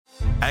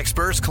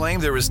Experts claim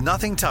there is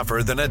nothing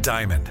tougher than a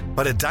diamond.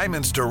 But at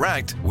Diamonds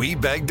Direct, we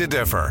beg to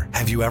differ.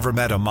 Have you ever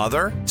met a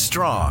mother?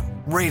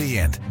 Strong,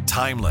 radiant,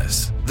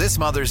 timeless. This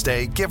Mother's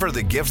Day, give her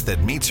the gift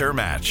that meets her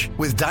match.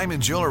 With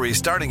diamond jewelry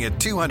starting at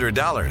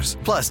 $200.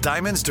 Plus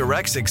Diamonds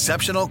Direct's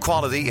exceptional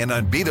quality and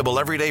unbeatable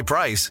everyday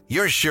price,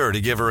 you're sure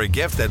to give her a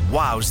gift that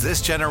wows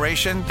this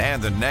generation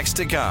and the next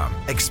to come.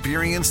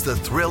 Experience the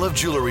thrill of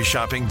jewelry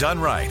shopping done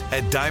right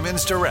at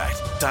Diamonds Direct.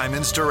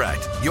 Diamonds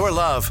Direct. Your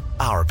love,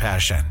 our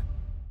passion.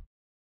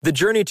 The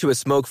journey to a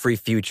smoke-free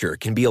future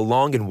can be a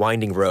long and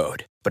winding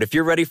road. But if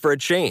you're ready for a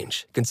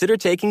change, consider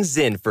taking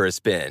Zyn for a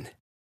spin.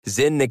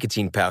 Zyn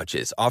nicotine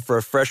pouches offer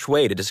a fresh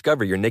way to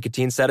discover your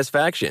nicotine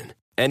satisfaction.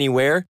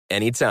 Anywhere,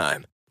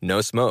 anytime.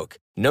 No smoke,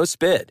 no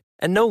spit,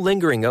 and no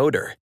lingering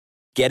odor.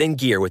 Get in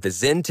gear with the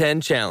Zyn 10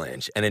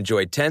 Challenge and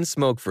enjoy 10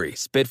 smoke-free,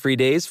 spit-free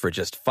days for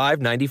just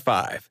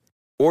 $5.95.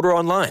 Order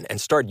online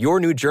and start your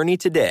new journey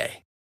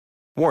today.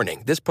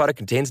 Warning, this product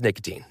contains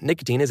nicotine.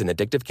 Nicotine is an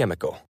addictive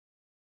chemical.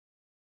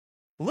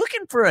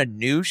 Looking for a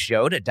new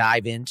show to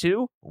dive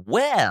into?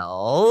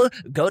 Well,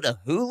 go to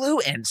Hulu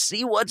and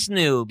see what's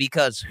new,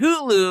 because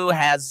Hulu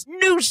has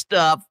new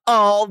stuff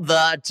all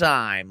the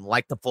time,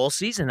 like the full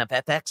season of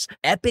FX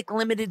epic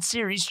limited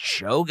series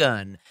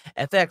Shogun,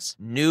 FX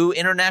new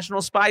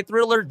international spy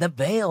thriller The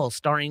Veil,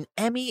 starring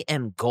Emmy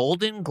and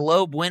Golden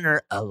Globe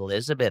winner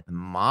Elizabeth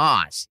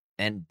Moss.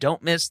 And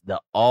don't miss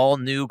the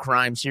all-new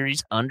crime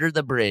series Under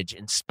the Bridge,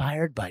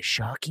 inspired by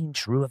shocking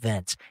true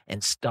events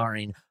and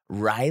starring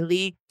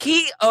Riley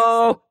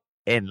Keough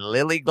and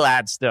Lily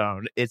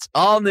Gladstone. It's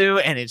all new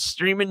and it's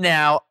streaming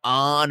now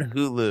on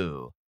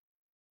Hulu.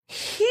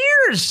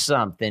 Here's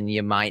something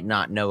you might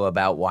not know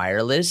about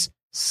wireless.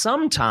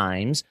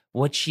 Sometimes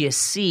what you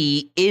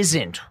see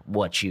isn't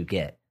what you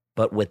get.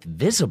 But with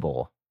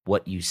Visible,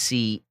 what you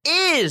see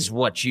is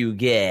what you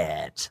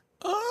get.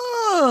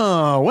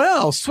 Oh,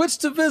 well, switch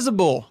to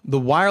Visible, the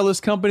wireless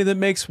company that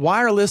makes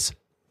wireless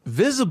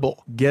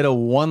visible. Get a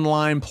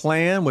one-line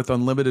plan with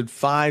unlimited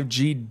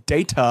 5G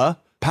data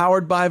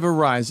powered by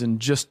Verizon.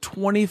 Just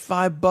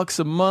 $25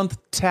 a month,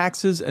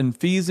 taxes and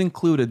fees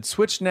included.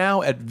 Switch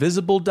now at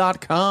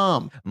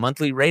Visible.com.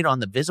 Monthly rate on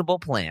the Visible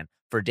plan.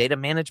 For data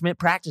management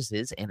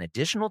practices and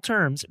additional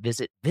terms,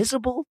 visit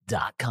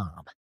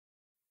Visible.com.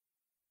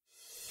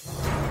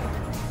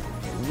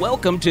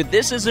 Welcome to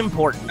This Is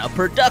Important, a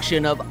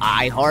production of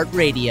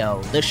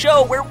iHeartRadio, the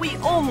show where we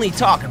only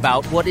talk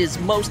about what is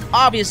most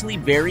obviously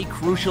very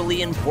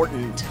crucially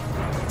important.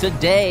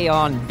 Today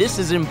on This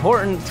Is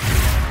Important...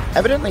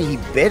 Evidently, he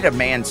bit a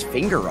man's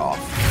finger off.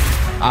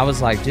 I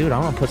was like, dude, I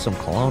want to put some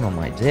cologne on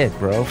my dick,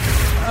 bro.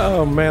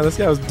 Oh, man, this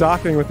guy was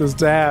docking with his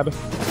dad.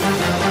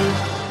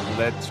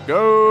 Let's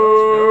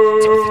go!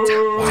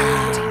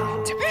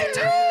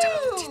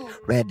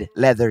 Red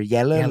leather,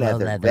 yellow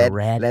leather,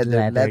 red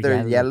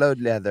leather, yellow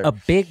leather. A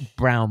big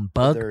brown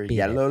bug leather, bear,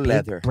 yellow big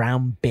leather.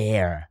 brown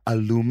bear.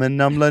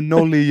 Aluminum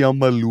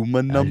linoleum,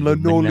 aluminum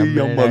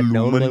linoleum,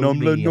 aluminum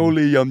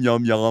linoleum,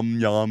 yum, yum,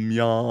 yum,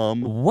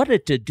 yum. What a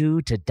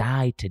to-do to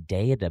die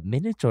today at a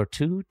minute or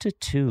two to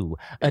two.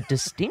 A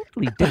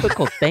distinctly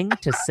difficult thing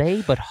to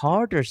say, but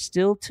harder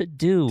still to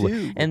do.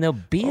 Dude. And there'll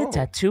be a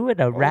tattoo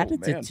and a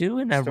rat-a-tattoo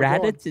and a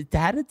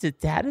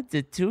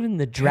rat-a-tat-a-tat-a-tat-a-tat, and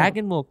the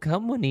dragon will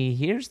come when he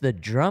hears the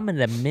drum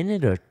at a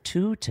minute or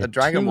two to The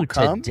dragon two will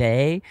come?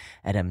 today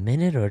at a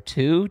minute or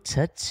two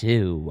to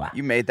two.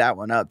 You made that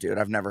one up, dude.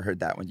 I've never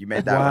heard that one. You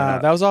made that one Wow,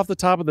 up. that was off the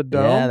top of the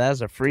dome? Yeah, that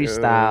was a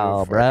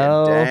freestyle, Dude,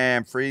 bro. fucking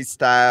Damn,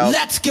 freestyle.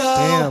 Let's go.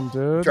 Damn,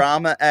 dude.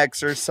 Drama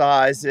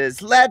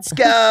exercises. Let's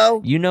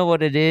go. You know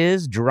what it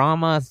is?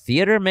 Drama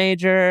theater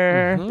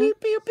major. Pew,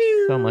 pew,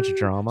 pew. So much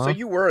drama. So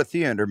you were a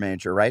theater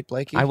major, right,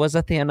 Blakey? I was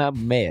a theater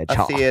major.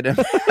 a theater.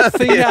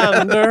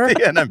 Theater.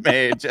 Theater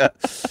major.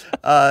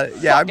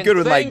 Yeah, I'm good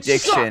with my thing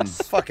diction.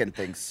 Fucking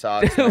thing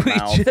sucks. My We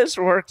mouth. just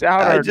worked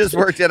out I our just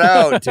worked it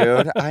out,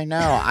 dude. I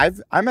know.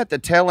 I'm at the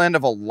tail end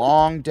of a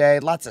long day.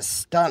 Lots of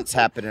stunts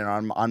happening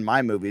on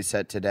my movie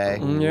set today.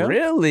 Yeah.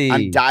 Really?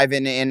 I'm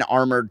diving in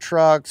armored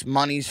trucks.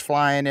 Money's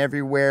flying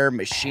everywhere.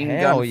 Machine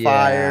Hell gun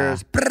yeah.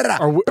 fires.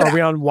 Are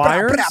we on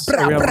wires?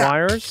 Are we on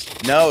wires?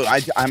 No,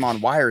 I'm on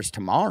wires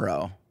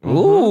tomorrow.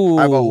 Ooh.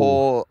 I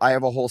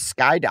have a whole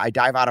I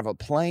dive out of a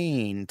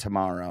plane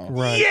tomorrow.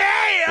 Right.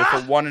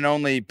 With the one and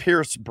only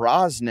Pierce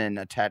Brosnan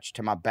attached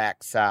to my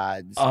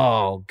backsides.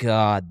 Oh,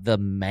 God, the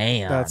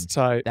man. That's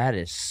tight. That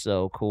is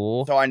so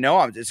cool. So I know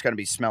I'm just going to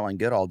be smelling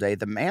good all day.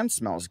 The man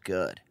smells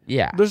good.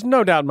 Yeah. There's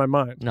no doubt in my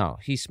mind. No,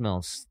 he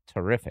smells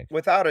terrific.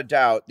 Without a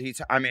doubt.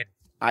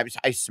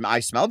 I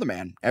smell the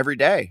man every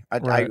day.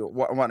 Right.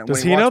 When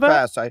Does he he know walks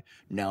that? past,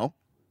 no.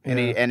 Yeah.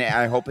 And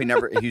I hope he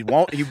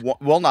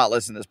will not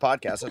listen to this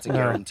podcast. That's a No.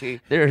 guarantee.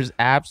 There's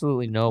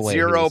absolutely no way. he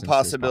Zero listens to this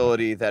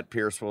possibility that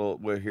Pierce will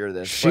hear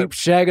this. Sheep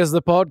Shaggers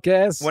the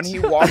podcast. When he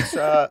walks,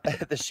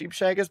 the Sheep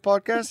Shaggers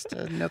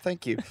podcast. No,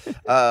 thank you.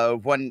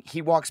 When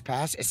he walks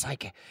past, it's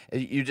like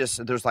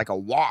there's like a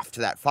waft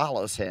that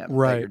follows him.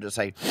 Right. That you're just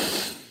like,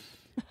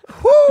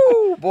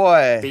 Whoo,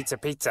 boy.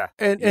 Pizza.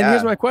 And Yeah.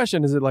 here's my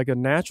question. Is it like a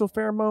natural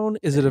pheromone?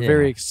 Is it a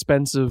very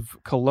expensive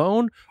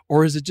cologne?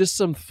 Or is it just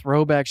some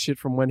throwback shit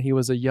from when he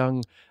was a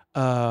young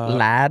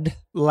Lad.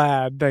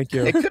 Thank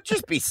you. It could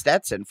just be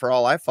Stetson for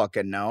all I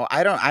fucking know.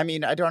 I don't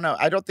know.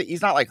 I don't think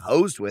he's not like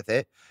hosed with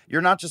it.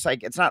 You're not just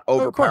like, it's not Of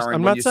overpowering. course,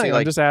 I'm when not you saying. see, I'm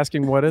like, just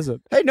asking, what is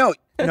it? hey, no,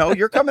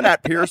 you're coming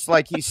at Pierce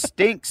like he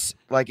stinks,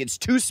 like it's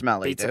too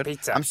smelly, dude.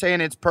 Pizza. I'm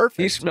saying it's perfect.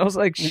 He smells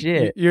like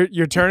shit.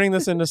 You're turning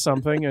this into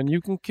something, and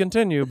you can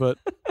continue, but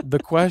the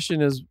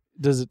question is,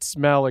 does it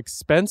smell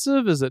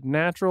expensive? Is it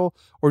natural?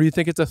 Or do you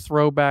think it's a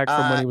throwback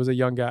from when he was a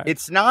young guy?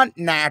 It's not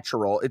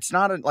natural. It's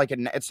not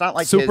it's not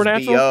like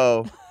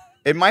Supernatural? his BO.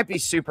 It might be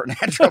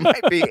supernatural. It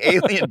might be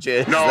alien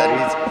jizz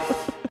that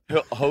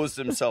he's hosed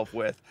himself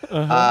with.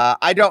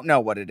 I don't know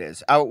what it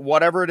is.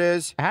 Whatever it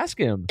is, Ask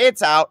him.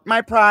 it's out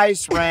my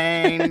price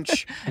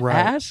range. Right.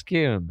 Ask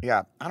him.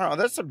 Yeah, I don't know.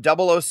 That's some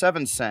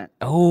 007 scent.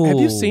 Oh. Have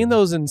you seen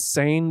those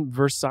insane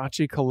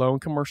Versace cologne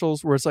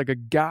commercials where it's like a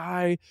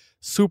guy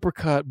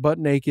supercut, butt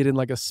naked in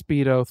like a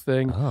Speedo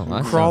thing, Oh,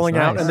 that crawling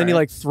sounds out, nice. and then he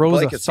like throws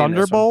Blake a has seen this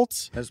one.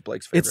 thunderbolt? That's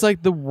Blake's favorite. It's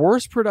like the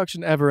worst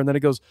production ever, and then it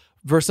goes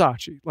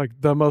Versace, like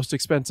the most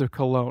expensive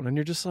cologne, and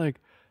you're just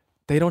like,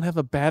 they don't have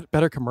a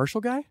better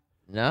commercial guy?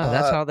 No,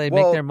 that's how they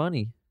well, make their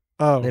money.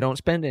 Oh, They don't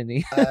spend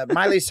any.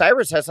 Miley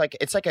Cyrus has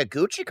it's like a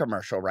Gucci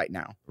commercial right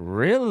now.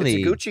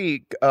 Really? It's a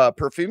Gucci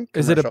perfume commercial.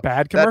 is it a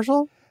bad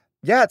commercial?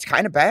 Yeah, it's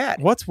kind of bad.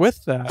 What's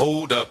with that?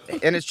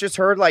 And it's just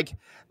her like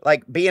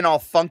being all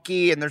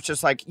funky, and there's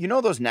just like,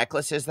 those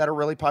necklaces that are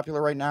really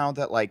popular right now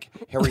that like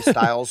Harry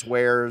Styles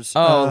wears.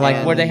 Oh,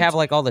 like where they and have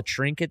like all the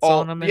trinkets all-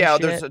 on them and yeah,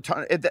 shit? there's a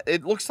ton.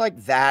 It looks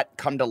like that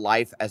come to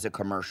life as a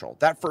commercial.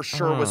 That for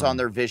sure was on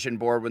their vision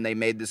board when they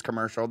made this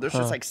commercial. There's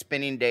just like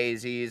spinning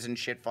daisies and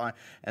shit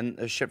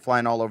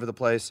flying all over the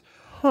place.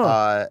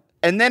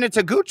 And then it's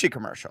a Gucci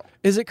commercial.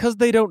 Is it because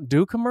they don't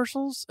do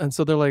commercials, and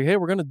so they're like, "Hey,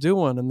 we're gonna do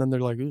one," and then they're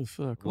like, "Ooh,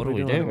 fuck, What do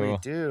we doing?" do? We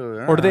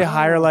do. Or do they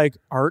hire like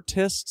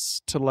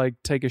artists to like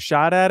take a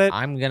shot at it,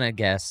 I'm going to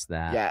guess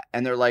that. Yeah,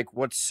 and they're like,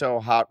 "What's so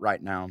hot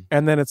right now?"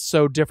 and then it's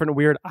so different and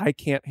weird, I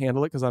can't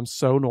handle it because I'm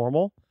so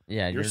normal?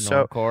 Yeah, You're you're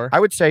so- normcore.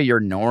 I would say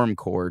you're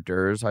normcore,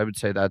 Durs. I would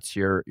say that's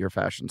your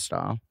fashion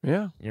style.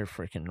 Yeah. You're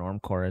freaking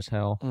normcore as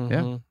hell.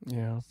 Mhm.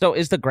 Yeah. So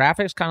is the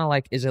graphics kind of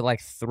like, is it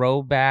like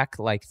throwback,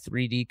 like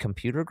 3D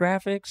computer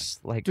graphics?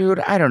 Like, Dude,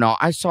 I don't know.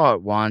 I saw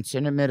it once,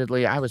 and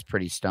admittedly, I was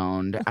pretty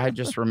stoned. I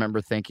just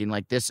remember thinking,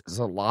 like, this is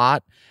a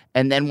lot.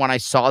 And then when I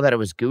saw that it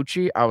was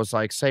Gucci, I was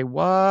like, say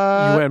what?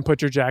 You went and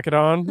put your jacket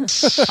on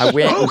I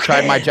went and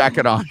tried my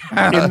jacket on.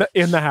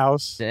 in the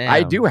house. damn.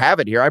 I do have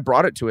it here. I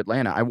brought it to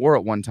Atlanta. I wore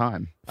it one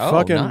time. Oh,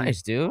 Fucking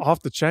nice, dude.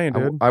 Off the chain,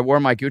 dude. I wore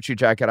my Gucci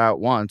jacket out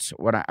once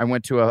when I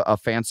went to a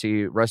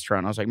fancy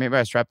restaurant. I was like, maybe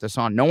I strap this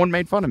on. No one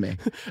made fun of me.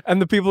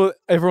 And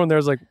everyone there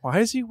is like, why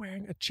is he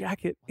wearing a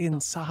jacket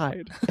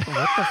inside?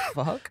 What the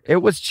fuck? It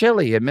was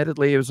chilly.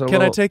 Admittedly, it was a Can I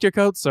little... take your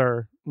coat,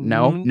 sir?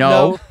 No, Mm,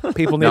 no.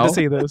 People need No. to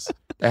see this.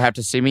 They have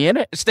to see me in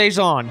it. Stays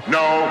on.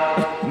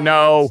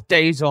 No.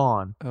 Stays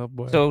on. Oh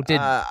boy. So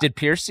did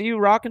Pierce see you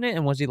rocking it,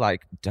 and was he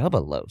like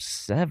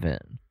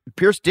 007?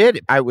 Pierce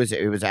did. It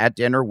was at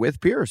dinner with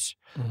Pierce.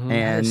 Mhm.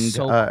 And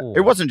so cool.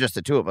 it wasn't just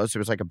the two of us. It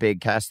was like a big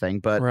cast thing.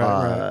 But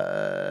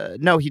Right,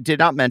 no, he did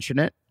not mention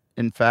it.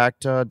 In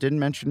fact, didn't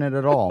mention it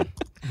at all.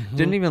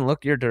 Didn't even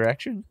look your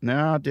direction.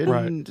 No,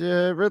 didn't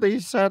really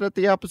sat at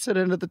the opposite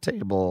end of the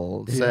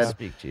table. Said,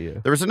 Speak to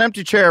you. there was an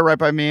empty chair right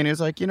by me, and he was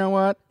like, you know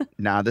what?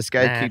 Nah, this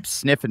guy Nah. keeps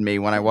sniffing me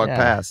when I walk Yeah,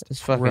 past.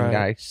 This fucking Right.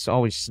 guy's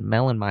always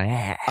smelling my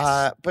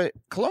ass. But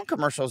cologne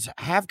commercials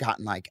have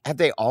gotten have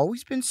they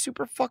always been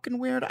super fucking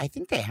weird? I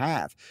think they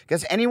have.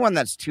 Because anyone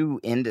that's too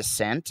into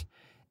scent,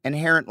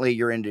 inherently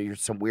you're into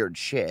some weird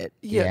shit.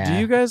 Yeah. Do Yeah.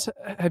 you guys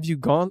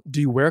do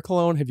you wear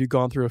cologne? Have you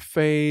gone through a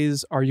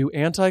phase? Are you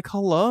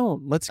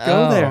anti-cologne? Let's go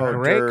Oh, there.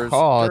 Great Durs,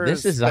 call. Durs,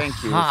 this is a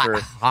thank you hot,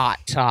 for- hot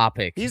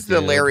topic. He's the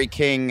dude. Larry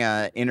King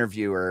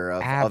interviewer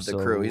of the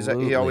crew. He always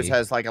Absolutely.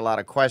 has like a lot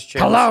of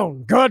questions.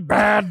 Cologne, good,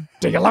 bad.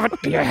 Do you love it?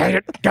 Do you hate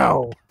it?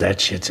 Go. That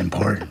shit's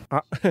important.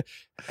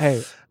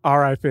 Hey,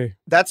 R.I.P.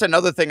 That's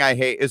another thing I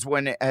hate is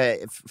when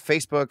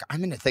Facebook.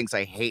 I'm into things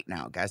I hate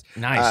now, guys.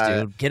 Nice,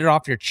 dude. Get it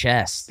off your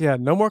chest. Yeah,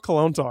 no more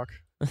cologne talk.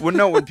 Well,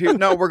 no,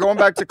 we're going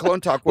back to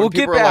cologne talk. When We'll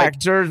get people are back,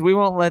 George. We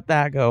won't let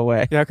that go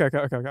away. Yeah, okay.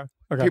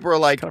 people are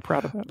like, Kind of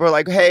proud of that. we're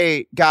like,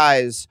 hey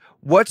guys,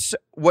 what's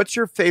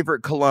your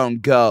favorite cologne?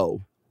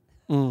 Go.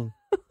 Mm.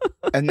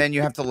 And then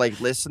you have to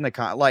listen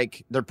to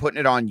like they're putting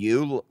it on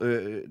you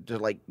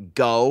to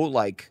go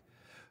like,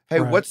 hey,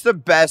 Right. what's the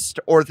best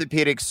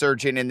orthopedic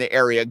surgeon in the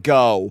area?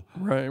 Go.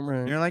 Right.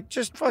 And you're like,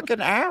 just fucking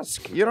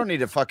ask. You don't need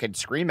to fucking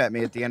scream at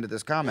me at the end of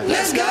this comment.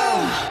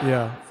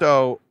 Yeah.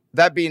 So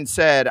that being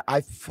said,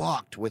 I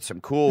fucked with some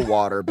cool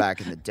water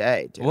back in the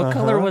day, dude. What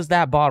color Uh-huh. was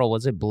that bottle?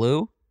 Was it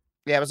blue?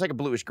 Yeah, it was like a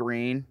bluish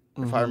green,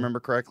 if I remember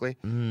correctly.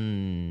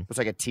 Mm. It was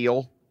like a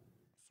teal,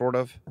 sort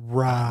of.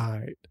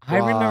 Right. I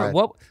remember Right.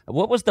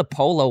 what was the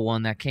Polo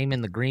one that came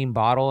in the green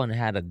bottle and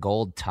had a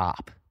gold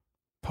top?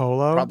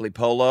 Polo. Probably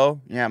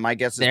Polo. Yeah, my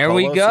guess is There Polo,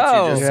 we since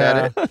go. you just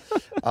said it.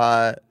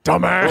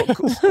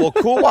 Dumbass. Well,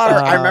 Cool Water.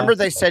 I remember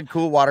they said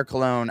Cool Water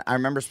cologne. I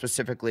remember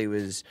specifically it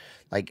was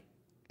like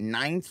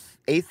 8th,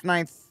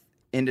 9th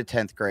into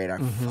 10th grade. I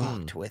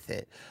fucked with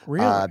it.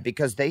 Really?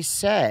 Because they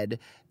said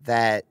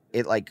that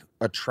it like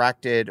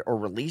attracted or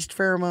released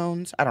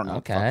pheromones. I don't know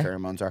what the fuck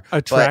pheromones are.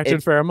 Attracted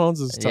pheromones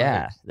is tough.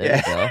 Yeah, there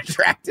you go.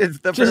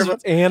 attracted the Just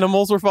pheromones.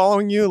 animals were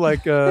following you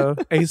like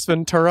Ace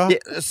Ventura. Yeah,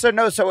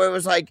 so it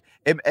was like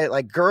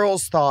like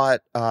girls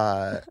thought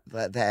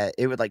that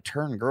it would like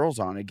turn girls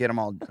on and get them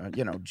all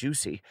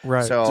juicy.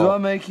 Right. So Do I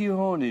make you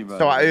horny, buddy?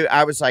 So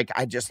I was like,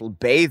 I just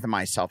bathed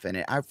myself in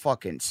it. I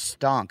fucking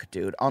stunk,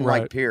 dude.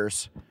 Unlike Right.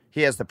 Pierce,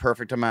 he has the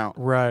perfect amount.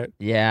 Right.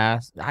 Yeah,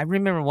 I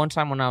remember one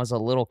time when I was a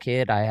little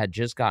kid, I had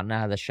just gotten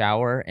out of the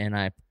shower, and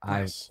I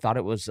Nice. thought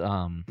it was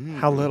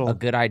How little? a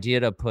good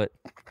idea to put.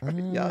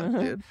 Yeah,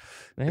 dude.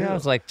 Maybe I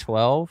was like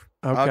 12,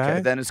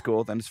 Okay. Then it's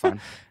cool. Then it's fine.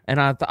 and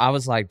I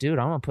was like, dude,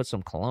 I'm gonna put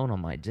some cologne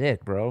on my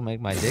dick, bro,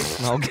 make my dick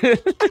smell good.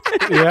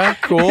 Yeah,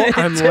 cool.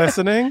 I'm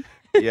listening.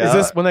 Yeah. Is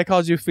this when they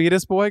called you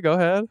fetus boy? Go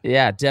ahead.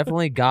 Yeah,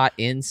 definitely got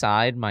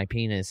inside my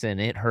penis, and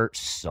it hurt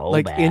so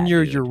Like bad. in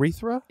your dude.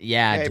 urethra?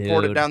 Yeah, Hey, dude.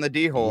 poured it down the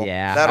D hole.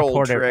 Yeah, That I old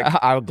poured it- trick.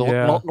 I would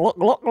Yeah.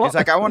 He's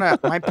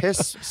like, my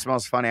piss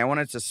smells funny. I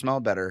want it to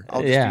smell better.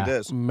 I'll just Yeah. do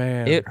this.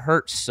 Man. It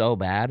hurts so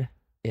bad.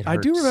 I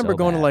do remember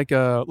going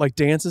to like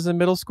dances in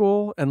middle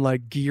school and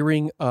like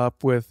gearing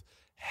up with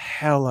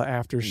hella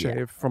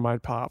aftershave from my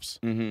pops.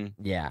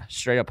 Mm-hmm. Yeah,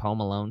 straight up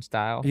Home Alone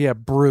style. Yeah,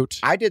 brute.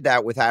 I did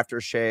that with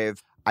aftershave.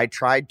 I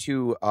tried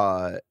to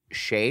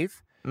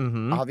shave,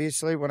 Mm-hmm.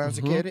 obviously, when I was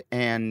a Mhm. kid,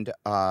 and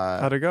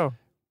How'd it go?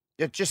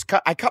 it just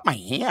I cut my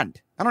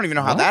hand. I don't even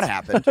know how that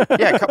happened.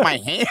 Yeah, I cut my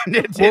hand.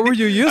 It What were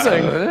you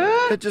using?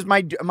 It's just my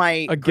A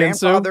Ginsu?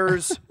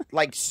 grandfather's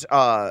like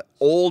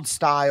old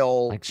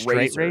style Like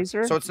straight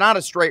razor? So it's not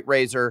a straight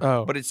razor,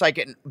 Oh. but it's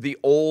like the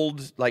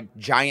old like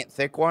giant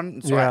thick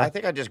one. So Yeah. I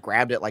think I just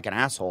grabbed it like an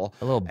asshole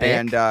A little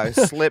big. and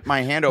slipped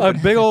my hand A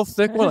open. big old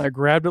thick one. I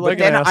grabbed it like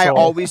But then an I asshole.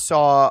 always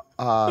saw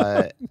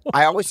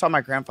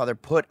my grandfather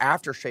put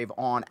aftershave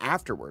on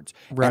afterwards,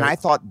 Right. and I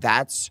thought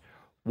that's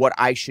what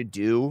I should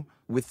do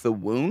with the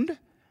wound.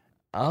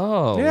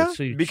 Oh, Yeah,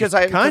 so you Because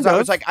just- kind I of.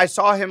 was like, I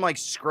saw him like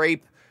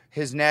scrape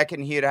his neck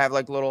and he'd have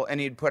like and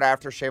he'd put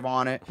aftershave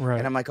on it. Right.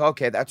 And I'm like,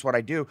 okay, that's what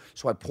I do.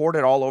 So I poured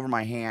it all over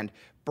my hand,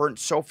 burnt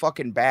so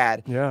fucking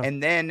bad. Yeah.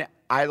 And then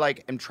I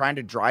like am trying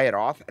to dry it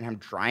off and I'm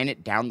drying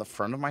it down the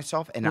front of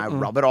myself and I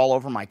rub it all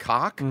over my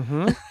cock.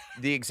 Mm-hmm.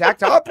 The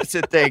exact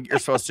opposite thing you're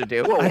supposed to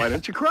do. Why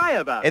don't you cry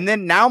about it? And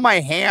then now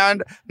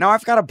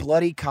I've got a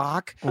bloody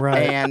cock,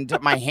 Right. and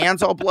my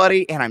hand's all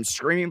bloody, and I'm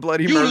screaming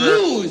bloody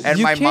murder. And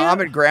You my mom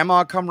can't- and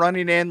grandma come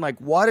running in, like,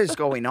 what is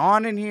going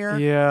on in here?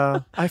 Yeah.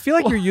 I feel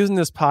like you're using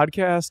this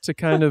podcast to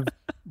kind of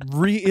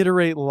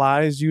reiterate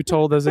lies you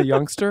told as a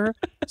youngster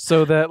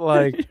so that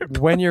like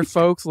when your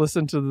folks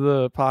listen to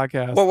the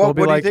podcast, Well, they'll what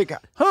be do like, you think?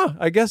 huh,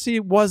 I guess he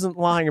wasn't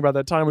lying about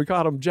that time we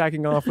caught him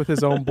jacking off with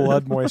his own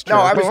blood moisture. No,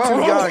 I was too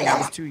young. I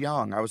was too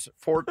young. I was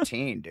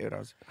 14, dude.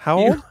 How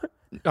old?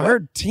 I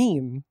heard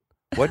teen.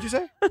 What'd you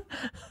say?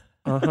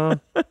 Uh-huh.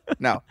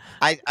 No,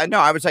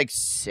 I was like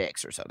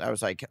 6 or something. I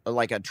was like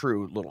a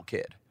true little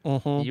kid.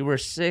 Mhm. you were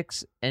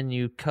 6 and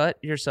you cut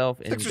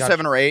yourself. And 6 or got-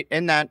 7 or 8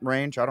 in that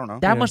range. I don't know.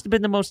 That Yeah. must have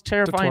been the most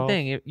terrifying 12.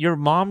 thing. Your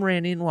mom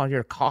ran in while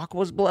your cock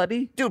was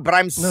bloody. Dude, but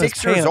I'm his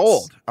 6 years pants.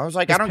 old. I was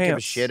like, His I don't give a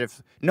pants. shit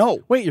if no.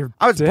 Wait, you're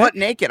I was dick? butt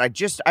naked. I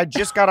just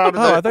got out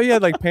of Oh, I thought you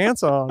had like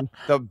pants on.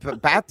 the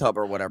bathtub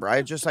or whatever. I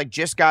had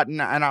just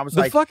gotten, and I was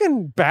The like,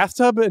 fucking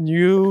bathtub and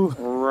you.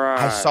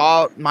 I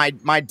saw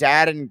my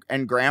dad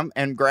and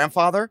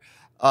grandfather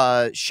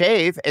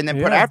shave and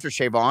then put Yeah.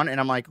 aftershave on, and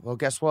I'm like, well,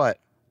 guess what?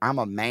 I'm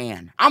a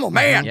man. I'm a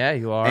man. Yeah,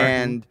 you are.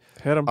 And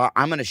Hit him.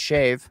 I'm gonna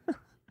shave.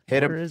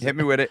 Hit Where him. is Hit it?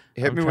 me with it.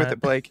 Hit I'm me with trying-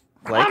 it, Blake.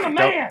 I'm a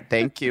man.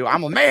 Thank you.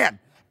 I'm a man.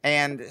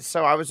 And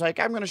so I was like,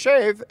 I'm gonna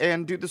shave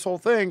and do this whole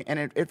thing, and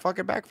it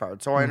fucking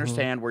backfired. So I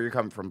understand where you're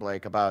coming from,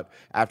 Blake, about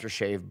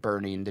aftershave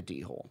burning the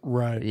D hole.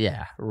 Right.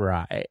 yeah,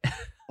 right.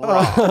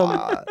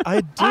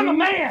 I do. I'm a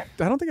man.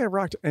 I don't think I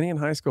rocked any in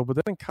high school, but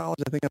then in college,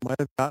 I think I might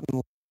have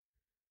gotten.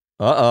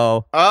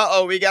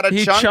 Uh-oh. We got a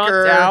He chunker.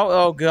 chunked out.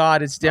 Oh,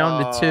 God, it's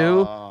down to 2.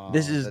 Oh,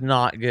 This is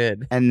not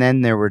good. And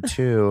then there were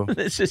 2.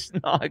 This is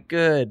not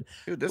good.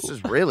 Dude, this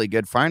is really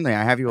good. Finally,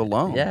 I have you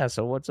alone. Yeah,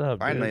 so what's up? dude?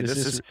 Finally, this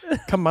is.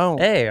 Come on.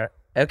 Hey,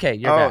 okay,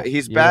 you're Oh, back.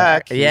 he's You're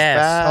back. He's Yes.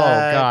 back.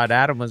 Oh, God,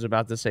 Adam was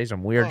about to say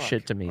some weird Fuck.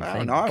 shit to me. Well,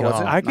 Thank no, I God.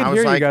 wasn't. I could I was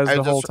hear you like- guys I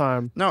the whole just-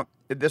 time. No,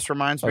 this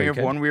reminds Oh, me you of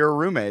could? when we were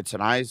roommates,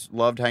 and I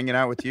loved hanging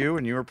out with you,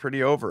 and you were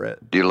pretty over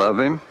it. Do you love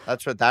him?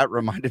 That's what that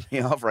reminded me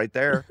of right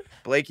there.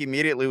 Blake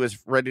immediately was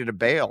ready to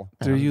bail.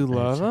 Do you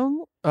love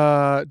him?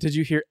 Did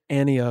you hear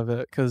any of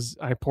it? Because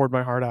I poured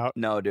my heart out.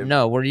 No, dude.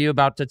 No, were you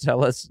about to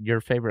tell us your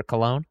favorite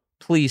cologne?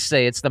 Please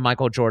say it's the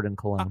Michael Jordan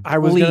cologne. I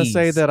was gonna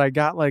say Please. that I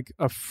got like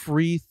a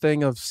free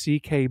thing of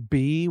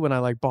CKB when I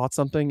like bought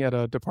something at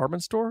a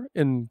department store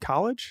in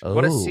college.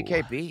 What is Oh.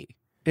 CKB?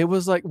 It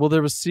was like, well,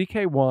 there was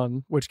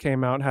CK1, which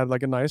came out and had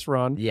like a nice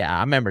run. Yeah,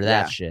 I remember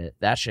that Yeah. shit.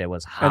 That shit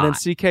was hot. And then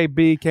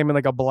CKB came in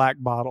like a black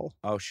bottle.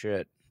 Oh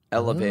shit.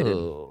 elevated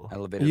Ooh.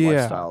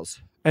 Yeah. lifestyles.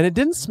 And it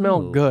didn't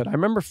smell Ooh. good. I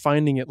remember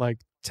finding it like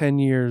 10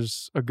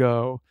 years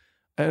ago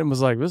and it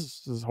was like,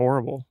 this is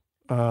horrible.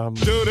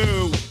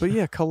 But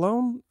yeah,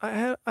 cologne. I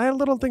had a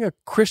little thing of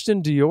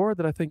Christian Dior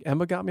that I think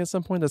Emma got me at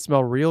some point that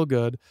smelled real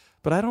good,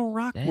 but I don't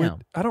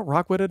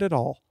rock with it at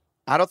all.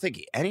 I don't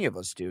think any of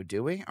us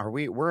do we?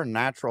 We're a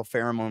natural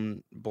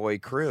pheromone boy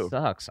crew.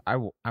 Sucks.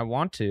 I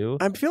want to.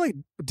 I feel like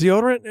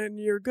deodorant and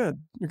you're good.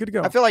 You're good to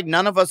go. I feel like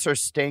none of us are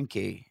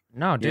stinky.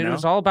 No, dude, know? it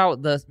was all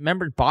about the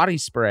body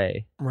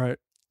spray. Right.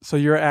 So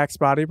you're an Axe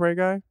body spray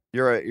guy?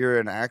 You're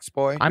an Axe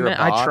boy. I You're mean,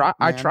 a bod,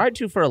 I man? tried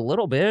to for a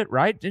little bit,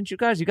 right? Didn't you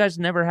guys? You guys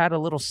never had a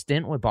little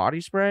stint with body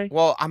spray?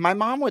 Well, my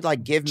mom would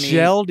like give me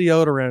Gel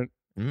deodorant.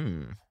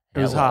 Mm. It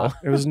was Hello. hot.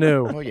 It was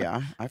new. Oh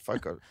yeah, I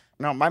fuck her.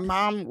 No, my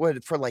mom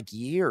would for like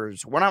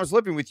years. When I was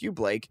living with you,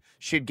 Blake,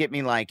 she'd get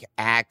me like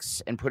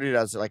Axe and put it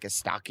as like a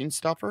stocking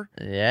stuffer.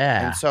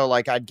 Yeah. And so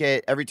like I'd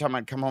get every time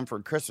I'd come home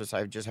for Christmas,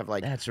 I'd just have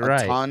like That's a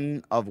right.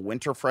 ton of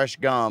winter fresh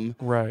gum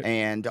Right.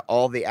 and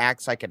all the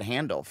Axe I could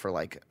handle for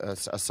like a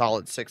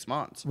solid 6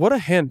 months. What a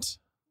hint.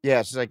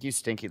 Yeah, she's like, you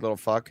stinky little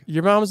fuck.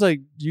 Your mom's like,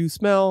 you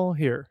smell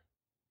here.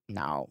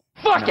 No.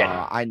 Fuck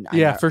no, it.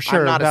 Yeah, for sure,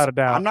 I'm not without a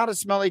doubt. I'm not a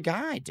smelly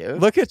guy, dude.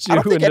 Look at you. I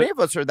don't think and any of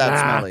us are that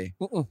Nah. smelly.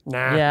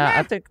 Nah.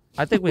 Yeah,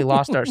 I think we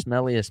lost our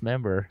smelliest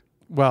member.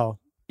 Well,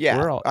 Yeah,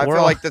 We're I feel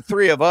all- like the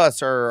three of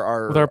us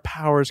are with our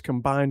powers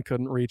combined,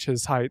 couldn't reach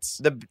his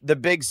heights. the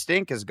big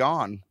stink is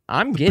gone.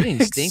 I'm getting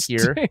Big stinkier.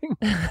 stink.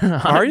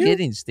 I'm you?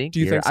 getting stinkier. Do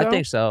you think so? I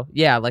think so.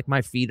 Yeah, like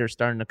my feet are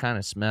starting to kind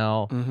of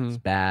smell. Mhm. It's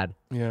bad.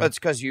 Yeah. It's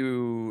because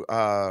you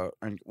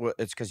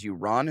it's because you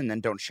run and then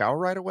don't shower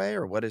right away,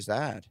 or what is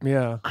that?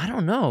 Yeah. I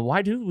don't know.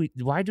 Why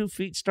do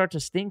feet start to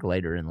stink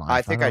later in life?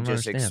 I think I don't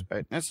just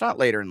understand. it's not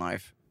later in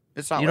life.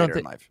 It's not You don't later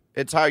in thi- life.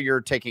 It's how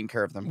you're taking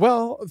care of them.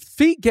 Well,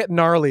 feet get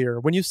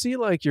gnarlier. When you see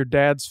like your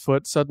dad's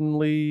foot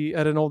suddenly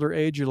at an older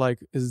age, you're like,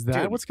 is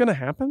that Dude. what's going to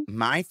happen?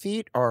 My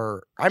feet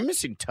are I'm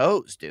missing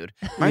toes, dude.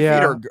 My Yeah.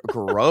 feet are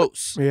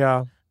gross.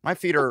 Yeah. My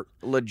feet are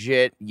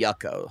legit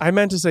yucko. I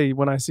meant to say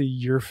when I see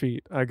your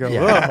feet, I go,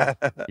 Yeah.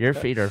 ugh. Your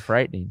feet are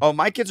frightening. Oh,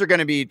 my kids are going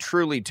to be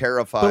truly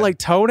terrified. But like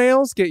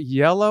toenails get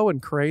yellow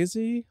and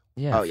crazy.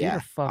 Yeah, oh feet yeah,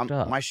 are fucked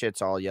up. my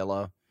shit's all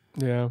yellow.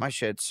 Yeah. My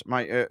shit's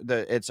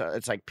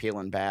it's like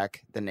peeling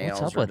back. The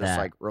nails up are with just that?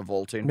 like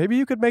revolting. Maybe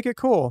you could make it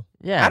cool.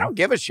 Yeah. I don't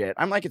give a shit.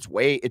 I'm like, it's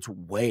way.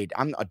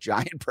 I'm a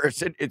giant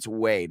person. It's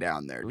way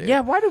down there, dude.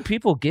 Yeah, why do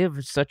people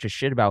give such a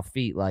shit about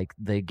feet? Like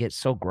they get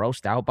so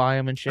grossed out by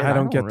them and shit. I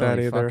don't get that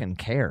really either. Fucking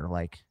care.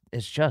 Like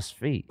it's just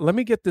feet. Let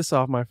me get this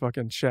off my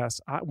fucking chest.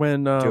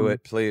 When Do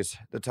it, please.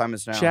 The time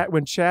is now.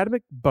 when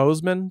Chadwick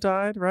Boseman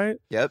died, right?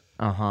 Yep.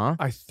 Uh huh.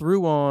 I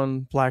threw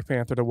on Black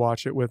Panther to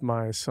watch it with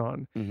my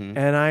son. Mm-hmm.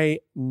 And I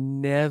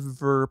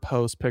never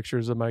post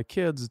pictures of my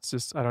kids. It's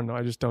just, I don't know.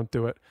 I just don't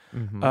do it.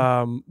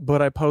 Mm-hmm.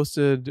 But I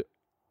posted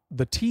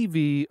the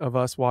TV of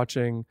us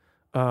watching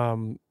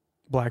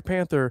Black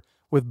Panther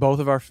with both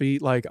of our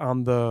feet like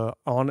on the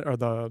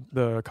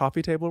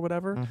coffee table or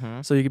whatever.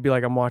 Mm-hmm. So you could be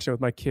like, I'm watching it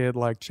with my kid,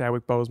 like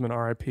Chadwick Boseman,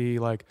 R.I.P.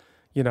 Like,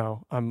 you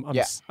know,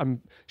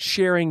 I'm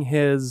sharing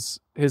his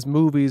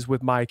movies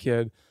with my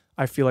kid.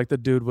 I feel like the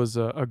dude was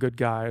a good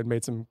guy and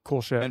made some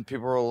cool shit. And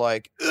people were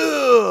like,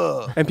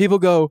 ugh. And people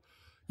go,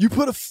 you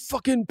put a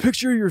fucking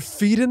picture of your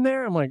feet in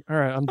there? I'm like, all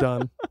right, I'm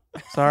done.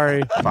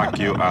 Sorry. Fuck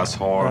you,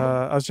 asshole.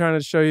 I was trying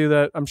to show you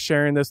that I'm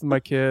sharing this with my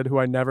kid who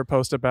I never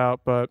post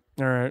about, but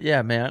all right.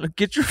 Yeah, man.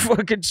 Get your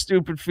fucking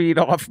stupid feet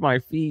off my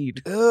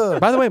feed.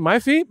 By the way, my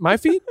feet,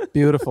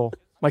 beautiful.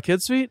 My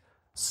kids' feet,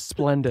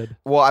 splendid.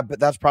 Well, but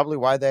that's probably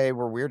why they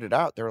were weirded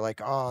out. They were like,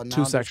 oh, now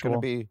Too there's going sexual. to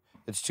be.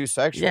 It's too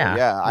sexual. Yeah.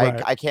 Yeah.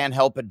 Right. I can't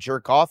help but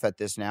jerk off at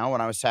this now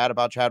when I was sad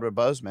about Chadwick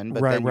Boseman,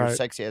 but Right, then your right.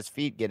 sexy ass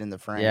feet get in the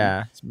frame.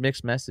 Yeah, it's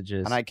mixed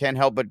messages. And I can't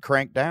help but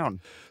crank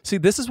down. See,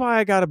 this is why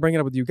I got to bring it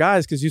up with you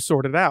guys because you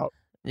sorted it out.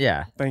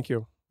 yeah, Thank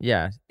you.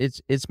 yeah.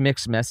 It's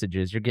mixed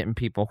messages. You're getting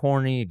people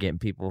horny. You're getting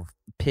people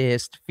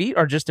pissed. Feet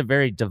are just a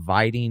very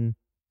dividing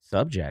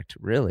subject,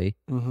 really.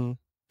 Mm-hmm.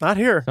 Not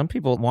here. Some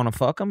people want to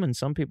fuck them, and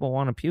some people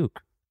want to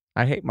puke.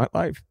 I hate my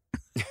life.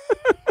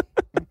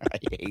 I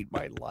hate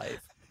my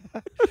life.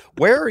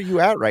 Where are you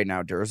at right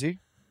now, Jersey?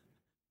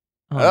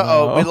 Oh,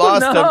 Uh-oh, we no.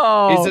 lost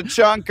No. him. He's a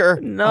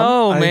chunker.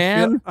 No, I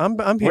man. feel-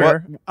 I'm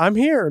here. I'm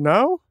here.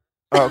 No.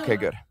 Oh, okay,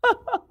 good.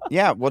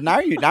 Yeah, well now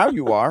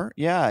you are.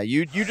 Yeah,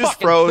 you just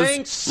Fucking froze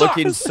thing sucks.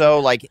 looking so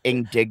like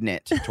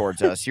indignant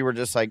towards us. You were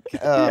just like,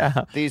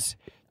 Yeah. these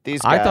guys.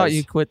 I thought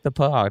you quit the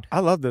pod. I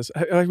love this.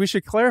 We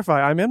should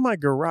clarify. I'm in my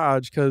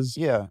garage because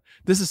Yeah.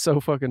 this is so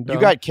fucking dumb. You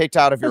got kicked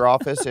out of your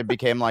office. It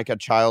became like a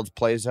child's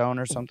play zone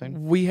or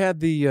something. We had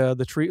the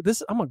tree.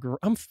 This I'm a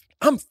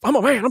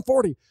man. I'm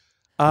 40.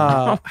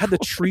 Had the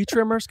tree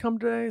trimmers come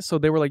today, so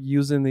they were like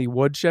using the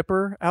wood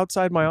chipper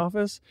outside my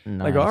office. I go,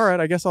 Nice. all right,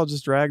 I guess I'll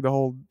just drag the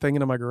whole thing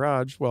into my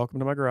garage. Welcome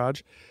to my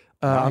garage.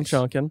 I'm Nice.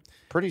 chunking.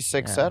 Pretty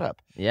sick Yeah.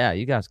 setup. Yeah,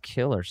 you guys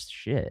killer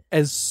shit.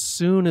 As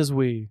soon as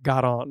we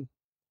got on,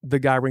 the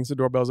guy rings the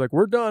doorbell. He's like,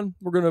 we're done.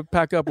 We're gonna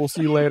pack up. We'll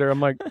see you later. I'm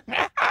like,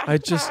 I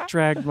just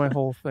dragged my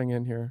whole thing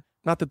in here.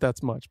 Not that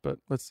that's much, but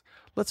let's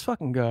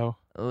fucking go.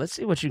 Let's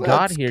see what you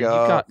got here.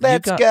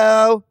 Let's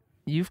go.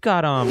 You've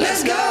got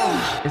Let's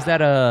go. Is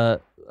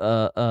that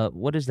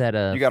what is that?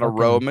 You got a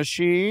row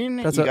machine.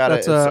 That's you got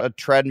a a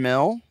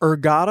treadmill.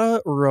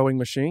 Ergata rowing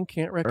machine.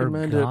 Can't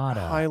recommend Ergata. it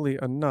highly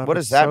enough. What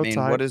does It's that so mean?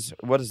 tight.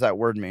 What does that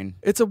word mean?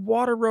 It's a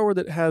water rower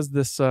that has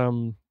this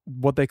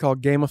what they call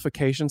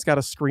gamification. It's got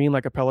a screen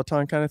like a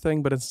Peloton kind of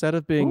thing, but instead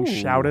of being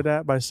shouted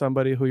at by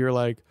somebody who you're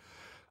like,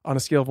 on a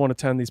scale of 1 to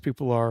 10, these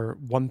people are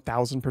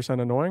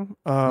 1,000% annoying.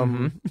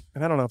 And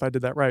I don't know if I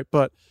did that right,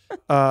 but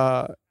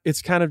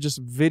it's kind of just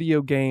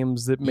video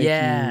games that make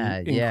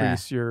you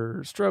increase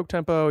your stroke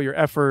tempo, your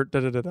effort,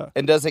 da-da-da-da.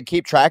 And does it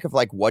keep track of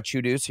like what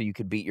you do so you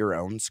could beat your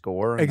own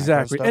score? And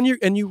Exactly. That kind of stuff?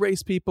 And you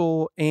race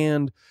people,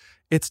 and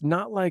it's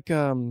not like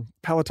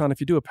Peloton. If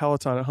you do a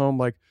Peloton at home,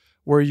 like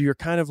where you're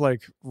kind of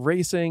like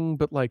racing,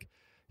 but like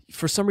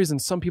for some reason,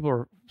 some people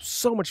are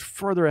so much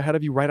further ahead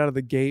of you right out of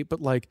the gate, but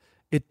like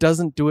it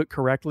doesn't do it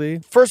correctly.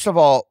 First of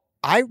all,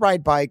 I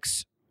ride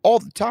bikes all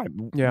the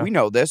time. Yeah. We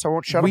know this. I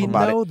won't shut up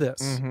about We know it.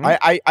 this.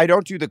 Mhm. I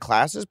don't do the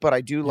classes, but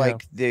I do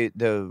like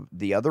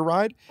the other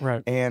ride.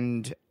 Right.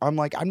 And I'm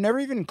like, I'm never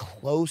even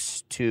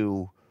close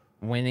to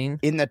winning.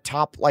 in the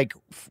top like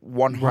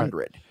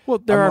 100. Well,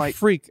 there I'm are like-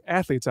 freak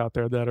athletes out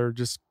there that are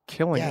just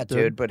killing Yeah, it,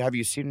 dude. But have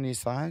you seen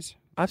these thighs?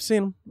 I've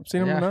seen them. I've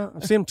seen Yeah. them enough.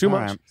 I've seen them too All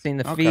much. right. Seen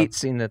the Okay. feet,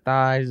 seen the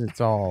thighs.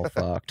 It's all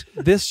fucked.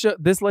 This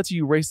lets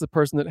you race the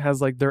person that has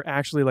like they're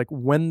actually like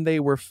when they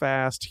were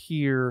fast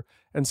here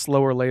and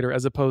slower later,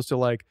 as opposed to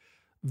like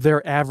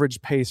their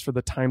average pace for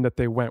the time that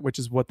they went, which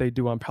is what they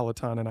do on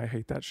Peloton, and I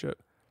hate that shit.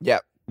 Yeah.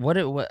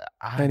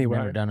 I've Anyway.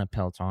 never done a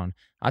Peloton.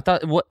 I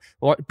thought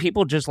what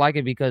people just like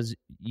it because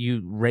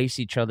you race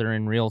each other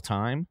in real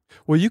time.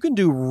 Well, you can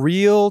do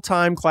real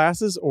time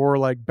classes or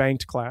like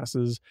banked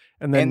classes,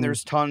 and then And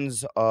there's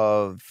tons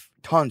of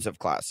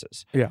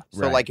classes. yeah,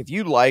 So Right. like if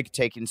you like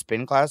taking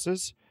spin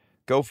classes,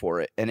 go for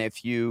it. And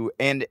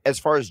and as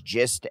far as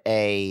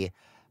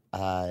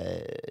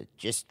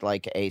just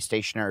like a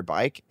stationary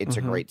bike, it's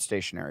a Mhm. great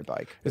stationary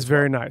bike. it's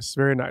very nice,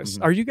 very nice.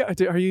 Mhm. Are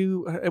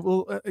you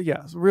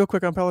yeah, real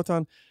quick on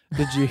Peloton,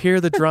 did you hear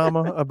the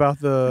drama about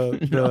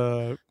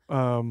the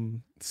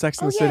Sex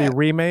and the City yeah.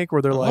 remake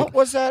where they're like What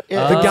was that? the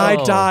guy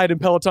Oh. died and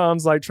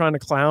Peloton's like trying to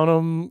clown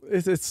him?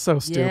 It's so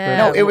stupid. Yeah.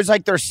 No, it was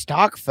like their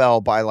stock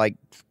fell by like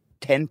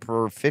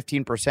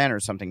 15% or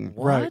something.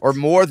 Right. Or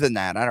more than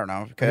that. I don't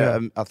know. Yeah.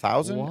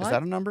 1,000? Is What?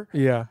 that a number?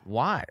 Yeah.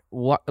 Why?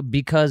 What?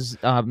 Because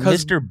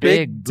Mr.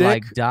 Big Big Dick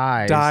like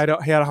died.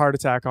 He had a heart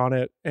attack on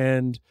it,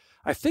 and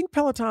I think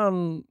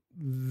Peloton,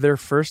 their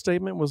first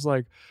statement was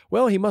like,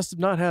 well, he must have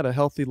not had a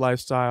healthy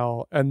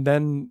lifestyle. And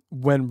then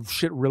when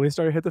shit really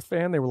started to hit the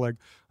fan, they were like,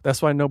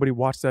 that's why nobody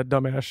watched that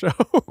dumbass show.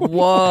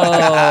 Whoa!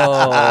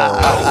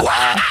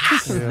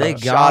 They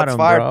got Shots him,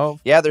 fired. bro.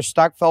 Yeah, their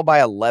stock fell by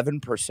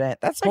 11%.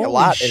 That's like a Holy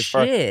lot. As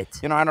far, shit!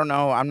 you know, I don't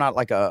know. I'm not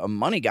like a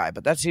money guy,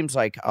 but that seems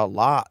like a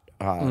lot.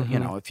 You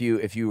Mhm. know,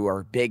 if you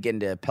are big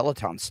into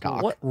Peloton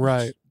stock. What?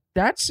 Right.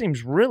 That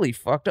seems really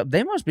fucked up.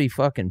 They must be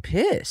fucking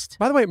pissed.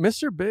 By the way,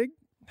 Mr. Big,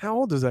 how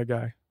old is that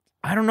guy?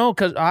 I don't know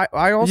because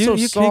I also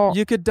saw.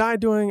 You could die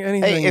doing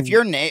anything. Hey, if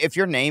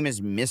your name is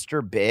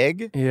Mr.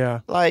 Big, yeah.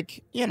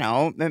 like, you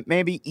know,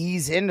 maybe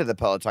ease into the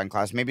Peloton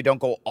class. Maybe don't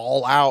go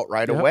all out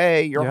right Yep.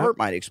 away. Your Yep. heart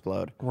might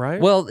explode. Right.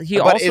 well, he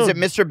But also is it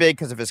Mr. Big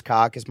because of his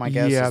cock? Is my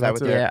guess? Yeah, is that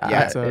that's what it. they're- Yeah,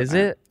 That's a- is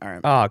it? All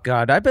right. Oh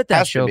god, I bet that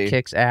Has to show be.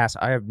 kicks ass.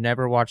 I have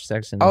never watched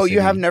Sex and the Oh, City. you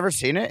have never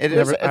seen it? It is.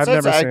 Never, it I've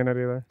says never I- seen it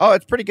either. Oh,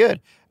 it's pretty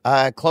good.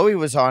 Chloe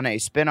was on a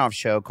spin-off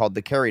show called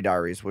The Carrie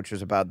Diaries, which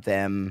was about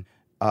them,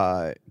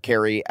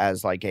 Carrie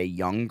as like a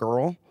young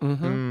girl,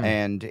 Mm-hmm.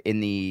 and in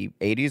the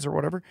 80s or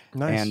whatever.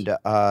 Nice. And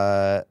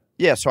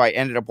yeah, so I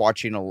ended up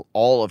watching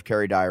all of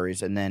Carrie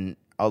Diaries and then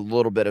a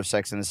little bit of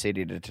Sex and the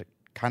City to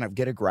kind of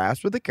get a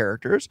grasp of the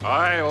characters. Look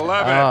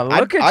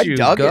at I you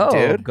dug it, go,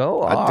 dude.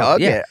 Go I off.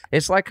 dug yeah. it.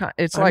 It's like I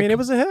mean, it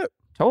was a hit.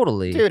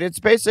 totally. Dude, it's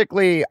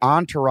basically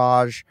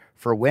Entourage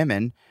for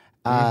women.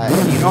 You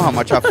know how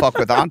much I fuck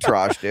with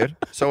Entourage, dude.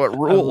 So it I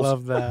rules.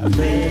 love that.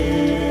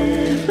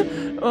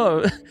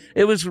 Oh,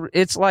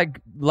 it's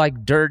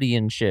like dirty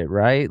and shit,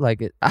 right?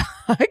 Like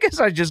I guess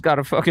I just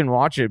gotta fucking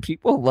watch it.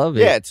 People love it.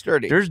 Yeah, it's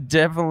dirty. There's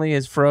definitely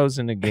is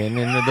Frozen again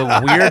in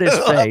the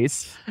weirdest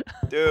face.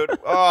 Dude,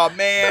 oh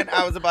man,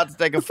 I was about to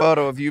take a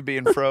photo of you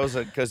being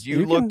frozen because you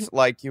You looked can-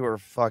 like you were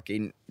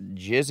fucking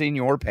jizzing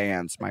your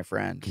pants, my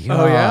friend.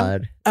 Oh, yeah?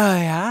 God. Oh,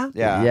 yeah?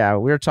 Yeah. Yeah,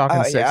 we were talking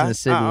Oh, Sex yeah? in the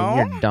City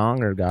and your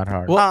donger got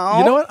hard. Well,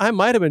 you know what? I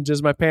might have been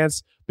just my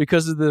pants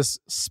because of this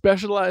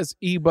specialized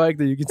e-bike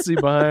that you can see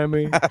behind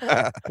me.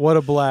 What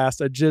a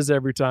blast. I jizz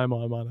every time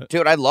I'm on it.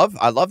 Dude, I love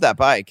that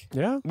bike.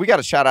 Yeah. We got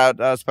to shout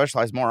out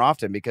Specialized more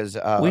often because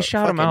we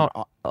shout them fucking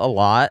out a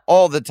lot.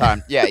 all the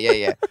time.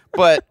 Yeah.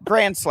 But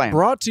Grand Slam.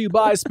 Brought to you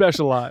by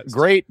Specialized.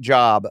 Great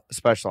job,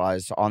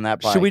 Specialized, on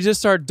that bike. Should we just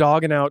start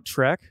dogging out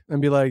Trek and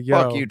be like,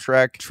 yo, Fuck you,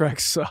 Trek. Trek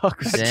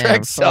sucks? Damn, Trek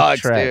fuck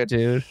sucks, Trek,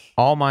 dude.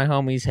 All my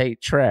homies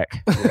hate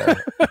Trek.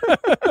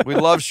 We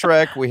love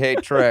Shrek. We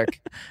hate Trek.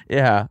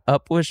 Yeah,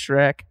 up with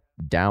Shrek,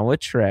 down with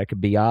Trek,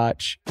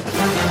 biatch.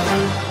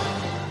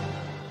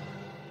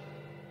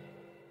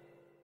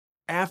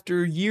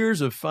 After years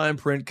of fine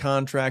print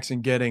contracts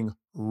and getting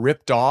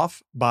ripped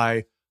off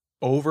by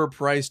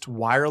overpriced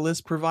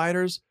wireless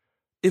providers,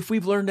 if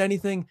we've learned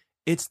anything,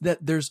 it's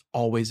that there's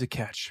always a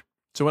catch.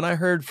 So when I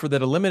heard for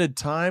that a limited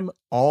time,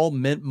 all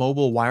Mint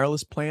Mobile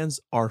wireless plans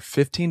are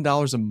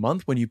 $15 a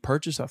month when you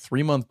purchase a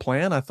 3-month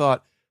plan, I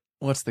thought,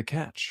 what's the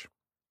catch?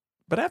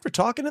 But after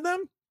talking to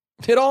them,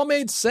 it all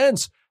made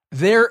sense.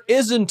 There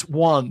isn't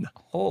one.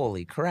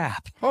 Holy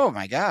crap. Oh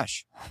my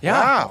gosh.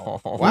 Yeah.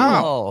 Wow.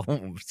 Whoa.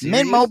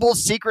 Mint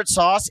Mobile's secret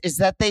sauce is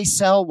that they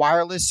sell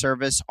wireless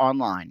service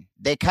online.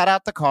 They cut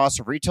out the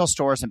cost of retail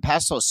stores and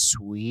pass those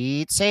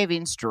sweet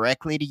savings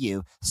directly to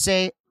you.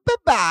 Say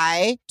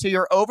bye-bye to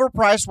your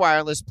overpriced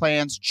wireless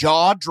plans,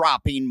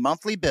 jaw-dropping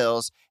monthly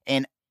bills,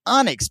 and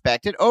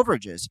unexpected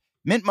overages.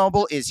 Mint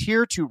Mobile is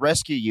here to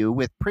rescue you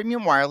with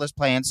premium wireless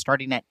plans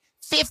starting at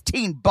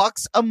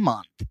 $15 a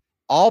month.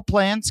 All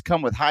plans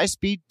come with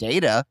high-speed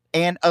data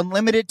and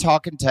unlimited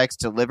talk and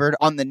text delivered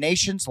on the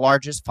nation's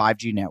largest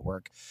 5G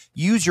network.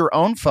 Use your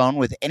own phone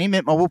with any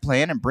Mint Mobile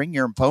plan and bring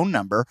your phone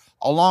number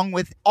along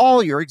with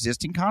all your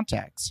existing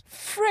contacts.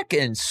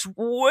 Frickin'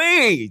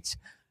 sweet.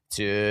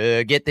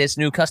 To get this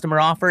new customer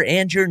offer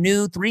and your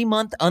new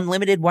 3-month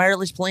unlimited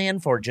wireless plan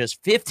for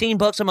just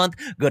 $15 a month,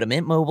 go to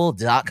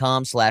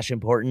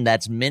mintmobile.com/important.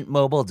 That's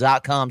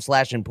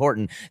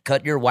mintmobile.com/important.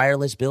 Cut your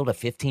wireless bill to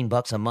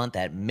 $15 a month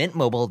at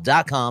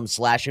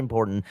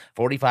mintmobile.com/important.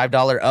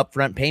 $45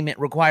 upfront payment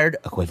required,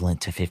 equivalent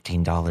to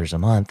 $15 a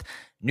month.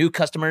 New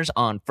customers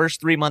on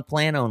first 3-month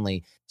plan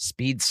only.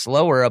 Speed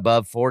slower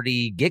above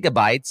 40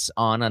 gigabytes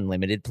on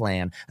unlimited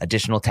plan.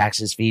 Additional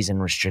taxes, fees, and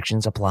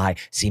restrictions apply.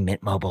 See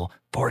Mint Mobile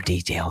for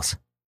details.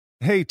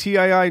 Hey,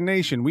 TII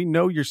Nation, we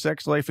know your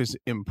sex life is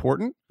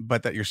important,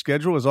 but that your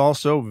schedule is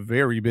also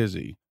very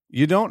busy.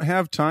 You don't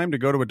have time to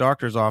go to a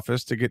doctor's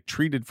office to get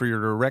treated for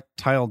your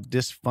erectile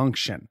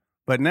dysfunction.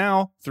 But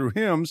now, through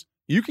HIMS,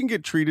 you can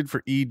get treated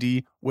for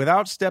ED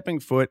without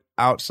stepping foot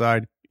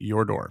outside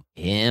your door.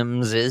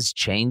 HIMS is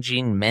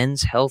changing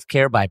men's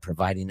healthcare by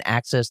providing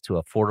access to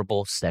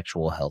affordable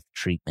sexual health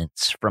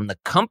treatments from the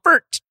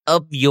comfort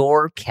of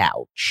your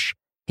couch.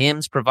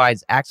 HIMS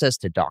provides access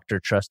to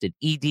doctor-trusted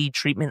ED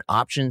treatment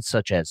options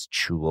such as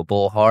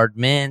chewable hard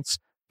mints,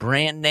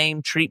 brand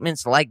name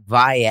treatments like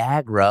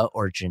Viagra,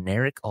 or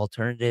generic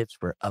alternatives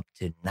for up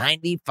to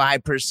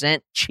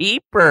 95%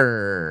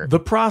 cheaper. The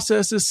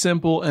process is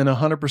simple and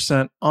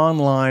 100%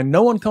 online.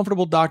 No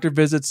uncomfortable doctor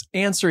visits.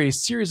 Answer a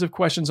series of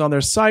questions on their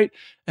site,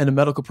 and a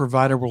medical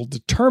provider will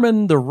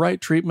determine the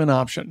right treatment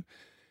option.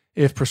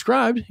 If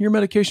prescribed, your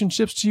medication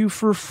ships to you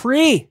for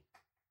free.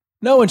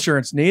 No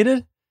insurance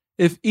needed.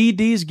 If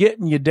ED's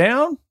getting you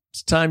down,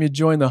 it's time you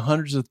join the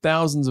hundreds of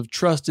thousands of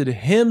trusted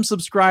HIMS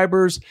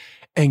subscribers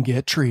and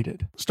get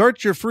treated.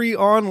 Start your free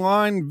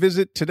online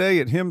visit today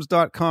at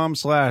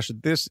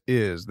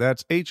hims.com/thisis.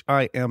 That's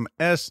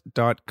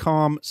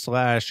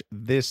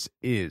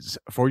HIMS.com/thisis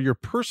for your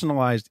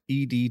personalized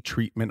ED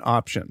treatment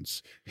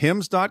options.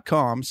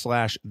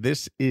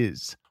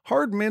 hims.com/thisis.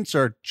 Hard mints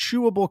are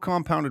chewable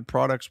compounded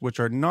products which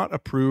are not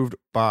approved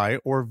by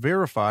or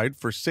verified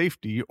for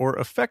safety or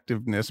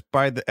effectiveness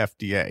by the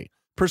FDA.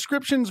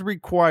 Prescriptions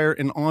require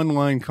an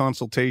online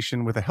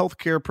consultation with a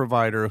healthcare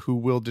provider who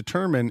will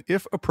determine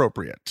if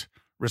appropriate.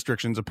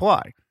 Restrictions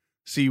apply.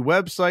 See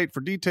website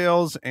for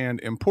details and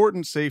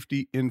important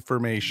safety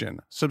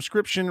information.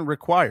 Subscription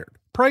required.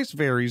 Price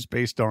varies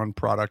based on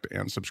product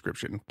and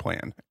subscription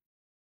plan.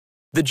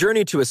 The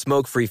journey to a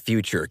smoke-free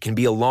future can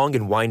be a long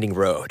and winding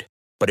road.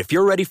 But if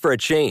you're ready for a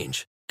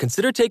change,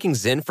 consider taking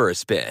Zyn for a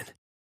spin.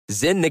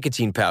 Zyn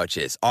nicotine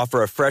pouches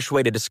offer a fresh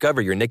way to discover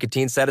your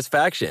nicotine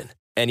satisfaction.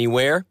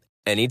 Anywhere,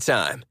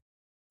 anytime.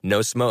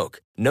 No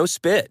smoke, no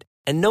spit,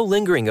 and no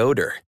lingering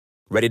odor.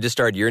 Ready to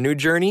start your new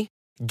journey?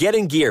 Get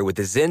in gear with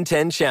the Zyn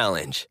 10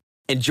 Challenge.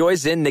 Enjoy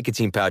Zyn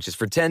nicotine pouches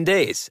for 10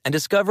 days and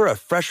discover a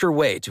fresher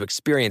way to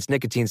experience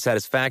nicotine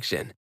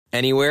satisfaction.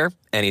 Anywhere,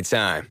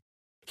 anytime.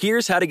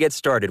 Here's how to get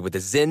started with the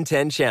Zyn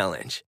 10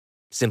 Challenge.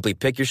 Simply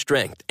pick your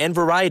strength and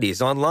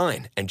varieties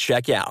online and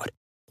check out.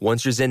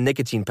 Once your Zyn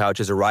nicotine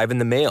pouches arrive in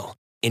the mail,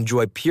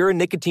 enjoy pure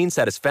nicotine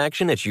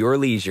satisfaction at your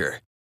leisure.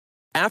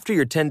 After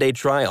your 10-day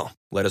trial,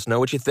 let us know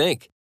what you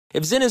think.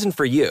 If Zyn isn't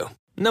for you,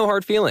 no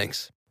hard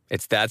feelings.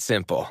 It's that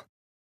simple.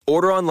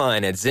 Order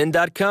online at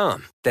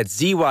Zyn.com, that's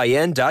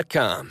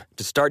ZYN.com,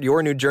 to start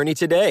your new journey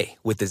today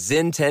with the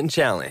Zyn 10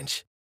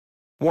 Challenge.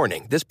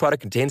 Warning, this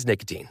product contains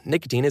nicotine.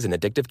 Nicotine is an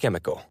addictive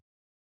chemical.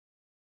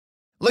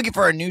 Looking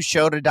for a new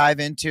show to dive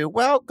into?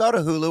 Well, go to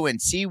Hulu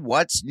and see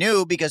what's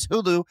new, because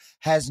Hulu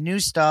has new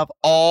stuff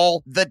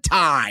all the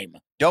time.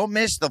 Don't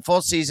miss the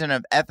full season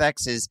of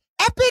FX's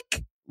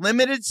epic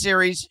limited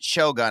series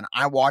Shogun.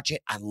 I watch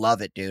it. I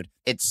love it, dude.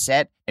 It's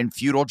set in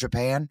feudal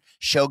Japan.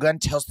 Shogun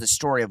tells the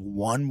story of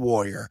one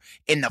warrior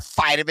in the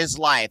fight of his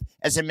life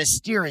as a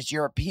mysterious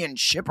European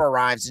ship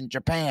arrives in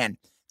Japan.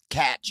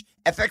 Catch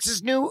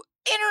FX's new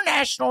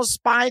international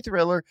spy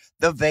thriller,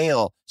 The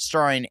Veil,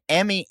 starring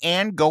Emmy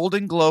and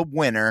Golden Globe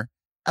winner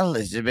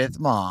Elizabeth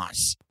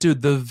Moss.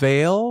 Dude, The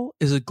Veil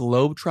is a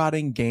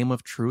globe-trotting game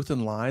of truth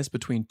and lies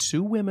between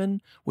two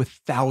women with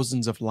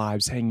thousands of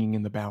lives hanging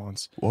in the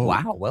balance.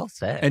 Wow, well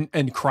said.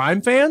 And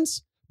crime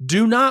fans,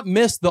 do not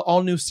miss the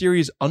all-new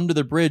series Under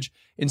the Bridge,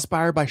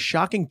 inspired by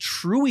shocking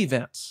true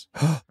events.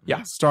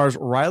 Yeah, stars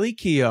Riley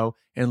Keough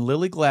and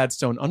Lily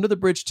Gladstone. Under the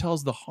Bridge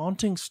tells the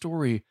haunting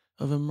story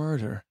of a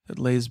murder that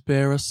lays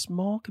bare a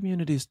small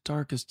community's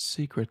darkest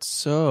secrets.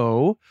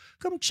 So,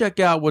 come check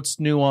out what's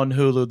new on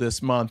Hulu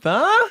this month,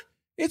 huh?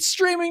 It's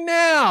streaming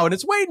now, and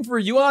it's waiting for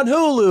you on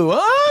Hulu,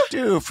 huh?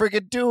 Dude,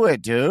 friggin' do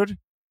it, dude.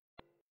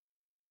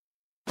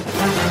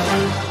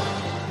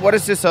 What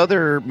is this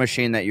other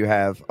machine that you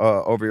have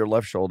over your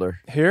left shoulder?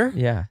 Here?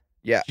 Yeah.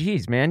 Yeah.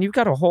 Jeez, man, you've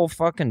got a whole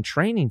fucking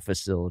training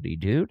facility,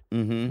 dude.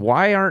 Mm-hmm.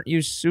 Why aren't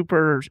you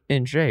super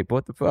in shape?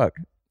 What the fuck?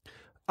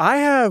 I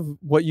have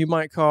what you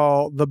might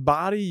call the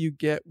body you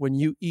get when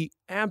you eat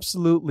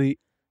absolutely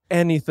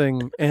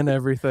anything and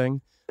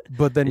everything,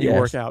 but then you Yes.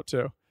 work out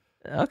too.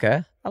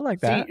 Okay, I like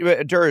that. See,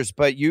 Durs,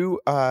 but you,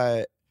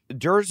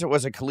 Durs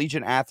was a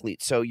collegiate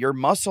athlete, so your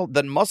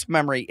the muscle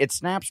memory, it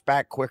snaps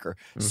back quicker.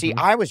 See,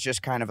 I was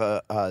just kind of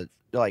a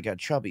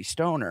chubby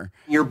stoner.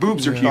 Your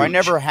boobs are So huge.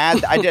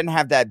 I didn't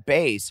have that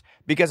base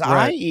because I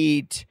Right.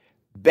 eat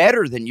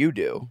better than you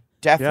do,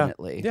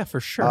 definitely. Yeah, for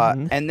sure.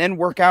 And then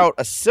work out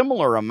a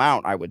similar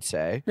amount, I would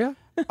say. Yeah.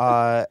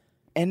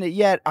 And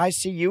yet I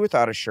see you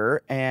without a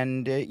shirt,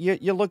 and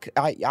you look.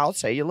 I'll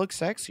say you look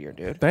sexier,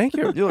 dude. Thank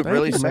you. You look Thank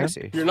really you, man.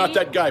 sexy. You're not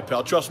that guy,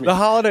 pal. Trust me. The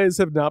holidays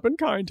have not been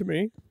kind to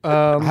me.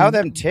 How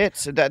them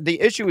tits? The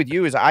issue with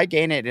you is I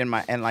gain it in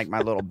my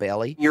little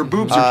belly. Your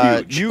boobs are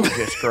huge. You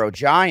just grow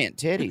giant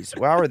titties.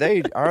 Well, are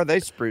they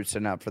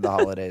sprucing up for the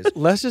holidays?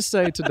 Let's just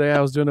say today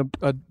I was doing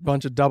a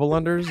bunch of double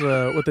unders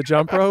with the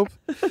jump rope.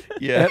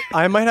 Yeah. And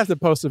I might have to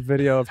post a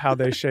video of how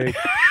they shake.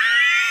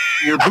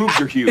 Your boobs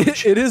are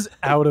huge. It is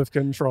out of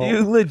control.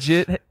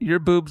 Your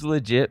boobs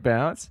legit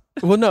bounce?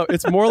 Well, no,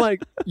 it's more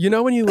like, you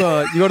know, when you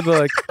go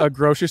to a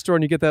grocery store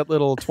and you get that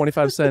little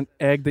 25-cent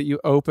egg that you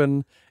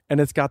open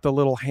and it's got the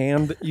little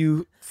hand that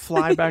you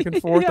fly back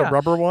and forth, the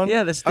rubber one.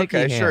 Yeah, the sticky Okay,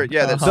 hand. sure.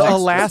 Yeah, that's The sex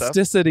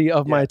elasticity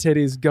of my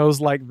titties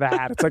goes like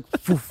that. It's like,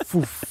 foof,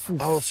 foof, foof.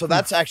 Oh, so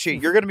that's actually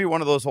you're going to be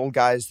one of those old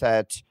guys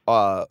that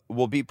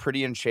will be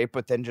pretty in shape,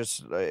 but then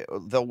just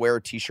they'll wear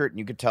a t-shirt and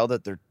you could tell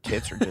that their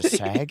tits are just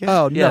sagging.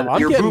 Oh, Yeah, no.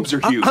 your boobs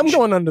are huge. I'm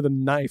going under the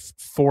knife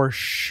for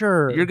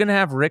sure. You're gonna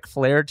have Ric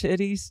Flair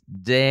titties?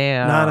 Damn.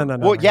 No.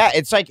 Well, yeah,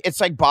 it's like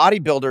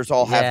bodybuilders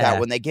all have Yeah. that.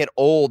 When they get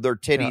old, their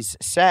titties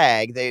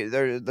sag.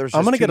 There's just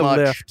I'm gonna too get a much.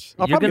 lift.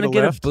 I'll You're probably gonna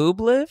get lift. a boob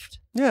lift?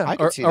 Yeah, I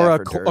could see or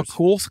that a, for a Durs.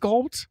 cool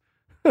sculpt.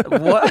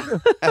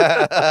 What?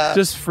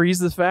 Just freeze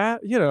the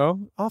fat. You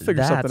know, I'll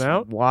figure something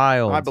out.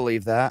 Wild. I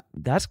believe that.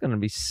 That's gonna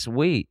be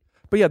sweet.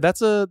 But yeah,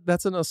 that's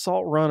an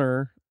assault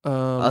runner.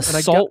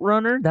 Assault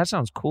runner? That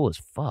sounds cool as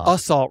fuck.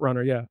 Assault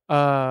runner.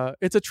 Yeah.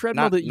 It's a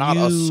treadmill Not that not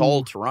you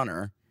assault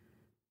runner.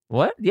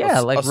 What?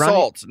 Yeah, like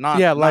assault, not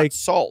Yeah, not like-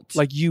 salt.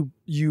 Like you've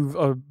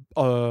beaten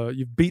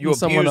you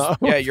someone abuse, up.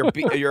 yeah,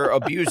 you're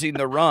abusing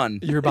the run.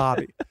 Your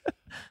body.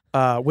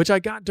 Which I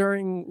got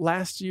during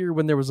last year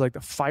when there was like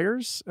the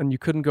fires and you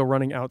couldn't go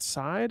running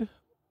outside.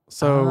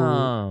 So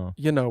Oh.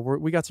 you know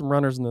we got some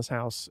runners in this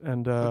house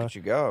and Look at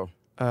you go.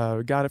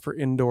 we got it for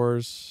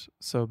indoors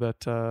so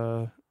that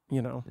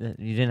you know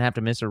You didn't have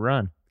to miss a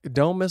run.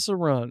 don't miss a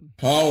run.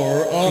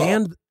 Power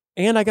up.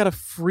 And I got a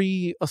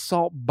free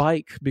assault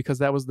bike because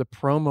that was the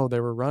promo they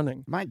were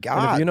running. My And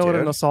God, if you know what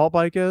dude. an assault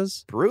bike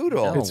is,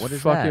 brutal. No. it's what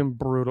is fucking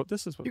brutal.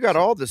 This is what You got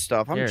all this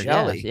stuff. I'm Here,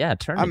 jelly. Yeah,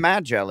 turn I'm it.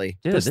 mad jelly.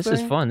 Dude, This this is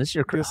thing? fun. This is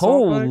your The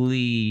assault bike?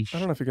 holy. I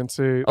don't know if you can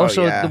see. Oh, Oh,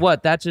 so yeah.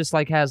 what? That just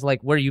like has like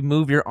where you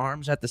move your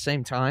arms at the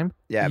same time.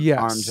 Yeah, Yes.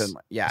 arms and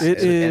yeah. It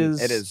and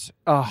is it is.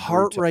 a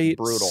heart rate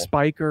brutal.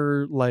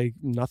 spiker like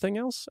nothing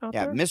else out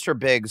Yeah, there. Mr.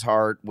 Big's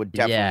heart would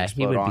definitely Yeah, he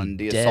explode would be on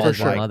the dead assault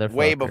as a bike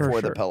way motherfucker. before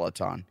For the sure.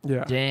 Peloton.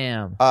 Yeah.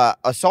 Damn.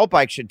 Assault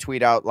bike should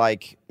tweet out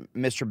like,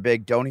 "Mr.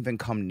 Big, don't even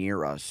come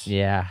near us.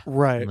 Yeah.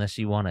 Right. Unless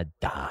you want to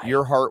die.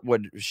 Your heart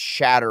would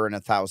shatter in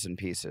 1,000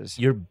 pieces.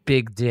 Your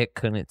big dick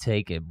couldn't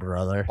take it,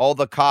 brother. All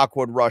the cock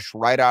would rush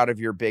right out of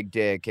your big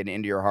dick and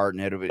into your heart,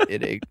 and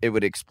it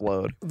would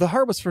explode. The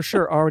heart was for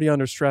sure already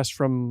under stress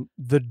from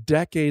the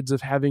decades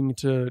of having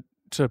to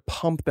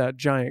pump that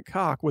giant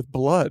cock with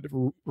blood,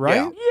 right?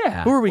 Yeah.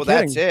 Yeah. Who are we Well,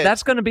 kidding? that's it.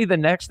 That's going to be the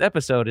next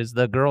episode. Is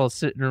the girl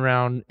sitting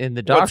around in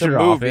the What's a doctor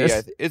movie?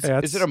 office?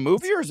 Is it a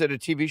movie or is it a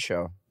TV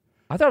show?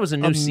 I thought it was a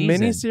new A season.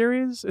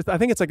 mini-series? I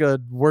think it's like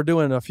we're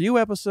doing a few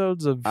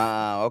episodes of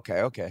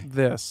Okay.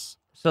 this.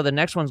 So the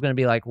next one's going to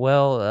be like,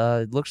 well,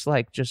 it looks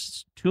like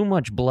just too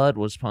much blood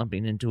was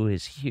pumping into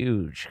his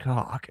huge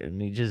cock, and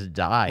he just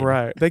died.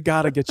 Right. They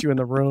got to get you in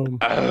the room.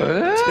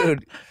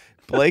 Dude,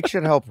 Blake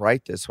should help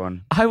write this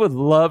one. I would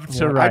love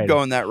to Yeah. write. I'd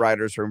go in that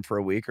writer's room for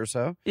a week or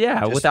so. Yeah,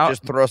 Just, without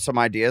just throw some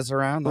ideas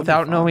around. That'd be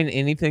without fun. knowing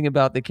anything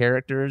about the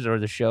characters or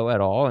the show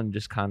at all, and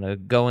just kind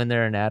of go in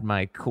there and add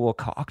my cool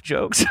cock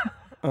jokes.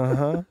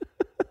 Uh-huh.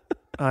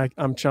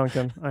 I'm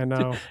chunking. I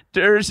know.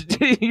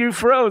 Durs, you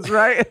froze,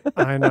 right?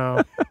 I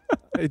know.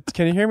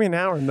 Can you hear me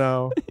now or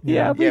no?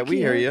 Yeah, Yeah, we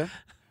hear you.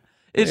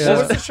 It's What was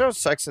just the show?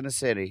 Sex in the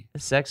City.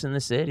 Sex in the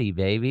City,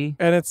 baby.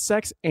 And it's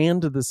Sex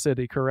and the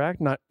City, correct?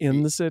 Not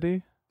in the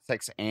city?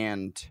 Sex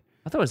and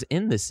I thought it was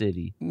in the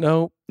city.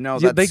 No. no,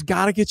 Yeah, they that's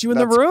got to get you in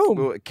the that's-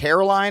 room.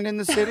 Caroline in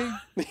the City,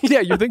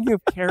 Yeah, you're thinking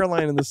of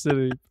Caroline in the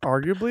City,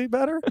 arguably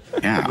better.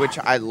 which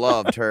I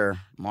loved her.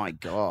 My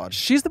God,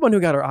 She's the one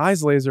who got her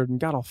eyes lasered and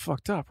got all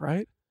fucked up,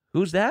 right?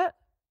 Who's that?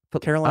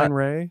 Caroline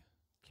Ray.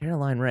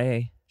 Caroline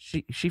Ray.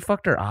 She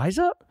fucked her eyes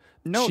up?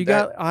 no, She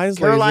that, got eyes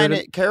Caroline.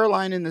 lasered.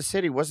 Caroline in the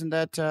City wasn't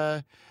that?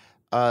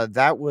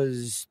 That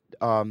was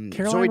Zoe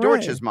Caroline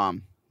Deutsch's Ray.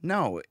 mom.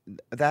 No,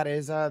 that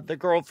is the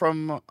girl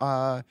from.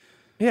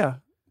 Yeah.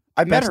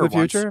 I met Back to her the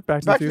Future?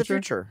 once. Back to the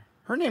Future?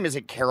 Her name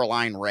isn't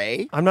Caroline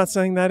Ray. I'm not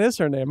saying that is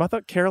her name. I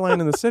thought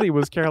Caroline in the City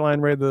was Caroline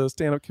Ray, the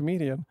stand-up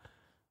comedian.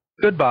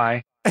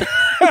 Goodbye.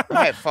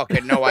 I have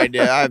fucking no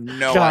idea. I have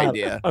no God,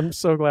 idea. I'm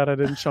so glad I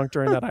didn't chunk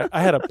during that.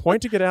 I had a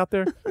point to get out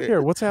there.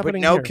 Here, what's But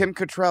happening no here? Kim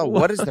Cattrall.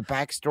 What is the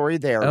backstory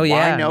there? Oh,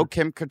 yeah. Why no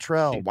Kim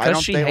Cattrall? Why 'Cause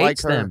don't she they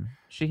hates like her? them.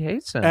 She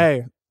hates them.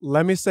 Hey,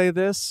 let me say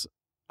this.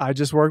 I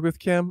just worked with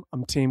Kim.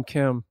 I'm Team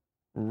Kim.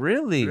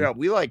 Really? Yeah,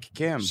 we like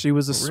Kim. She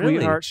was a Really?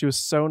 sweetheart. She was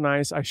so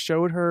nice. I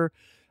showed her.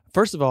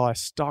 First of all, I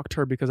stalked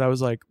her because I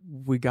was like,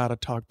 we got to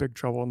talk Big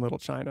Trouble in Little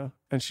China.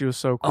 And she was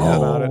so cool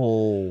about it.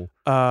 Oh,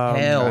 Um,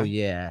 hell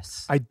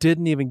yes. I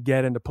didn't even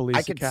get into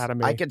Police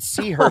Academy. I could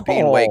see her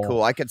being way Oh.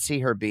 cool. I could see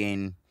her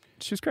being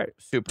She's great.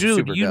 super, Dude,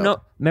 super you dope. know,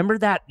 remember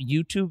that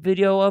YouTube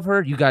video of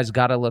her? You guys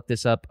got to look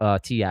this up,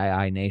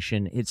 TII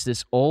Nation. It's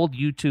this old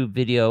YouTube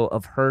video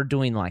of her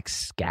doing like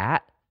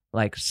scat,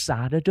 like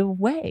side of the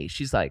way.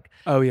 She's like,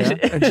 Oh, yeah.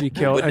 And she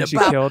killed it.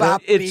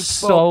 It's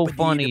so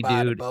funny,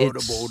 dude.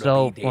 It's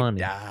so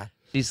funny.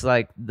 She's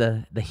like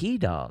the he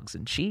dogs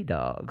and she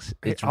dogs.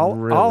 It's all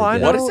really I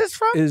good. know What is this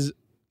from? is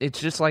It's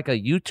just like a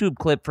YouTube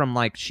clip from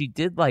like she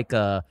did like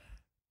a,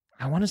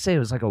 I want to say it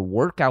was like a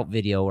workout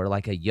video or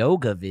like a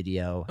yoga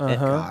video,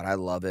 God, I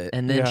love it.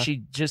 and then Yeah.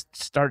 she just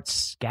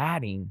starts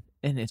scatting,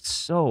 and it's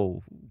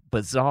so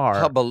bizarre.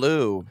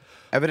 Hubbaloo.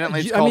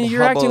 Evidently, it's I called mean,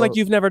 you're acting like hubba-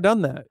 you've never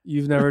done that.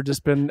 You've never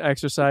just been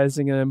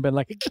exercising and been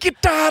like,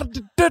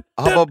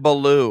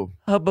 Hubbaloo.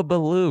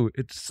 Hubba-baloo.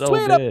 It's so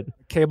Sweet up. good.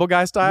 cable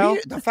guy style.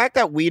 The fact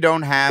that we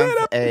don't have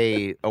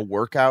a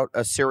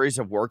series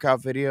of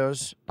workout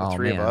videos, the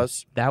three of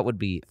us. That would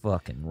be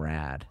fucking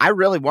rad. I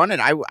really wanted.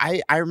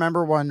 I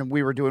remember when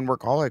we were doing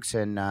Workaholics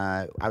and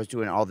I was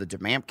doing all the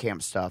DeMamp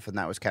Camp stuff, and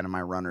that was kind of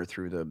my runner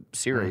through the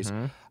series.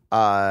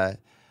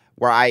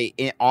 Where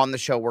on the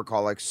show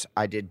Workaholics,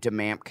 I did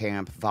DeMamp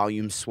Camp,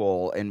 Volume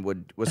Swole, and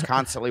was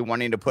constantly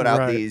wanting to put out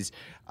Right. these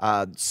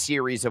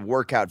series of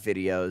workout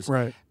videos.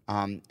 Right.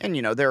 And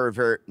you know they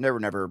were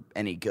never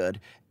any good.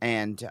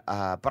 And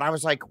but I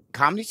was like,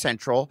 Comedy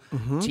Central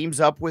teams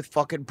up with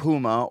fucking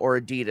Puma or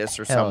Adidas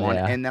or Hell someone,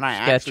 yeah. and then I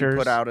actually Skechers.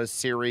 put out a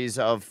series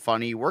of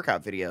funny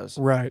workout videos.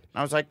 Right. And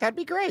I was like, that'd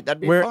be great.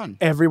 That'd be Where fun.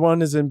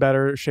 everyone is in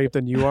better shape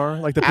than you are,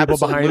 like the people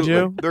behind Absolutely.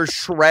 you. They're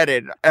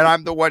shredded, and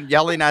I'm the one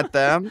yelling at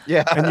them.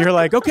 Yeah. And you're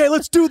like, okay,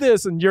 let's do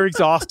this. And you're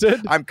exhausted.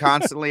 I'm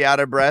constantly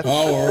out of breath,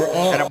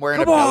 and I'm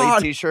wearing a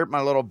belly t-shirt.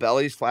 My little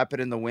belly's flapping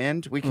in the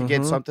wind. We could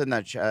get something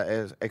that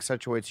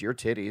accentuates your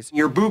titties.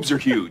 Your boobs are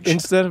huge.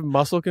 Instead of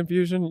muscle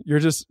confusion,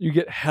 you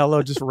get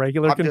hella just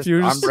regular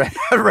confused.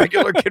 I'm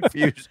regular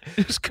confused.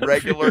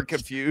 Regular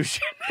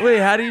confusion. Wait,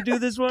 how do you do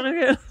this one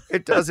again?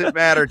 It doesn't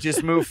matter.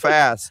 Just move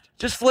fast.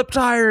 Just flip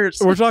tires.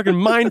 We're talking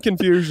mind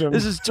confusion.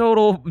 This is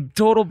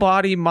total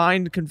body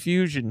mind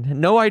confusion.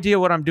 No idea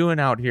what I'm doing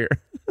out here.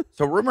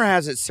 So rumor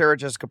has it Sarah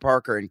Jessica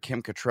Parker and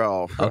Kim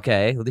Cattrall.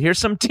 Okay, here's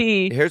some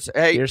tea. Here's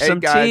some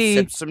guys, tea.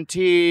 sip some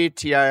tea.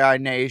 TII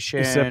Nation.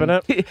 You sipping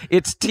it?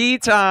 It's tea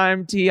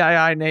time,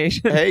 TII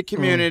Nation. Hey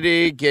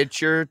community, get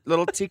your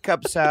little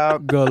teacups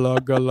out. Gulug,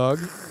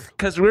 gulug.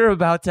 Because we're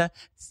about to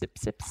sip,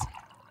 sip, sip.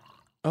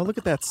 Oh, look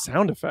at that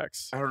sound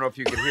effects. I don't know if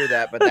you can hear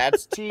that, but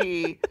that's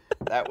tea.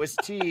 That was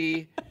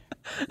tea.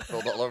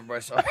 Spilled all over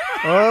myself.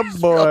 Oh,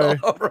 boy.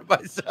 All over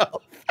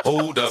myself.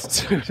 Hold up.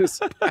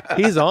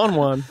 He's on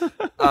one.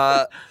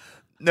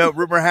 No,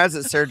 rumor has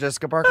it Sarah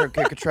Jessica Parker and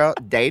Kim Cattrall,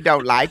 they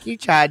don't like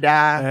each other.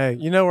 Hey,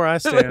 you know where I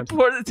stand.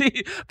 Pour the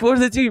tea. Pour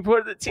the tea.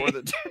 Pour the tea. For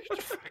the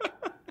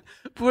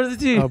Pour the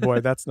tea. Oh, boy,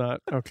 that's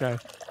not okay.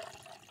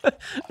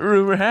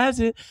 Rumor has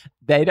it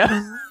they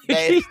don't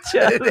like each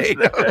other. They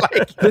don't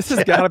like This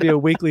has got to be a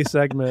weekly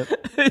segment.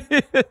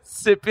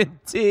 Sipping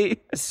tea.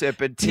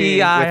 sipping tea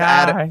with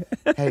Adam.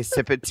 TII. Hey,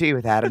 sipping tea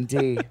with Adam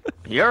D.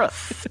 You're a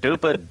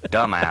stupid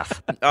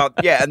dumbass.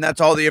 Yeah, and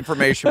that's all the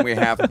information we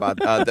have about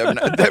them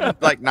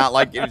like not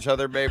liking each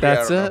other. Maybe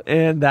That's I don't it.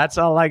 And that's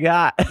all I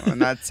got. know.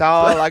 And that's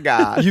all I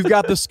got. You've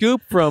got the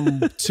scoop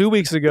from 2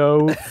 weeks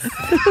ago,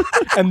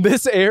 and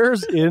this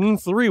airs in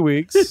 3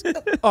 weeks.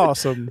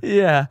 Awesome.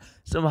 Yeah.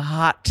 Some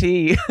hot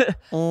tea.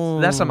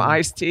 That's some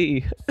iced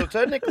tea. So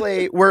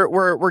technically,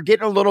 we're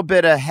getting a little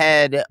bit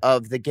ahead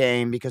of the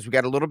game because we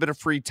got a little bit of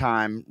free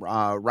time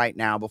right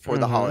now before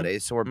the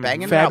holidays. So we're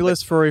banging it out.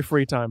 Fabulous furry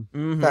free time.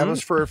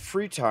 Fabulous for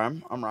free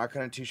time. I'm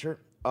rocking a t-shirt.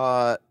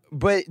 But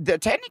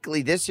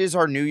technically, this is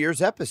our New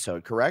Year's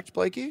episode, correct,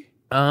 Blakey?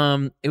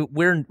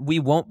 We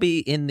won't be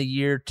in the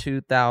year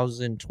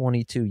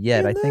 2022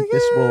 yet. I think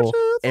this will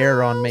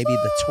air on maybe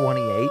the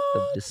 28th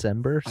of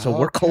December. So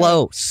we're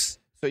close.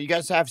 So you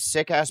guys have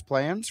sick-ass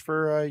plans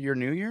for your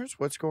New Year's?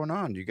 What's going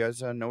on? Do you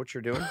guys know what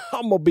you're doing?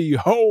 I'm gonna be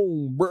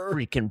home, bro.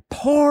 Freaking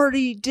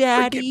party,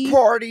 daddy. Freaking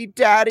party,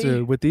 daddy.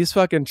 Dude, with these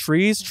fucking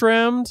trees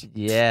trimmed,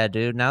 Yeah,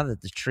 dude. Now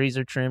that the trees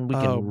are trimmed, we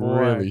Oh, can boy.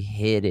 really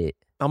hit it.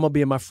 I'm gonna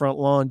be in my front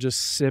lawn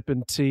just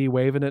sipping tea,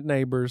 waving at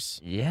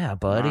neighbors. Yeah,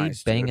 buddy.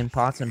 Nice, Banging dude.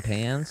 pots and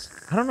pans.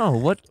 I don't know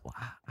what.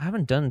 I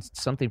haven't done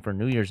something for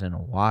New Year's in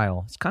a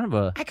while. It's kind of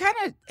a. I kind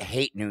of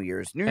hate New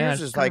Year's. New Yeah,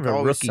 Year's it's is kind like of a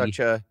always rookie. such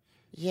a...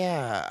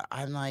 Yeah,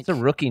 I'm like... It's a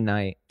rookie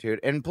night. Dude,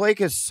 and Blake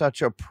is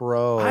such a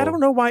pro. I don't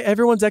know why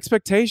everyone's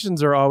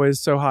expectations are always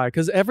so high.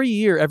 Because every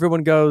year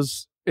everyone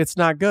goes, "It's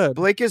not good."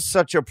 Blake is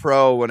such a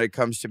pro when it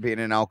comes to being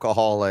an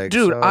alcoholic.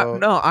 Dude, so...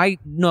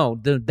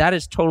 that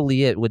is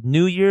totally it. With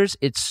New Year's,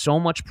 it's so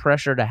much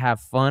pressure to have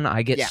fun.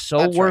 I get Yeah, so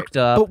that's worked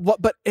up.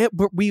 But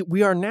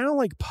we are now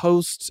like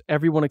post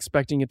everyone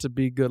expecting it to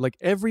be good. Like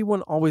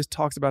everyone always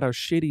talks about how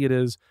shitty it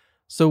is.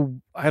 So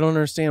I don't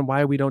understand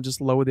why we don't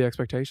just lower the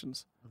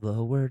expectations.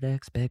 Lowered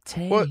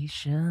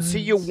expectations. See,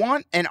 you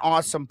want an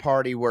awesome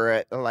party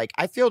where, like,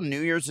 I feel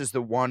New Year's is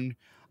the one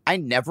I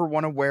never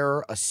want to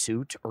wear a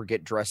suit or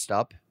get dressed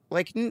up.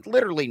 Like,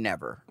 literally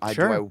never.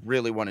 Sure. Do I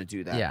really want to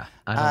do that? Yeah,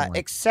 I don't like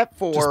except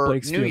for Just New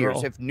Blake's Year's.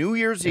 funeral. If New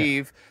Year's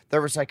Eve,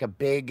 there was like a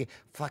big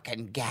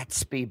fucking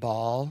Gatsby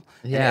ball.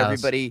 Yeah,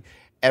 And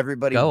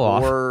everybody Go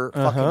off. wore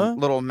Uh-huh. fucking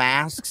little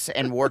masks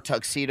and wore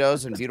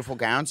tuxedos and beautiful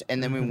gowns.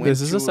 And then we went This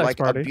is to a sex like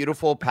party. a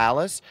beautiful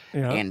palace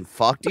Yeah. and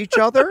fucked each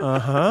other.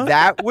 Uh-huh.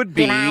 That would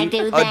be I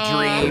do a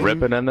that? dream.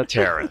 Ripping and the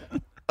tearing.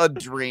 A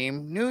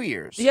dream New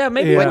Year's. Yeah,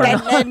 maybe Yeah. we're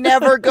But not. it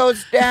never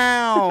goes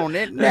down.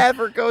 It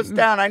never goes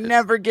down. I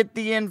never get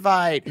the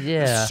invite.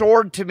 Yeah.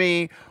 Sword to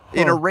me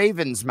in a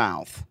raven's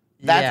mouth.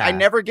 That Yeah. I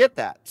never get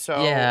that.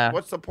 So Yeah.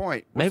 what's the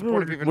point? What's Maybe the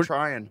point of we're- even we're-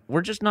 trying?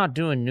 We're just not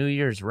doing New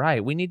Year's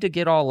right. We need to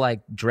get all like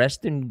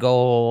dressed in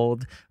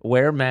gold,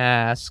 wear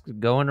masks,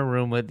 go in a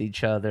room with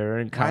each other,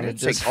 and kind of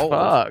didn't say just gold.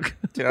 fuck.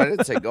 Dude, I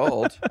didn't say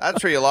gold.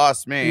 That's where you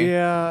lost me.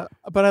 Yeah,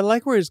 but I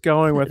like where he's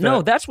going with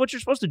No, it. that's what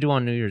you're supposed to do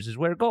on New Year's is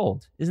wear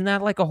gold. Isn't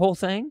that like a whole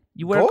thing?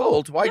 You wear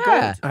Gold? Why yeah.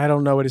 gold? I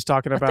don't know what he's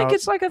talking I about. think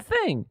it's like a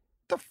thing.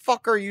 The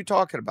fuck are you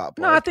talking about,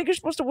 Blake? No, I think you're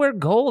supposed to wear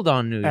gold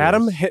on New Year's.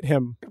 Adam, hit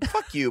him.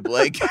 Fuck you,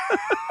 Blake.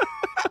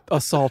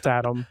 Assault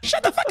Adam.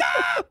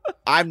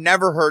 I've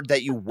never heard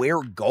that you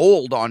wear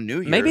gold on New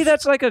Year's. Maybe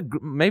that's like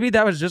maybe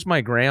that was just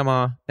my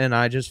grandma, and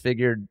I just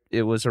figured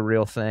it was a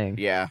real thing.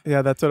 Yeah.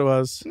 Yeah, that's what it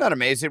was. Isn't that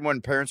amazing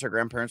when parents or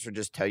grandparents would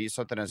just tell you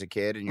something as a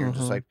kid and you're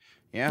just Mhm. like,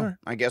 yeah, Sure.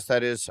 I guess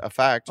that is a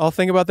fact. I'll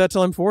think about that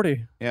till I'm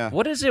 40. Yeah.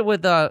 What is it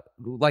with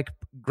like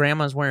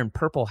grandmas wearing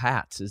purple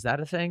hats? Is that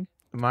a thing?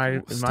 Am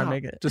I Stop.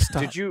 making it? Just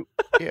stop. Did you?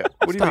 Yeah.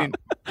 What do you mean?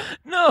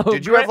 No.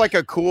 Did you have like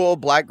a cool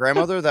black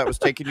grandmother that was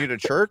taking you to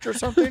church or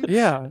something?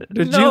 Yeah.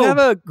 Did No. you have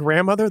a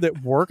grandmother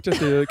that worked at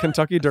the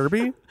Kentucky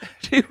Derby?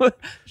 she was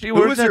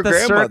works at your the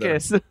grandmother?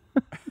 circus.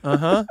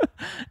 Uh-huh.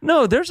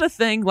 No, there's a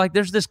thing like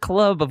there's this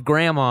club of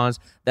grandmas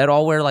that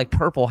all wear like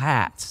purple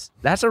hats.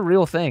 That's a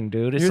real thing,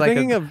 dude. It's You're like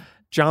thinking of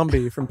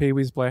Jambi from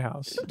Pee-wee's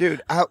Playhouse.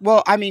 Dude,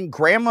 well, I mean,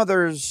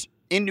 grandmothers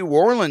in New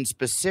Orleans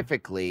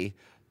specifically,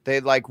 they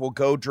like will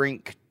go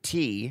drink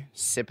tea,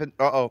 sipping.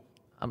 Uh-oh.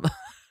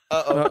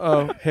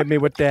 Uh-oh. Hit me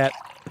with that.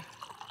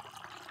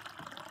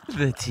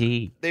 the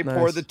tea. They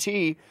pour Nice. the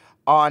tea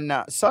on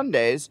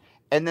Sundays,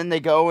 and then they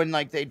go and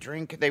like they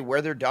drink, they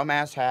wear their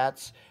dumbass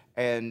hats,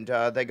 and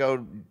they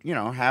go,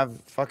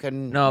 have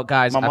fucking No,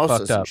 guys, I mimosas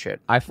fucked up. and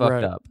shit. I fucked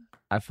Right. up.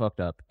 I fucked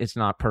up. It's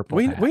not purple.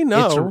 We- hat. we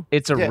know.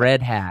 It's a Yeah.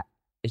 red hat.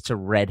 It's a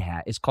red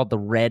hat. It's called the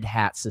Red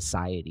Hat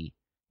Society.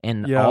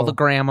 And Yo. all the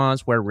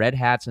grandmas wear red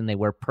hats and they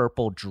wear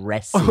purple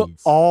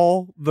dresses.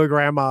 All the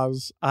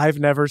grandmas I've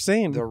never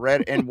seen. The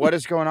red and what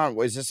is going on?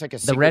 Is this like a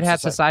The secret Red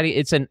Hat Society,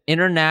 it's an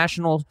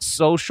international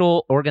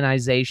social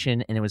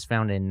organization, and it was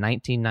founded in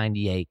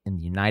 1998 in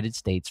the United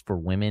States for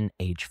women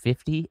age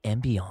 50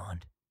 and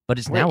beyond. But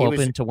it's Wait, now it was-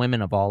 open to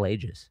women of all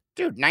ages.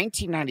 Dude,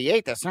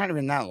 1998. That's not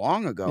even that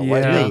long ago.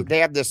 Yeah. They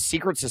have this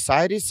secret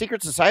societies.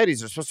 Secret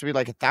societies are supposed to be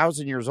like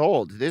 1,000 years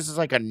old. This is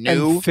like a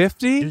new. And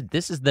 50? Dude,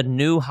 this is the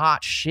new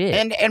hot shit.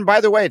 And by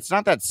the way, it's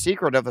not that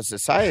secret of a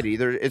society.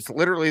 There's a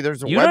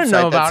You didn't know website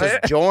that about says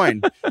it.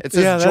 join. It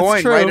says Yeah, that's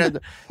join true. right at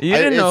the, You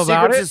didn't know it's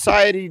about it. Secret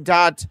Society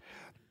dot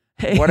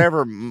Hey.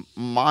 whatever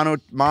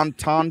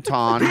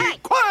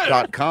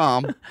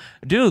montonton.com.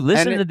 Dude,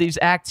 listen And to these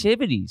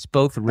activities.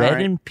 Both red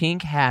right. and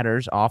pink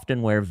hatters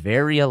often wear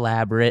very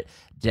elaborate,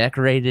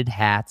 decorated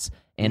hats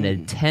and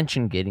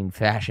attention-getting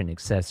fashion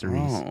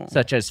accessories, Oh.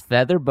 such as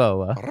feather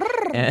boa.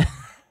 And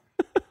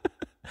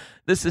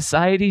the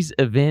society's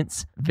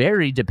events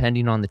vary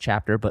depending on the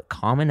chapter, but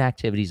common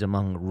activities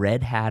among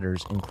red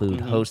hatters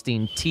include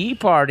hosting tea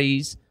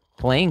parties,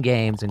 playing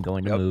games, and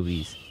going to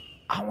movies.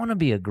 I want to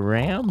be a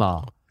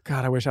grandma.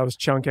 God, I wish I was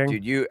chunking.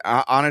 Dude, you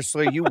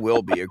honestly, you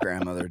will be a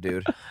grandmother,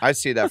 dude. I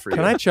see that for Can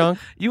you. I chunk?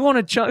 You want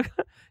to chunk?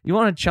 You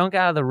want to chunk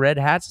out of the Red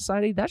Hat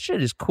Society? That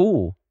shit is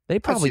cool. They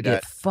probably see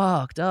get that.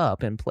 fucked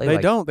up and play. They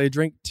like, don't. They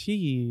drink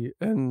tea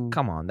and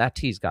Come on, that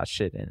tea's got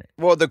shit in it.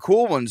 Well, the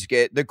cool ones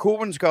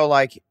go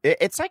like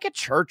it's like a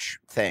church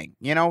thing,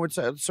 you know. It's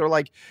so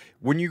like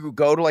when you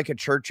go to like a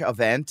church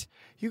event,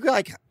 you go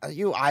like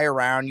you eye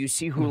around, you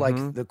see who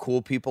like the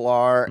cool people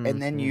are,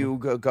 and then you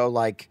go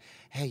like,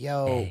 hey,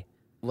 yo.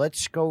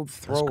 Let's go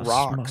throw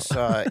rocks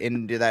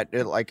into that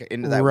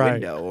Right.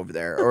 window over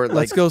there, or like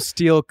let's go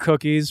steal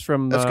cookies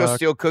from. let's go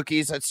steal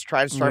cookies. Let's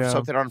try to start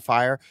something on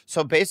fire.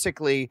 So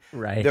basically,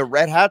 Right. the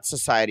Red Hat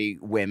Society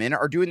women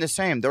are doing the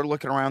same. They're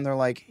looking around. They're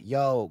like,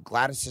 "Yo,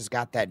 Gladys has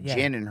got that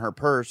gin in her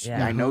purse.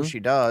 Yeah. I know she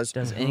does.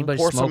 Does anybody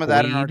Pour smoke some of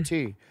that in our weed?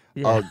 tea."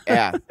 Yeah. Oh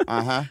yeah,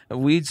 uh-huh.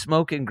 Weed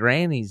smoking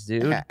grannies,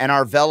 dude. Yeah. And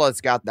Arvella's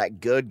got that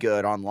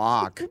good on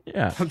lock.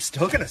 Yeah. I'm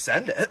still gonna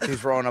send it.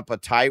 She's rolling up a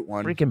tight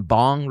one. Freaking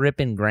bong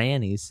ripping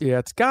grannies. Yeah,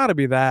 it's got to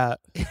be that.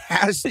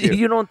 Has to.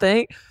 You don't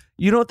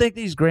think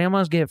these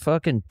grandmas get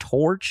fucking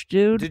torched,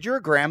 dude? Did your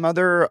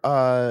grandmother?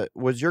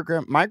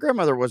 My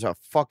grandmother was a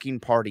fucking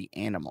party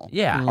animal.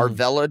 Yeah.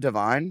 Arvella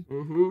Devine.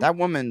 That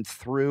woman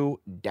threw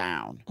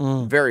down.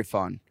 Very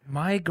fun.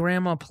 My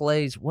grandma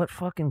plays what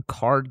fucking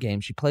card game?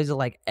 She plays it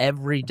like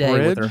every day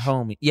with her Bridge?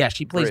 homie. Yeah,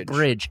 she plays Bridge.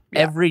 bridge Yeah.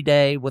 every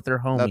day with her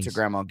homies. That's a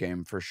grandma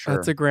game for sure.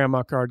 That's a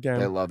grandma card game.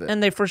 They love it.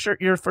 And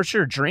you're for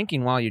sure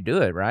drinking while you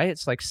do it, right?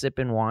 It's like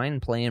sipping wine,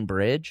 playing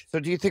bridge. So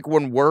do you think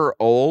when we're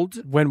old,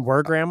 When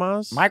we're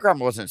grandmas? my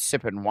grandma wasn't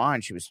sipping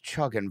wine, she was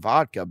chugging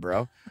vodka,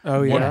 bro.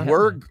 Oh, yeah. When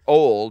we're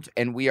old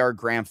and we are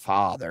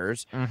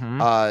grandfathers,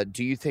 Mm-hmm.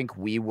 do you think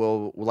we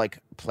will like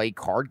play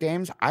card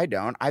games? I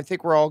don't. I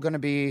think we're all going to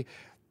be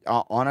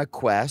on a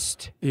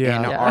quest Yeah.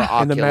 in Yeah.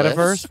 our In the Oculus,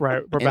 metaverse,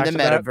 right? We're in back the to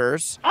that.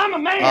 metaverse. I'm a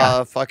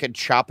man. Fucking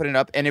chopping it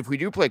up. And if we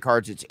do play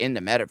cards, it's in the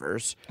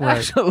metaverse. Right.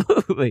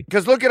 Absolutely.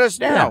 Because look at us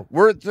now. Yeah.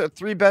 We're the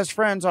three best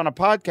friends on a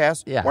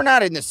podcast. Yeah. We're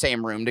not in the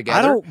same room together.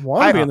 I don't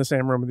want to be in the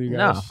same room with you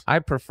guys. No, I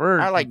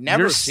prefer. I, like,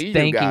 never your see you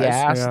stanky guys.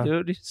 ass, Yeah.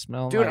 dude. You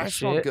smell Dude, like I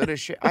smell shit. good as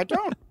shit. I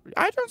don't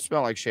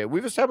smell like shit.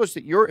 We've established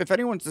that if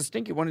anyone's the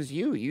stinky one is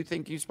you. You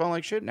think you smell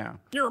like shit now.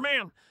 You're a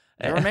man.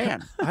 You're a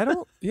man. I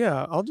don't.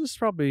 Yeah, I'll just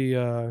probably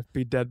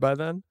be dead by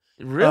then.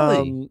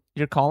 Really?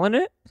 You're calling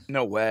it?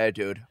 No way,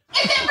 dude.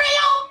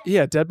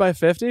 Yeah, dead by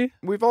 50.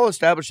 We've all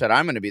established that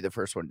I'm going to be the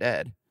first one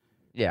dead.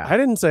 Yeah. I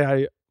didn't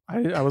say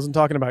I wasn't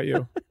talking about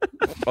you.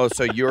 Oh,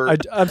 so you're...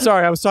 I'm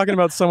sorry. I was talking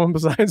about someone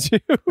besides you.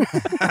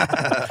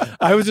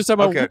 I was just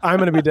talking about Okay. I'm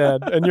going to be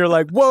dead, and you're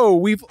like, "Whoa,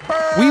 we've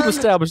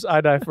established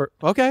I die first."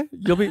 Okay,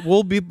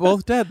 we'll be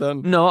both dead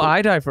then. No,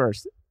 I die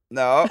first.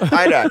 No,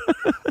 I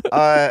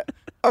don't.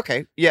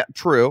 Okay, yeah,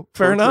 true.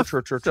 Fair True, enough.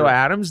 True. So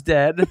Adam's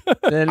dead.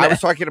 Then I was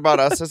talking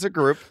about us as a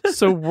group.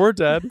 So we're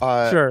dead.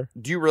 Sure.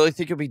 Do you really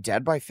think you'll be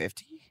dead by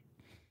 50?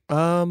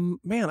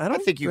 Man, I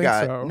don't think you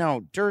got so.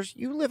 no, Durs.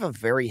 You live a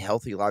very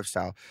healthy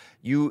lifestyle.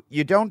 You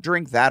don't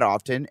drink that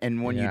often,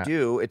 and when you Yeah.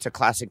 do, it's a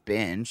classic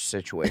binge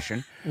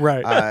situation.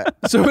 Right.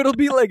 So it'll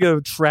be like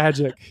a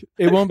tragic.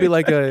 It won't be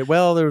like there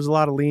was a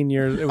lot of lean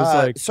years. It was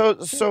like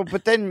so,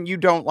 but then you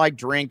don't like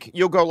drink.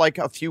 You'll go like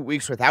a few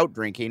weeks without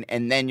drinking,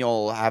 and then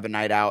you'll have a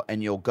night out,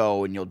 and you'll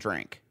go and you'll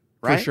drink.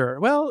 Right? For sure.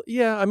 Well,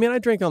 yeah. I mean, I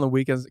drink on the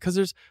weekends because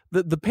there's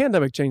the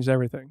pandemic changed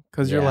everything.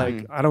 Because you're Yeah.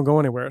 like, I don't go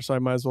anywhere, so I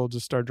might as well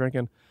just start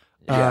drinking.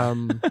 Yeah.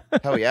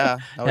 Hell yeah.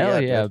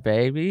 Hell yeah, dude.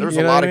 baby. There's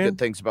You a know lot what of I mean? good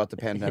things about the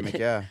pandemic.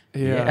 Yeah.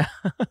 Yeah.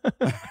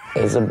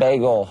 It's a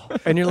bagel.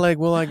 And you're like,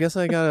 well, I guess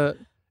I gotta.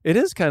 It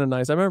is kind of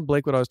nice. I remember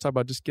Blake what I was talking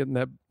about, just getting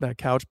that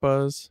couch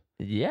buzz,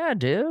 Yeah,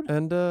 dude.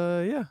 and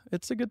yeah,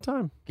 it's a good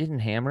time. Getting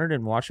hammered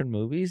and watching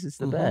movies is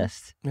the Mhm.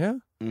 best. Yeah.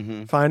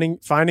 Mm-hmm.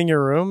 Finding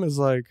your room is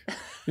like,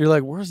 you're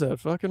like, where's that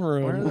fucking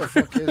room? Where the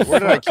fuck is? Where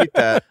did I keep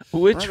that?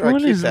 Which Where did I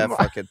one keep is that my-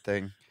 fucking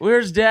thing?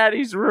 Where's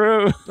Daddy's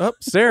room?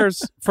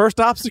 Stairs. First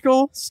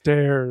obstacle,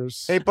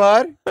 stairs. Hey,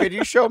 bud, could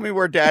you show me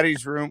where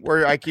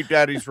where I keep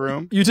Daddy's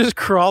room? You just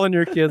crawl in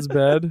your kid's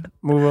bed,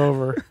 move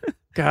over.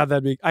 God,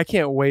 I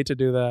can't wait to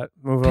do that.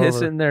 Move Piss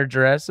over. in their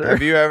dresser.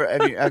 Have you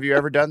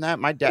ever done that?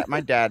 My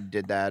dad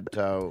did that.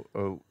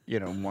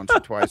 Once or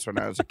twice when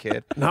I was a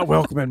kid. Not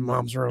welcome in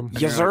mom's room.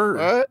 Yes,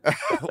 sir.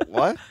 What?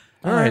 What?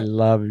 All I right.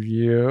 love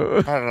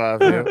you. I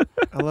love you.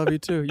 I love you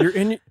too.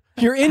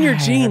 You're in your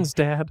jeans,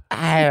 Dad.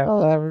 I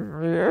love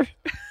you.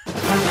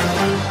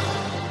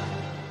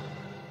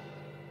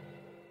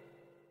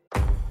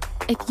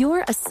 If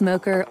you're a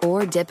smoker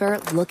or dipper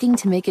looking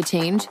to make a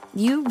change,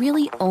 you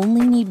really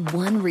only need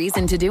one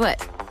reason to do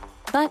it.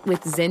 But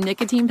with Zyn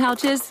nicotine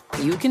pouches,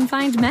 you can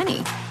find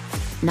many.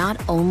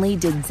 Not only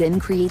did Zyn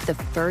create the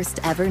first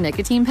ever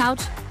nicotine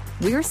pouch,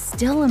 we're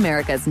still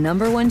America's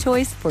 #1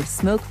 choice for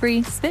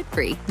smoke-free,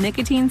 spit-free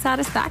nicotine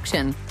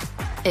satisfaction.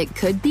 It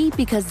could be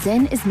because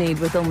Zyn is made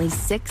with only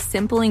 6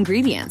 simple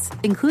ingredients,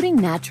 including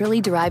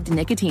naturally derived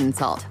nicotine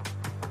salt.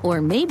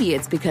 Or maybe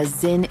it's because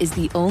Zyn is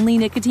the only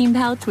nicotine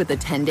pouch with a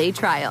 10-day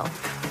trial.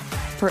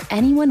 For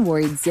anyone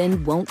worried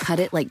Zyn won't cut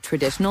it like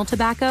traditional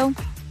tobacco,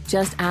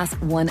 just ask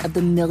one of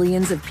the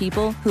millions of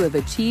people who have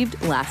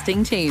achieved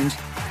lasting change.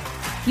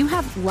 You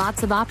have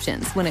lots of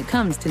options when it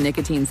comes to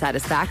nicotine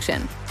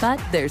satisfaction, but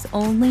there's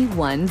only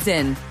one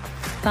Zyn.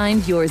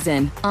 Find your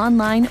Zyn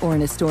online or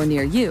in a store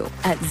near you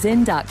at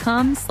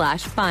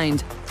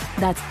zyn.com/find.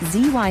 That's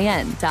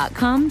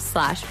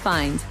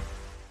ZYN.com/find.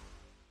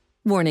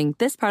 Warning,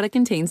 this product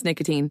contains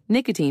nicotine.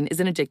 Nicotine is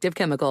an addictive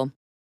chemical.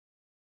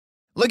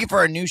 Looking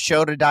for a new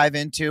show to dive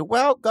into?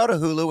 Well, go to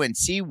Hulu and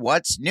see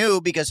what's new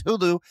because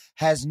Hulu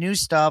has new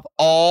stuff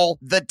all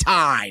the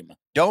time.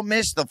 Don't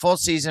miss the full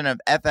season of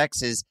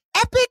FX's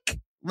epic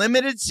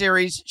limited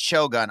series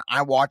Shogun.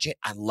 I watch it.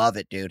 I love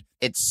it, dude.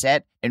 It's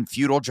set in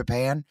feudal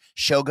Japan.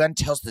 Shogun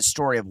tells the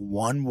story of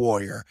one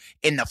warrior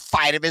in the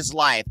fight of his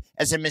life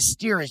as a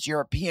mysterious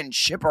European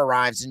ship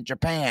arrives in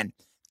Japan.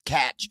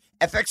 Catch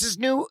FX's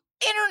new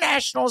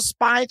international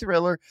spy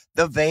thriller,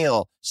 The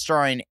Veil,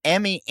 starring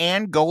Emmy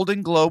and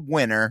Golden Globe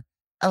winner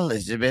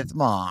Elizabeth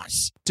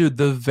Moss. Dude,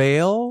 The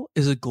Veil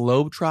is a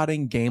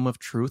globe-trotting game of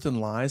truth and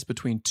lies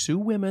between two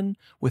women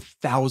with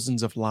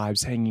thousands of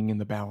lives hanging in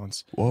the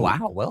balance.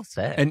 Wow, well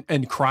said.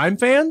 And crime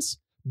fans,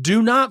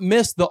 do not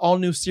miss the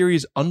all-new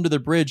series Under the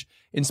Bridge,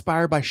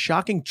 inspired by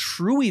shocking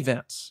true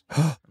events.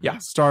 Yeah,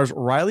 stars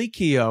Riley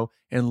Keough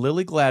and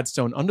Lily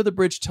Gladstone. Under the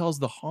Bridge tells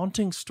the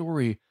haunting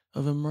story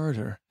of a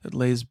murder that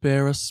lays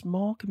bare a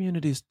small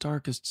community's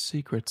darkest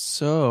secrets.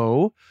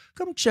 So,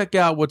 come check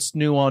out what's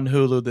new on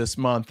Hulu this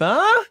month,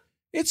 huh?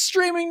 It's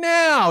streaming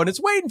now, and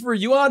it's waiting for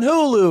you on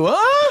Hulu,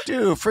 huh?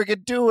 Dude,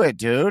 freaking do it,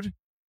 dude.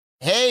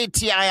 Hey,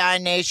 TII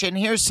Nation,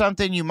 here's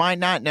something you might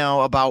not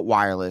know about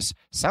wireless.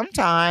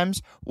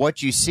 Sometimes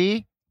what you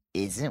see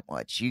isn't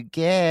what you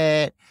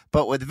get.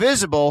 But with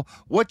Visible,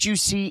 what you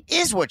see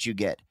is what you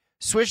get.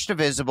 Switch to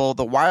Visible,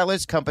 the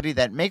wireless company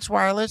that makes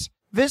wireless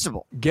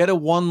visible. Get a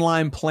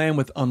one-line plan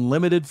with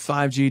unlimited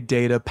 5G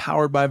data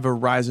powered by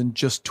Verizon,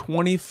 just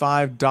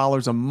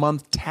 $25 a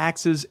month,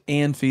 taxes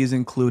and fees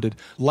included.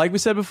 Like we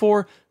said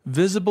before,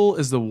 Visible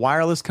is the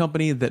wireless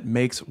company that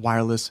makes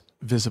wireless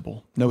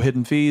visible. No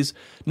hidden fees.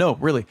 No,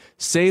 really.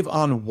 Save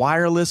on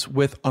wireless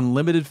with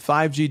unlimited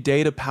 5G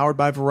data powered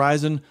by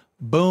Verizon.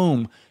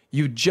 Boom.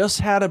 You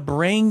just had a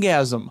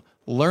braingasm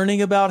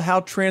learning about how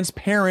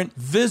transparent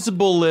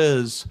Visible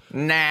is.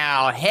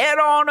 Now head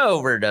on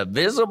over to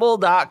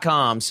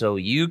Visible.com so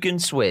you can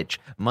switch.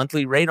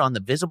 Monthly rate on the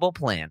Visible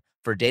plan.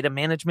 For data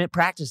management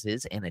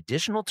practices and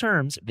additional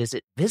terms,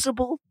 visit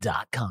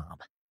Visible.com.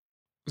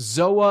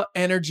 ZOA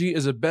Energy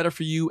is a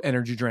better-for-you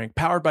energy drink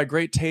powered by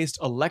great taste,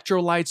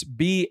 electrolytes,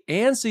 B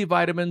and C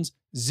vitamins,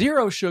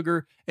 zero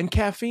sugar, and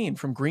caffeine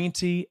from green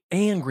tea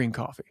and green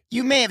coffee.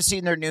 You may have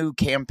seen their new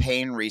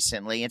campaign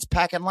recently. It's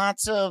packing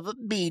lots of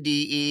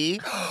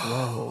BDE.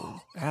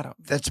 Whoa, Adam.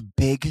 That's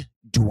big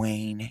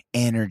Dwayne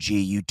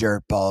energy, you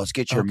dirtballs.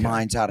 Get your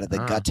minds out of the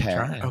gut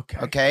hair.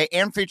 Okay.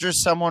 And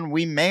features someone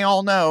we may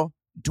all know,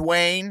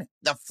 Dwayne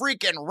the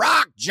freaking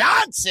Rock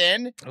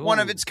Johnson, one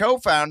of its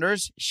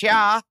co-founders.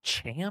 Champ,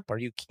 are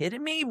you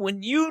kidding me?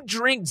 When you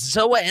drink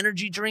ZOA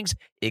energy drinks,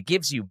 it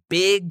gives you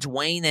big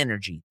Dwayne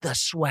energy, the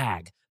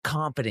swag,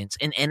 confidence,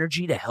 and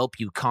energy to help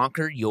you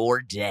conquer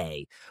your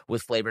day.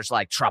 With flavors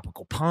like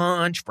Tropical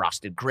Punch,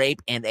 Frosted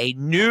Grape, and a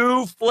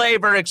new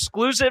flavor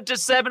exclusive to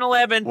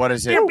 7-Eleven. What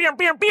is it?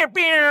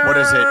 What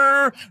is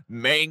it?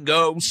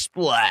 Mango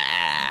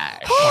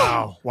Splash.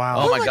 Wow.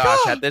 Oh my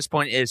gosh, at this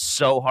point, it is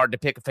so hard to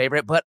pick a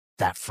favorite, but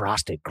that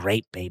Frosted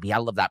Grape, baby. I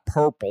love that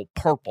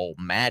purple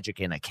magic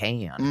in a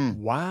can.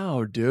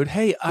 Wow, dude.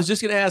 Hey, I was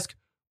just going to ask,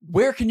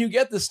 where can you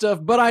get this stuff?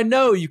 But I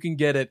know you can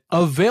get it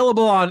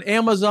available on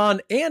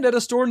Amazon and at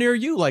a store near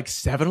you like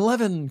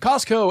 7-Eleven,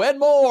 Costco, and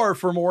more.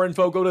 For more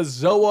info, go to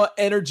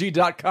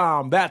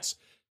ZOAEnergy.com. That's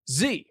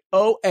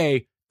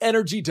ZOA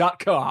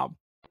Energy.com.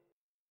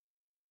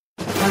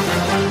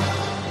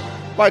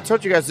 Well, I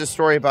told you guys this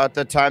story about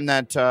the time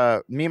that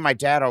me and my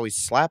dad always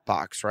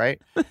slapbox,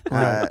 right?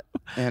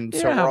 And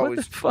so we're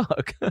always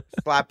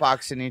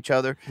slapboxing each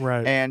other.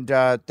 Right. And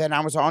then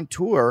I was on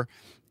tour,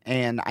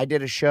 and I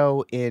did a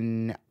show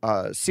in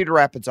Cedar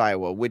Rapids,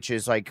 Iowa, which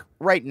is like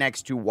right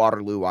next to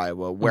Waterloo,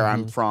 Iowa, where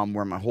I'm from,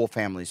 where my whole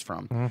family's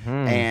from.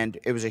 And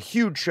it was a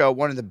huge show,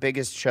 one of the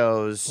biggest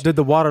shows. Did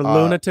the Water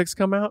Lunatics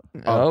come out?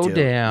 Oh, dude.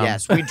 damn.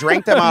 Yes, we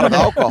drank them out of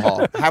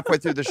alcohol halfway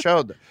through the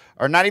show.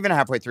 Or not even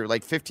halfway through,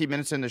 like 15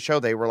 minutes in the show,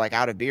 they were like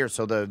out of beer.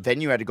 So the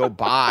venue had to go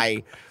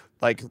buy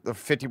like the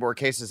 50 more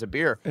cases of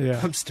beer. Yeah.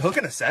 I'm still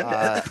going to send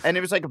it. And it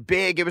was like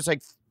it was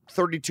like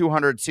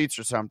 3,200 seats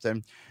or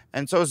something.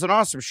 And so it was an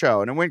awesome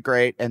show, and it went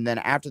great. And then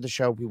after the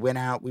show, we went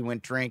out, we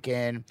went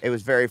drinking. It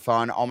was very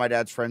fun. All my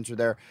dad's friends were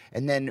there.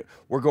 And then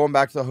we're going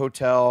back to the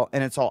hotel,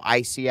 and it's all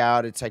icy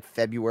out. It's like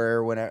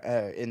February when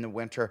in the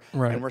winter.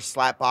 Right. And we're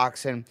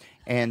slapboxing.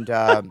 And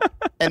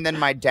and then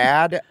my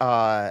dad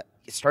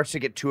starts to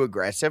get too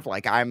aggressive.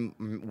 Like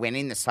I'm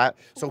winning the slap.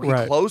 So he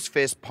close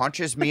fist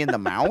punches me in the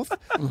mouth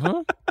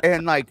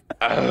and like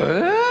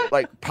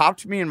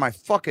popped me in my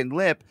fucking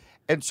lip.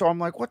 And so I'm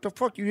like, what the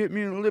fuck? You hit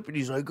me in the lip. And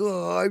he's like,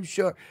 oh, I'm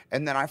sure.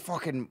 And then I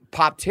fucking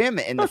popped him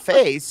in the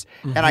face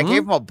and I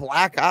gave him a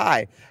black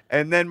eye.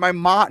 And then my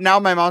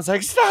mom's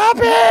like, stop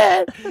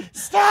it.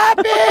 Stop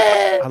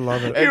it. I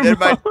love it. And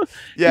then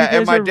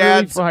and my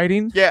dad's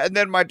fighting. Yeah. And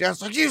then my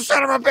dad's like, you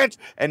son of a bitch.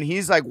 And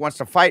he's like, wants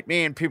to fight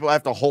me and people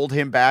have to hold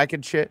him back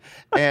and shit.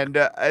 And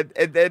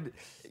then,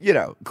 you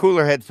know,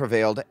 cooler heads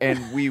prevailed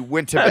and we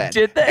went to bed.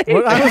 Did they?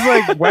 Well, I was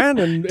like, when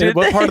and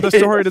what part of the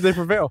story did they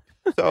prevail?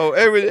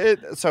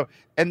 So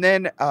and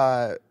then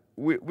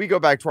we go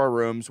back to our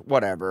rooms,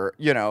 whatever,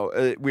 you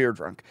know, we were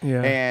drunk.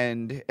 Yeah.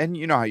 And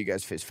you know how you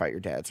guys fist fight your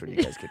dads when you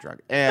guys get drunk.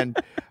 And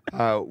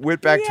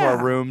went back to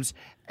our rooms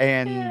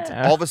and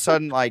all of a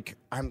sudden, like,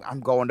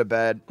 I'm going to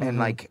bed and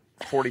like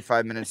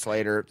 45 minutes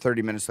later,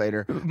 30 minutes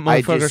later,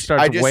 I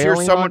just hear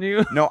someone on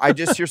you? No, I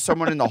just hear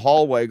someone in the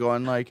hallway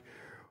going like,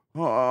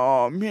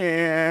 oh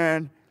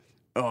man,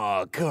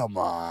 oh come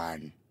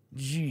on.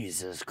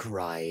 Jesus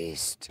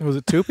Christ. Was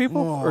it two people?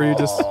 Or you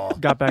just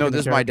got back No, into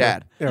this is my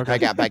character? dad. Yeah, okay. I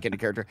got back into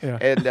character.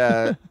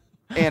 Yeah.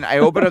 And I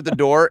open up the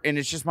door, and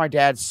it's just my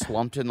dad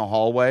slumped in the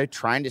hallway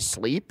trying to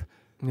sleep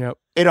Yep.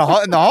 in the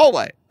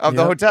hallway of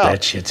the hotel.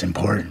 That shit's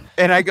important.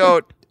 And I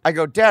go,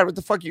 Dad, what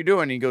the fuck are you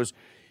doing? And he goes,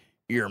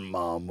 your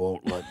mom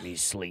won't let me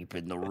sleep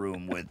in the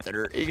room with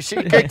her. She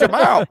kicked him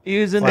out. He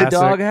was in Classic. the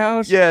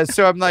doghouse. Yeah,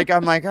 so I'm like,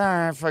 all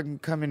right, fucking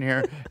come in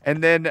here.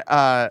 And then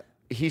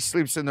he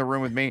sleeps in the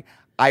room with me.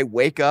 I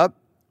wake up.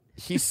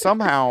 He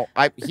somehow,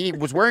 he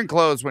was wearing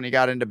clothes when he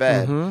got into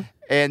bed.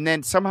 And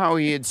then somehow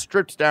he had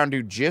stripped down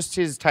to just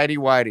his tighty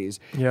whities.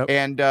 Yep.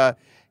 And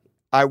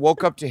I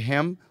woke up to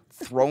him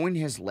throwing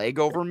his leg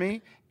over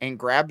me and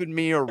grabbing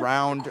me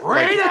around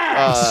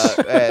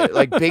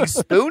like big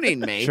spooning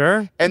me.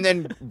 Sure. And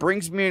then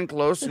brings me in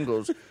close and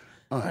goes,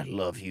 I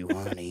love you,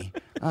 honey.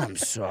 I'm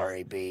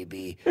sorry,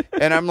 baby.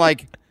 And I'm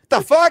like,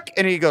 the fuck?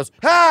 And he goes,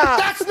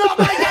 that's not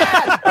my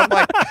dad. I'm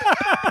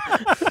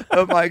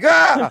like,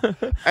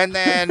 And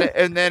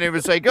then it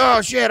was like,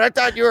 oh shit, I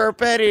thought you were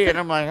petty. And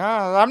I'm like,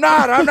 oh, I'm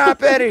not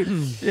petty.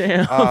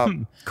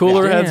 Damn.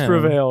 Cooler heads Damn.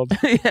 prevailed.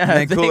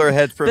 Yeah, cooler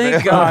heads prevailed.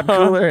 Thank God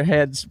cooler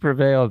heads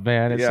prevailed,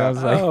 man. It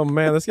sounds like Oh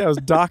man, this guy was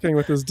docking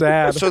with his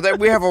dad. So that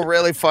we have a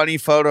really funny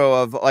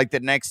photo of like the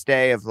next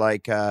day of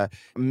like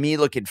me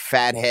looking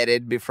fat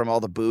headed from all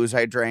the booze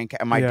I drank,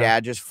 and my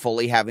dad just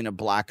fully having a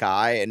black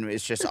eye, and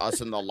it's just us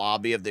in the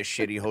lobby of this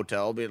shitty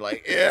hotel, being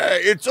like, "Yeah,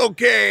 it's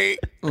okay,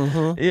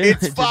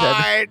 it's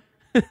fine."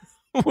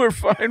 We're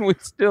fine. We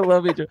still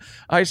love each other.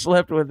 I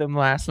slept with him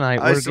last night.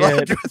 I We're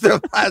slept good. with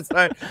him last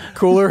night.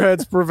 Cooler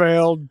heads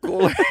prevailed.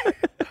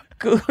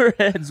 Cooler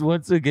heads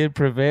once again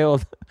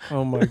prevailed.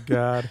 Oh my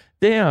God.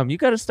 Damn, you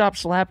got to stop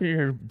slapping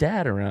your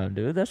dad around,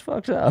 dude. That's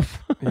fucked up.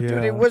 Yeah.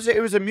 Dude, it was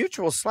a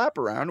mutual slap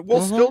around.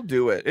 We'll still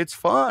do it. It's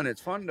fun.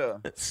 It's fun to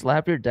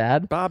Slap your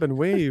dad? Bob and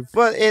weave.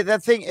 But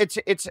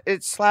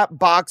it's slap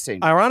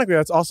boxing. Ironically,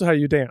 that's also how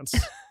you dance.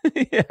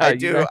 Yeah, I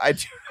do.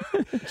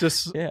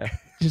 Just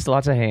Just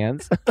lots of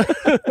hands.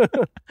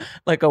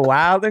 Like a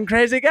wild and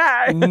crazy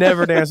guy.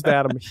 never dance with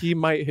Adam. He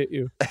might hit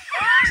you.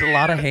 There's a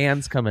lot of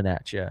hands coming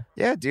at you.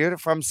 Yeah, dude.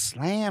 If I'm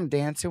slam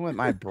dancing with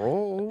my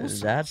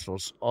bros, That's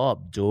what's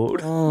up, dude.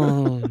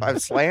 if I'm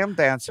slam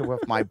dancing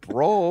with my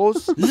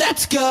bros.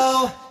 Let's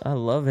go. I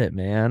love it,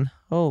 man.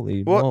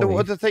 Holy Well,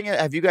 moly. the thing is,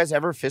 have you guys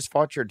ever fist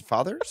fought your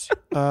fathers?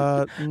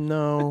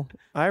 No.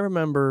 I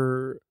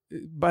remember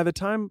by the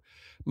time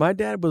my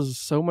dad was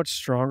so much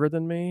stronger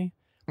than me,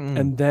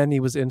 and then he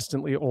was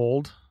instantly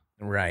old.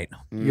 Right.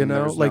 You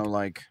know, There's like, no,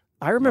 like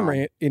I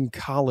remember in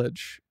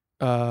college,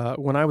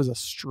 when I was a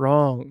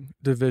strong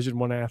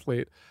Division I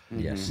athlete,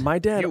 Yes. my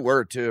dad, you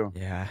were too.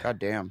 Yeah. God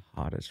damn.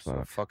 Hot as So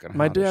fuck. fucking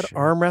my hot as dad shit.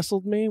 arm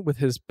wrestled me with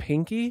his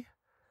pinky.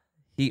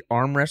 He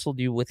arm wrestled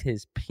you with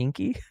his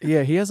pinky?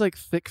 Yeah, he has like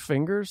thick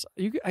fingers.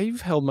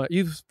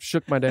 You've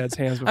shook my dad's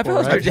hands before, I've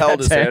held right? I've held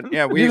his hand.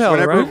 Yeah, You held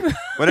it, right?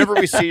 whenever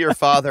we see your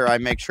father, I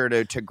make sure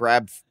to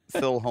grab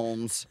Phil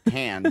Holmes'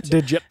 hand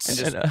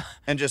Digits.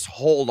 and just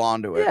hold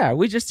on to it. Yeah,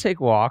 we just take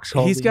walks.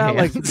 He's got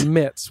holding like hands.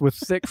 mitts with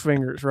thick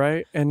fingers,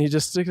 right? And he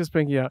just sticks his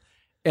pinky out.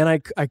 And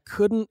I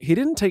couldn't, he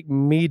didn't take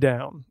me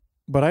down,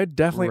 but I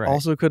definitely Right.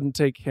 also couldn't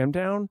take him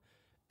down.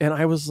 And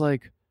I was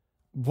like,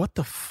 what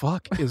the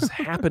fuck is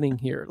happening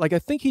here? Like, I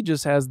think he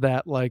just has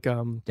that, like,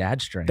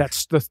 dad strength.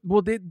 that's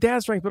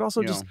dad strength, but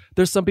also Yeah. just,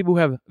 there's some people who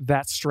have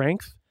that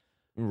strength.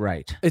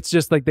 right. It's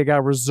just like they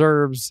got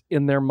reserves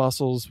in their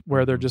muscles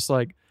where they're just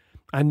like,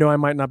 I know I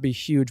might not be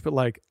huge, but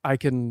like, I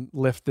can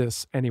lift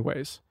this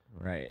anyways.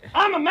 Right.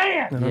 I'm a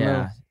man. I don't Yeah.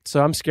 know.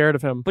 So I'm scared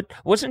of him. But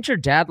wasn't your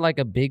dad like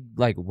a big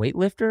like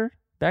weightlifter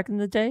back in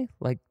the day?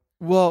 Like,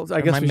 Well, I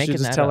Am guess I we should making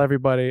just that tell up?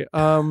 everybody.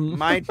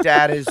 My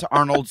dad is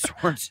Arnold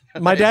Schwarzenegger.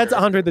 My dad's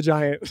Andre the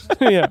Giant.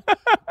 Yeah.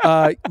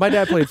 My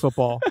dad played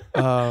football.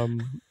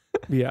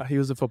 Yeah, he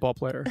was a football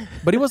player.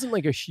 But he wasn't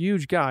like a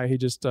huge guy. He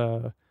just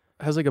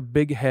has like a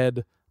big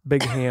head,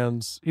 big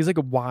hands. He's like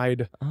a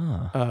wide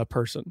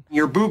person.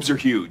 Your boobs are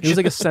huge. He was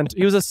like a center.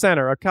 He was a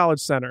center, a college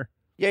center.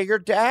 Yeah, your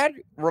dad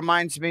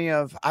reminds me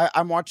of.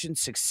 I'm watching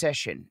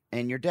Succession,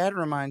 and your dad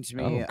reminds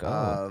me Oh,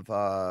 God.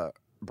 of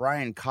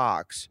Brian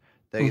Cox,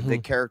 The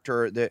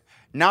character that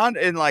not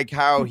in like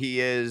how he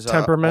is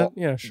Temperament,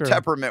 yeah, sure.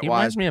 Temperament He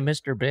wise, reminds me of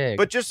Mr. Big.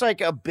 but just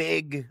like a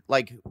big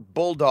like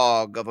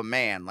bulldog of a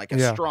man, like a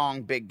Yeah.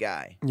 strong big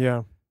guy.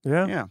 Yeah.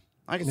 Yeah. Yeah,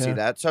 I can Yeah. see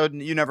that. So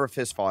you never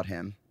fist fought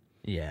him.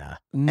 yeah.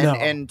 No.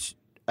 And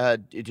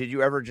did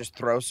you ever just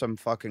throw some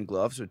fucking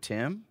gloves with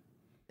Tim?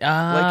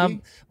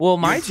 Well,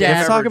 my Let's dad.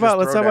 Let's talk throw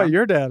about down?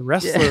 your dad,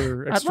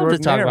 wrestler. I'd love to talk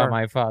extraordinaire. about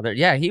my father.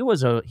 Yeah, he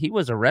was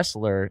a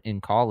wrestler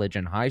in college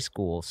and high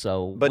school.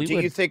 So, But do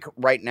you think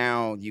right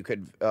now you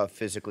could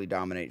physically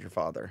dominate your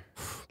father?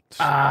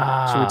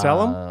 Should we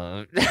tell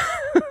him?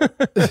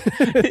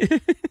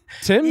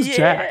 Tim's Yeah,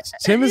 jacked.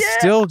 Tim is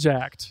still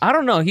jacked. I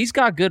don't know. He's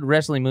got good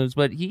wrestling moves,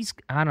 but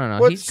I don't know.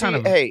 Well, he's see, kind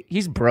of hey,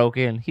 he's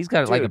broken. He's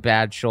got like a dude.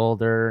 bad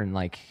shoulder and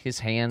like his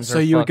hands. So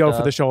are you would fucked go up.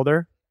 for the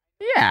shoulder?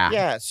 Yeah.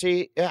 Yeah,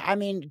 see, I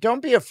mean,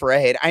 don't be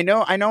afraid. I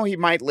know he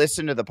might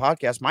listen to the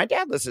podcast. My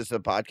dad listens to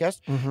the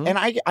podcast. Mhm.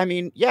 And I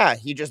mean, yeah,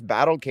 he just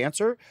battled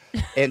cancer.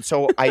 And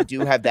so I do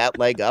have that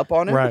leg up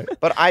on him. Right.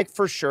 But I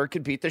for sure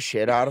could beat the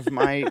shit out of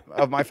my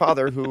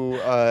father who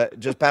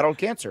just battled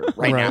cancer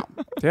right now.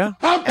 Yeah.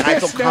 And I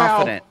feel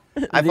confident.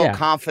 I feel Yeah.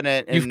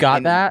 confident in, You've got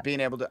in that? being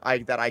able to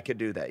that I could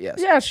do that, yes.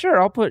 Yeah,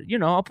 sure. I'll put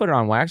it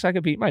on wax. I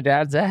could beat my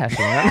dad's ass.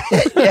 You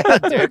know? Yeah,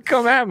 dude.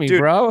 Come at me,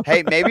 Dude, bro.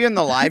 Hey, maybe in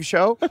the live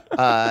show,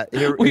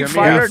 We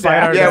fight our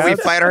dads. Yeah, we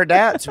fight our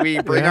dads.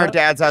 We bring our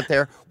dads out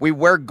there. We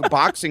wear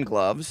boxing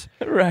gloves,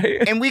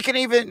 Right. and we can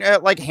even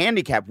like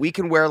handicap. We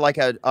can wear like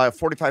a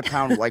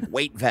 45-pound like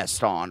weight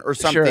vest on or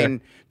Sure.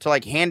 something to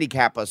like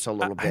handicap us a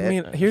little bit. I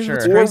mean, here's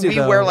what's Sure. or crazy we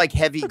though. wear like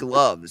heavy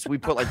gloves. We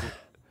put like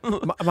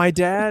my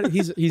dad.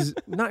 He's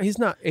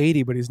not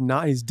 80, but he's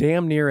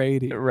damn near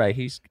 80, Right.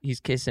 He's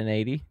kissing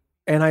 80.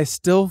 and I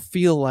still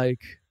feel like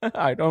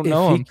I don't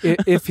know him.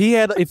 if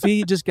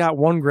he just got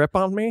one grip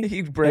on me,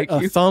 He'd break a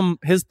you.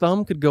 his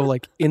thumb could go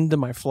like into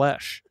my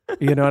flesh.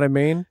 You know what I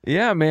mean?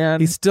 Yeah, man.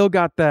 He's still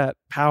got that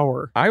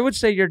power. I would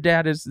say your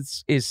dad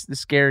is the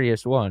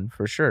scariest one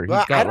for sure. He's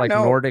Well, I got don't like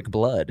know. Nordic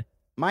blood.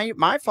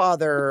 my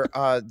father.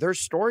 There's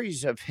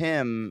stories of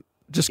him.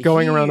 Just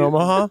going around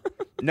Omaha.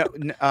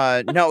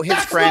 No, his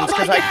friends,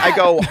 because I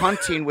go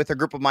hunting with a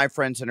group of my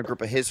friends and a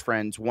group of his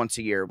friends once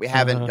a year. We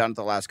haven't done it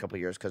the last couple of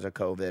years because of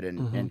COVID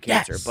and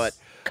cancer. Yes. But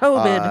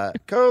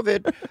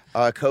COVID.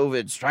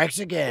 COVID strikes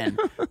again.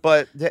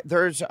 But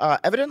there's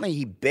evidently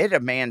he bit a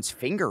man's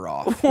finger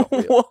off.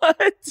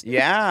 What?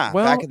 Yeah,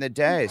 Well, back in the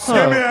day. So,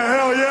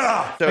 Hell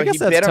yeah! so I guess he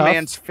that's bit tough. a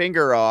man's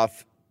finger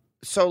off.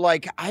 So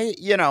like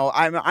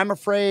I'm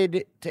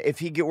afraid if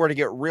he were to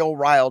get real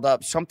riled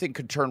up, something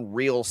could turn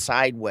real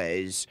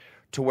sideways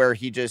to where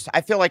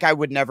I feel like I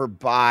would never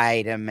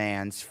bite a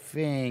man's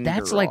finger.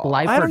 That's like off.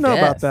 life I or don't know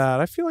about death. that.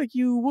 I feel like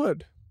you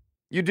would.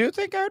 You do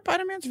think I would bite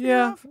a man's finger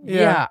Yeah. off?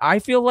 Yeah, I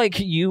feel like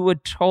you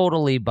would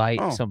totally bite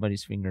Oh.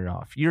 somebody's finger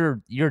off.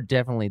 You're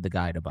definitely the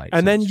guy to bite.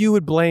 And then someone's you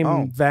would blame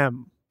Oh.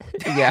 them.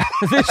 finger. Yeah,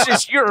 this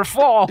is your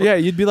fault. Yeah,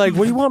 you'd be like,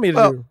 "What do you want me to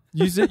Well- do?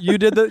 You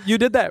did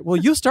that. Well,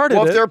 you started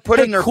Well, it. if they're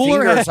putting Hey, their cooler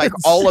fingers like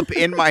heads. all up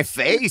in my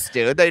face,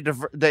 dude, they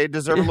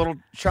deserve a little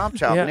chop.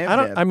 Yeah, nib, I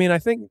don't. nib. I mean, I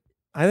think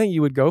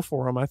you would go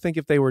for them. I think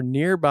if they were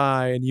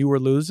nearby and you were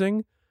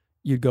losing,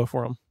 you'd go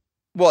for them.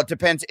 Well, it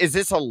depends. Is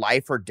this a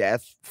life or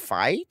death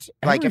fight?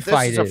 Like Every if this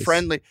fight is a is,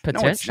 friendly, no, it's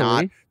not.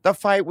 potentially. The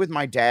fight with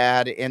my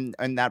dad in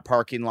that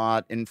parking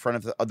lot in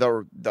front of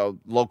the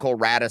local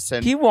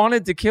Radisson. He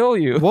wanted to kill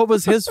you. What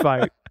was his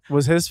fight?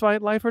 Was his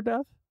fight life or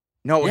death?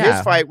 No, Yeah.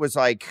 his fight was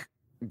like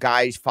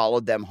guys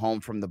followed them home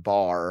from the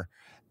bar,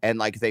 and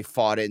like they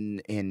fought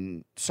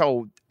in.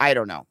 So I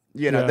don't know.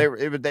 You know,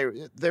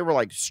 Yeah. they were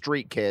like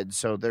street kids,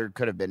 so there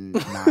could have been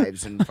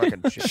knives and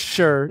fucking shit.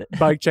 Sure,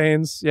 bike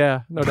chains.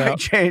 Yeah, no Bike doubt.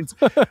 chains.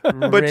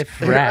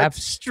 Riff rap,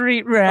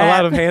 street rap. A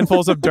lot of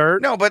handfuls of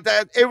dirt. No, but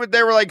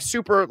they were like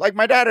super. Like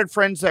my dad had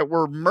friends that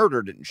were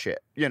murdered and shit.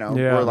 You know,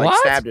 Yeah. were like What?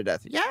 stabbed to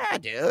death. Yeah,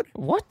 dude.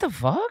 What the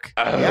fuck?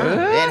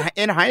 Yeah,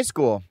 in high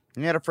school,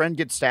 he had a friend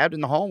get stabbed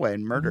in the hallway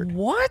and murdered.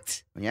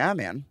 What? Yeah,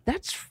 man.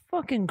 That's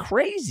fucking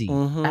crazy.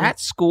 Mhm. At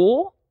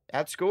school?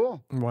 At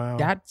school. Wow.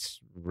 That's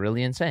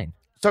really insane.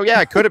 So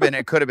yeah, it could have been.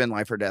 It could have been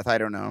life or death. I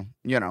don't know.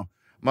 You know.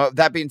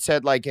 That being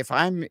said, like if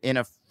I'm in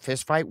a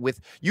fist fight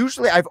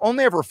usually I've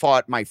only ever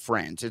fought my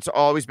friends. It's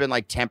always been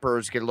like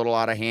tempers get a little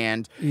out of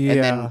hand, Yeah.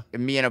 and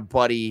then me and a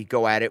buddy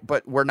go at it.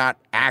 But we're not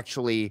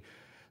actually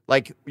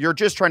like you're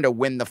just trying to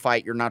win the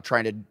fight. You're not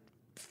trying to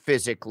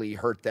physically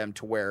hurt them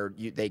to where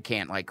they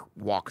can't like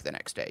walk the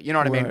next day. You know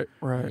what I mean?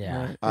 Right.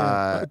 Yeah.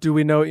 Right. Do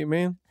we know what you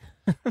mean?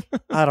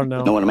 I don't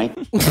know. Know what I mean?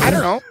 I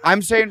don't know.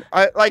 I'm saying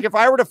like if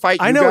I were to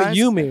fight, I you know guys, what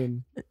you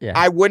mean. Yeah.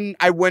 I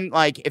wouldn't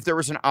like if there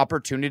was an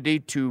opportunity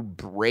to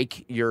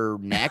break your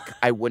neck,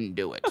 I wouldn't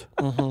do it.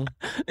 Mhm.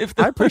 If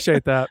I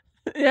appreciate that.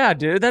 yeah,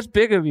 dude, that's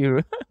big of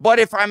you. But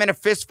if I'm in a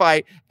fist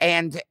fight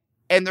and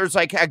there's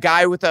like a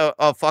guy with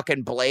a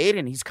fucking blade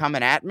and he's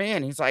coming at me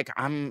and he's like,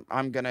 I'm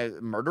gonna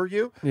murder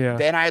you, Yeah.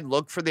 then I'd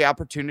look for the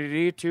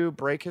opportunity to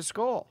break his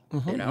skull.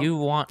 Mhm. You know? You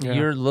want Yeah.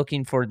 you're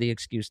looking for the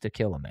excuse to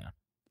kill a man.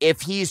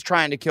 if he's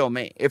trying to kill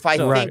me, if I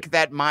So- think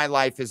that my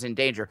life is in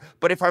danger.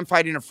 But if I'm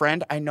fighting a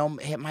friend, I know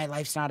my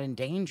life's not in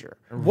danger.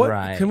 What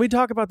Right. can we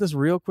talk about this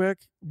real quick?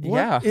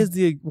 What is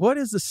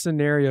the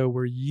scenario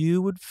where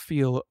you would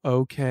feel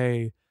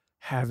okay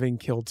having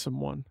killed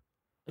someone?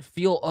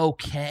 Feel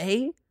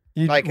okay?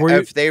 Like where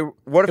if they,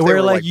 what if they where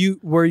were like you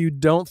where you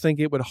don't think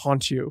it would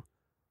haunt you?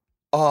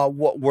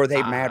 what were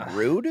they mad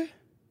rude?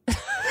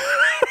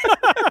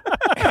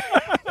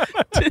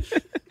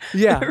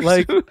 Yeah,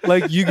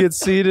 like you get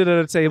seated at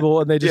a table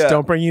and they just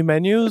don't bring you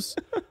menus.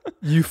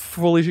 You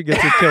fully should get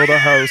to kill the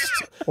host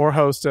or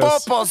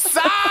hostess.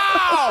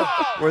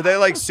 Were they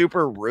like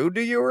super rude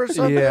to you or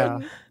something?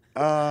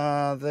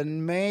 Yeah.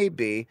 Then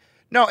maybe.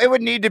 No, it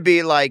would need to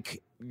be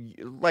like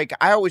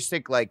I always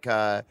think like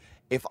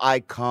if I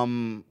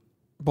come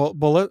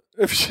Bullet.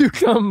 If you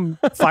come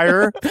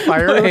fire,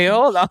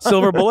 Hold on.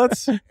 silver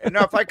bullets. no,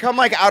 if I come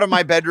like out of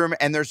my bedroom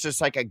and there's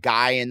just like a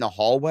guy in the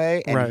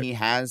hallway and Right. he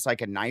has like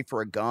a knife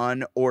or a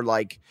gun or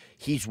like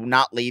he's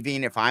not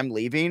leaving if I'm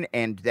leaving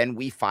and then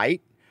we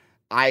fight.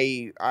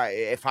 I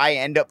if I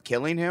end up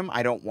killing him,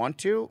 I don't want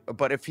to.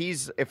 But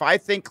if I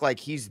think like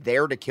he's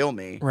there to kill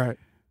me, Right.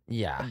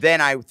 Yeah.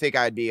 then I think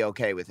I'd be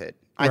okay with it.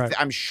 Right.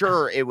 I'm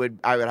sure I would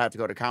have to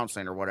go to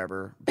counseling or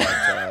whatever. But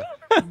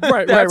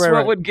Right. That's right.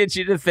 what would get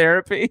you to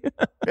therapy.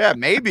 yeah,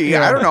 maybe.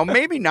 Yeah. I don't know.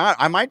 Maybe not.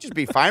 I might just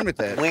be fine with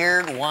it.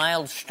 Weird,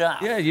 wild stuff.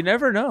 Yeah, you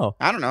never know.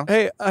 I don't know.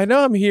 Hey, I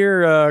know I'm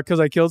here because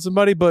I killed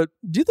somebody, but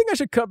do you think I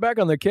should cut back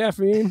on the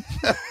caffeine?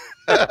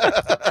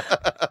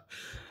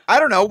 I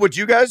don't know. Would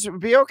you guys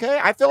be okay?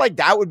 I feel like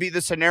that would be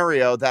the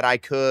scenario that I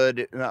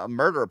could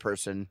murder a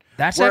person.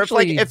 That's Where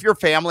actually if, like, if your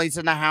family's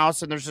in the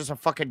house and there's just a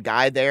fucking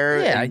guy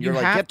there, Yeah, and you're you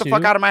like, have get the to.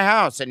 fuck out of my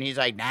house, and he's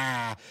like,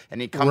 nah, and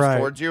he comes Right.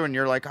 towards you, and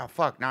you're like, oh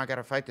fuck, now I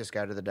gotta fight this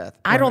guy to the death.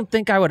 I don't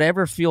think I would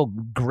ever feel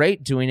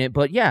great doing it,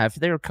 but yeah, if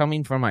they're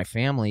coming from my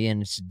family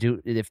and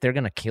if they're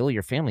gonna kill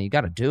your family, you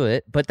got to do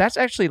it. But that's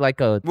actually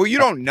like a Well, you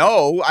don't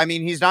know. I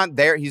mean, he's not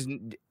there.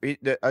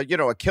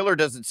 A killer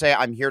doesn't say,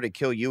 I'm here to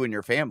kill you and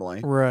your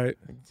family. Right.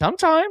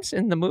 sometimes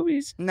in the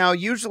movies. No,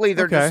 usually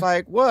they're Okay. just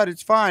like, what?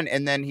 It's fine.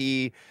 And then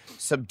he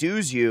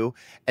subdues you,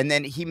 and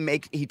then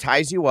he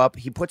ties you up.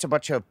 He puts a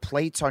bunch of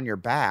plates on your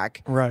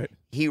back. Right.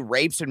 He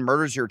rapes and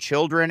murders your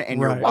children and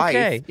your Right. wife.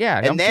 Okay, yeah,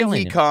 I'm and then killing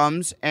he him.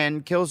 comes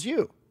and kills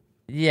you.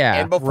 Yeah,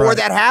 And before Right.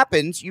 that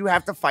happens, you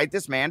have to fight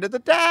this man to the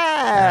death.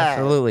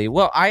 absolutely.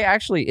 Well, I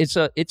actually it's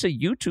a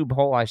YouTube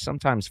hole I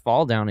sometimes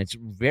fall down. It's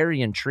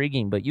very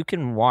intriguing, but you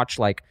can watch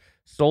like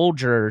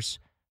soldiers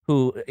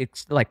who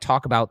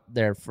talk about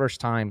their first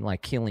time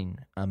like killing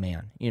a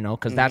man,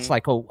 because that's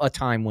like a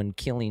time when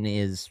killing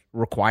is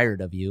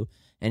required of you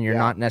and you're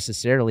not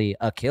necessarily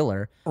a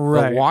killer.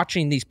 Right. But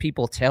watching these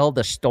people tell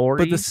the story.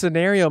 But the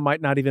scenario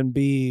might not even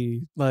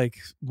be like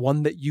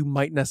one that you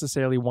might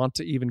necessarily want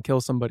to even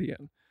kill somebody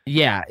in.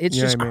 Yeah, it's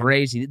You know just what I mean?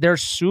 crazy. They're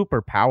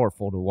super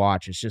powerful to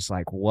watch. It's just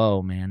like,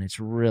 whoa, man, it's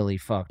really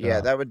fucked Yeah,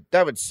 up.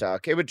 that would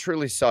suck. It would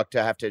truly suck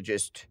to have to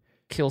just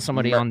Kill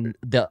somebody on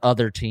the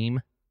other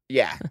team.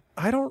 yeah.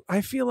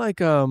 I feel like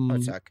That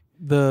would suck.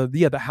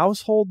 the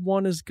household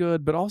one is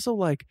good, but also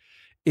like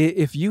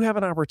if you have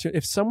an opportunity,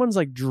 if someone's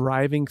like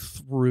driving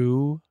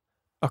through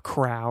a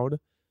crowd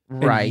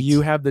Right. and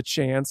you have the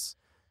chance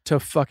to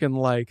fucking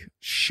like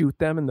shoot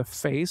them in the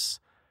face,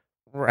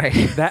 Right.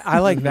 that I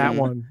like that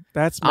one.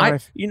 That's my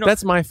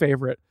that's my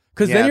favorite.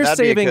 Because Yeah, then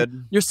that'd be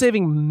you're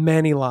saving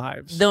many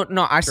lives. No,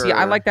 I see.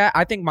 I Sure. like that.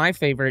 I think my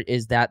favorite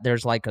is that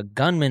there's like a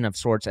gunman of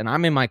sorts, and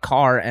I'm in my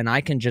car, and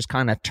I can just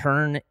kind of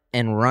turn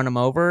and run him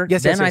over.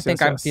 Yes, then yes, I yes, think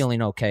yes, I'm yes.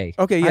 feeling okay.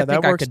 Okay, yeah, I that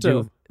think works I could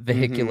too. do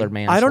vehicular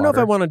manslaughter. I don't know if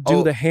I want to do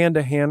Oh. the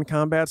hand-to-hand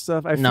combat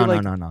stuff. I feel No, no,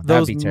 like no, no. That'd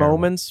those be terrible.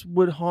 moments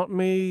would haunt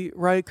me,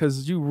 right?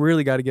 Because you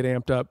really got to get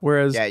amped up.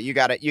 Whereas Yeah, you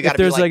got if to be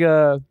there's like, like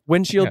a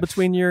windshield Yeah.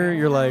 between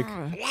you're like,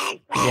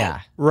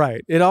 Yeah.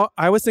 right.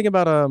 I was thinking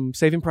about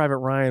Saving Private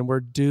Ryan, where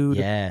dude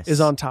Yes.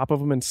 is on top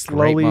of him and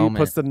slowly moment.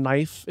 puts the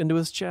knife into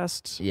his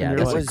chest. Yeah, and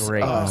you're that's like, a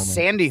great moment.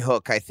 Sandy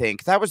Hook, I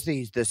think. That was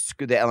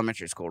the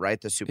elementary school, right?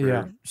 The super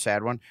Yeah.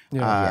 sad one.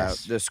 Yeah.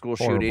 Yes. The school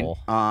Horrible.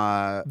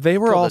 shooting. they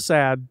were killed all a-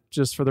 sad,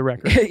 just for the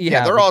record.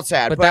 Yeah, they're all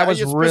sad. but that was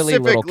it's really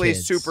little specifically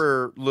kids.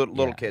 super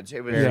little Yeah. kids.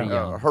 It was Very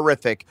young.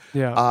 horrific.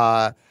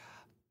 Yeah.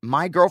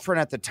 My girlfriend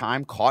at the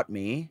time caught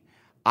me.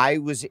 I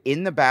was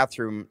in the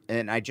bathroom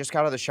and I just got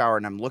out of the shower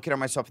and I'm looking at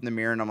myself in the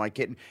mirror and I'm like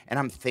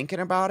I'm thinking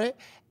about it.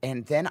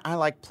 And then I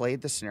like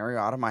played the scenario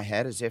out of my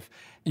head as if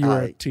You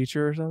were a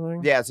teacher or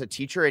something? yeah, as a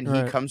teacher, and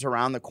Right. he comes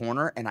around the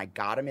corner and I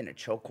got him in a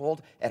chokehold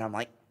and I'm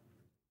like,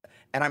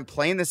 and I'm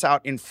playing this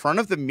out in front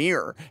of the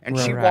mirror and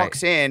she Right.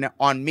 walks in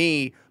on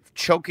me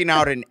choking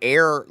out an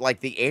air, like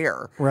the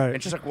air. Right.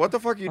 And she's like, what the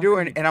fuck are you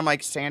doing? And I'm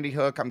like, Sandy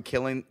Hook, I'm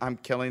killing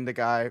the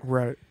guy.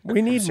 Right.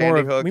 We need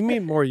Sandy more. Hook. We need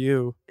more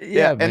you.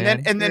 Yeah, And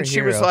then man. You're a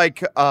she was hero.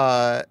 like,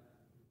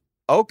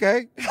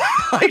 okay.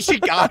 Like she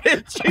got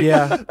it.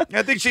 Yeah.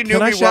 I think she knew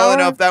Can I me well shower?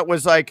 enough that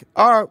was like,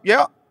 oh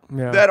yeah.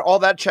 Yeah. That all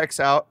that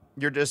checks out.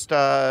 You're just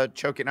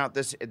choking out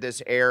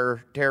this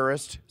air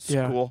terrorist. It's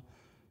Yeah. cool.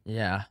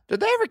 Yeah. Did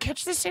they ever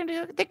catch this Sandy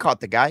Hook? They caught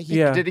the guy.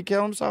 Yeah. Did he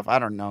kill himself? I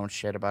don't know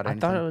shit about I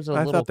anything. thought it was a I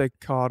little. thought they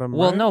caught him.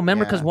 Well, right? no,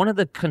 remember, because Yeah. one of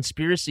the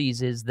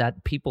conspiracies is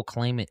that people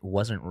claim it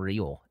wasn't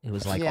real. It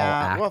was like all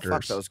actors. well,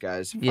 fuck those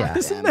guys. Yeah. Fuck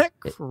Isn't them. that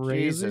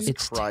crazy? Jesus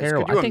It's Christ.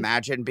 terrible. Could you I think-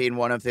 imagine being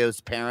one of those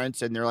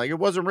parents and they're like, it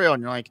wasn't real,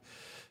 and you're like,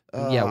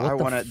 Yeah, what I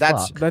the wanna, fuck?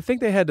 That's I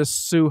think they had to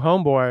sue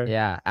Homeboy.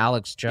 Yeah,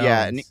 Alex Jones.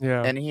 yeah, and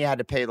Yeah. and he had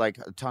to pay like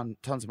tons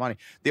of money.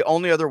 The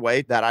only other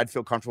way that I'd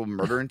feel comfortable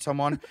murdering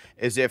someone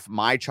is if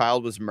my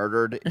child was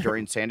murdered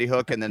during Sandy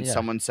Hook, and then Yeah.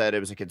 someone said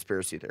it was a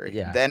conspiracy theory.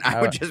 Yeah. Then I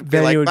would just be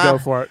Then like, you would "Bah." go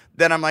for it.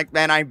 Then I'm like,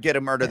 man, I get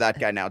to murder that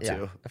guy now Yeah.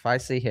 too. If I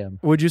see him,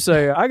 Would you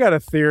say I got a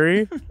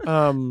theory?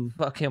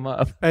 fuck him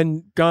up.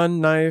 And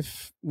gun,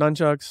 knife,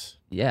 nunchucks,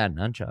 Yeah,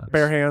 nunchucks.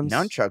 bare hands,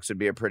 Nunchucks would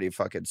be a pretty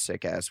fucking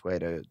sick ass way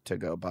to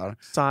go about it.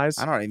 size.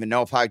 I don't even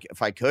know if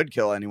I could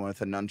kill anyone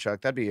with a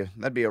nunchuck.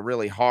 That'd be a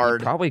really You'd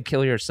hard. probably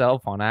kill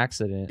yourself on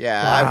accident.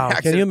 Yeah, Wow.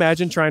 Can you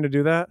imagine trying to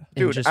do that? And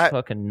Dude, just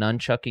fucking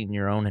nunchucking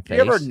your own face.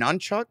 You ever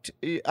nunchucked?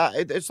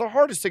 It's the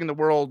hardest thing in the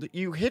world.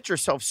 You hit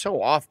yourself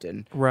so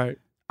often. Right.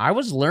 I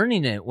was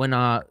learning it when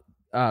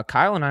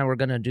Kyle and I were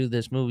gonna do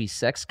this movie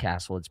Sex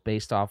Castle. It's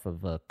based off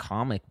of a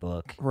comic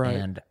book, Right.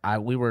 And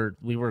we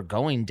were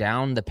going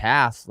down the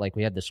path, like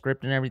we had the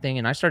script and everything,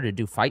 and I started to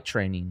do fight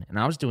training, and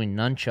I was doing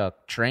nunchuck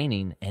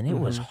training, and it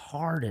was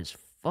hard as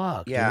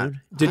fuck, Yeah.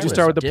 dude. Did It you was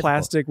start with the difficult.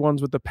 plastic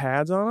ones with the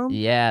pads on them?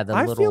 Yeah, the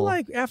I little. feel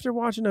like after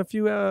watching a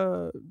few,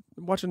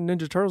 watching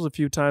Ninja Turtles a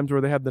few times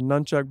where they have the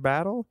nunchuck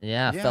battle,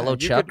 yeah, Yeah, fellow you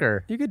could-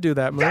 chucker. you could do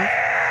that move.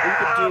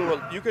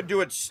 You could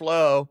do it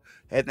slow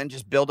and then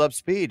just build up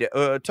speed.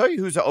 Tell you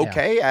who's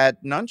okay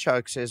at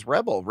nunchucks is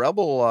Rebel.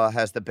 Rebel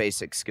has the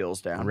basic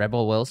skills down.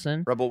 Rebel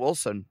Wilson. Rebel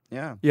Wilson.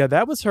 Yeah. Yeah,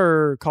 that was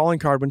her calling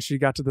card when she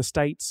got to the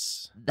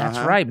States. That's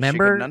Uh-huh. right. She could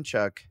Remember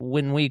nunchuck.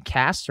 when we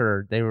cast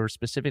her, they were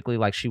specifically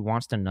like, she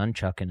wants to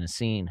nunchuck in a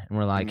scene, and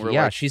we're like, And we're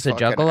yeah, like, she's a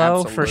fucking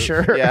juggalo for absolute.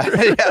 sure. Yeah,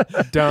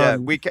 yeah.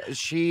 Done. Yeah,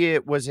 she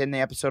was in the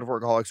episode of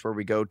Workaholics where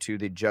we go to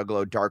the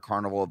Juggalo Dark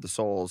Carnival of the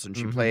Souls, and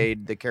she Mhm.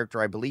 played the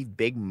character, I believe,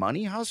 Big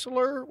Money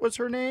Hustler was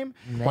her name.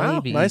 Wow,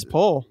 Maybe. nice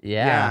pull.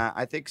 Yeah.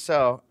 I think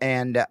so.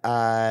 And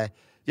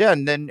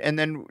and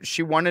then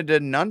she wanted a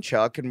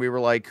nunchuck, and we were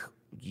like,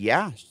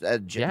 yeah,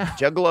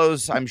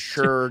 Juggalos, I'm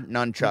sure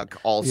nunchuck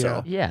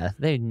also. Yeah,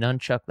 they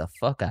nunchuck the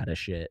fuck out of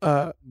shit.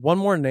 One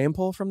more name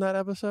pull from that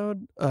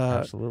episode.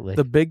 Absolutely.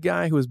 The big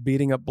guy who was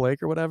beating up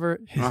Blake or whatever.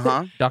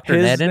 Uh-huh. Dr.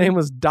 His Nedden? name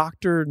was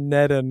Dr.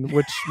 Nedden,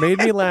 which made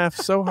me laugh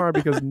so hard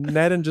because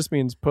Nedden just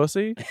means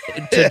pussy.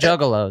 To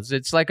juggalos.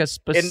 It's like a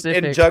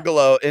specific. In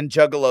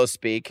Juggalo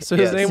speak. So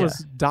his yes. name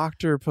was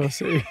Dr.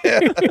 Pussy.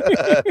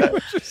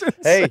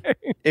 Hey,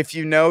 if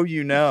you know,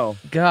 you know.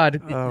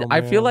 God, Oh,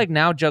 I feel man. like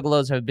now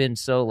juggalos have been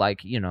so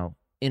like,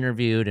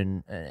 interviewed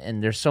and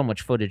there's so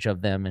much footage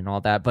of them and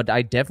all that. But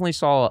I definitely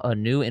saw a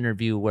new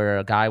interview where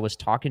a guy was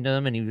talking to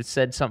them and he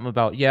said something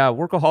about, yeah,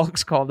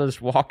 workaholics called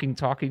us walking,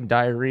 talking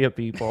diarrhea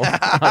people.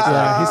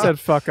 Yeah, he said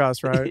fuck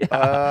us, right?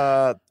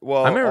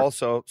 Well, I remember-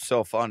 also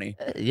so funny.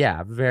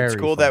 Yeah, very It's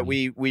cool that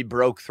funny. we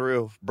broke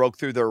through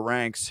their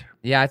ranks.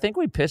 Yeah, I think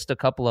we pissed a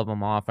couple of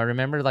them off. I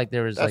remember like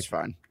there was That's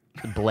like fine.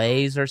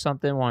 Blaze or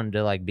something wanted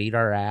to like beat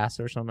our ass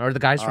or something. Or the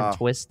guys from Oh.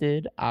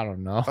 Twisted. I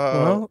don't know.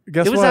 Well,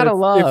 guess It was what? out of If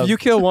love. you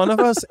kill one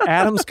of us,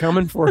 Adam's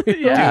coming for you.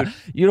 Yeah,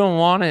 you don't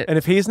want it. And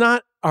if he's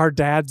not, our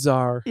dads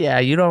are. Yeah,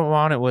 you don't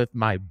want it with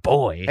my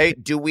boy. Hey,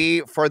 do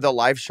we for the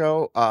live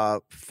show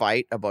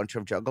fight a bunch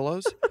of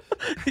juggalos?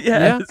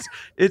 Yeah,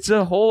 it's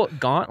a whole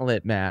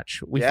gauntlet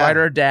match. We Yeah. fight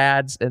our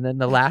dads, and then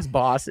the last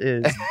boss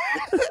is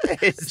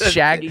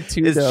Shaggy Is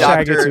Tudo.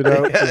 Shaggy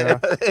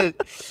Dr.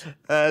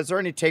 Is there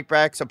any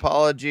takebacks,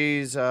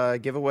 apologies,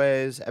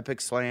 giveaways,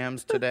 epic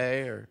slams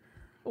today? Or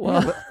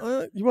Well,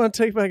 You want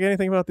to take back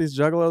anything about these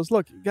juggalos?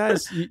 Look,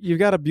 guys, you've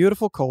got a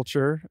beautiful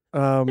culture.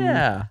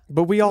 yeah.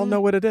 But we all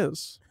know what it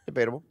is.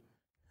 debatable.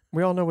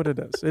 We all know what it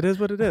is. It is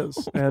what it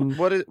is. And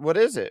What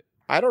is it?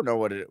 I don't know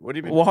what it. What do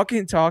you mean?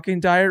 Walking,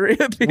 talking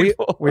diarrhea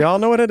people. we all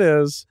know what it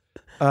is.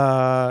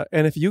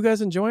 And if you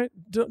guys enjoy it,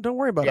 don't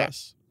worry about Yeah.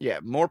 us. Yeah,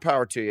 more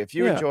power to you. If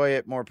you Yeah. enjoy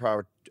it, more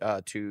power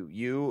to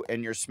you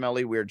and your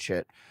smelly weird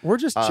shit. We're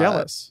just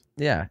jealous.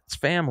 Yeah, it's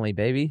family,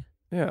 baby.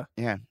 Yeah.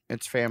 Yeah,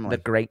 it's family.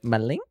 The great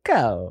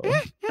Malenko.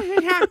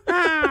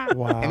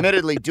 Wow.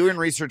 Admittedly, doing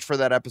research for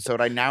that episode,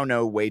 I now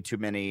know way too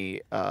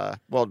many. One.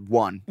 I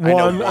know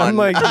One. one. I'm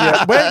like,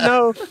 yeah. Wait,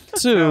 no,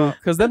 two.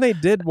 Because then they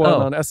did one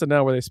Oh. on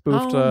SNL where they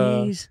spoofed.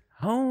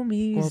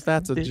 Homies. Well,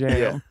 that's a The-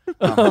 jam.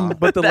 Uh-huh.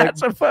 But the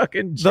That's a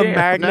fucking the jam.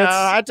 magnets, No,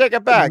 I take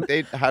it back.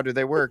 How do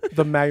they work?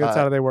 the magnets, uh,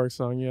 how do they work?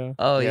 Song, yeah.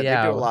 Oh, yeah.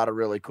 They do a lot of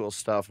really cool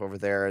stuff over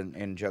there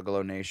in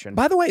Juggalo Nation.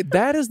 By the way,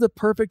 that is the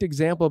perfect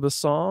example of a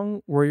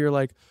song where you're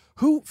like,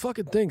 who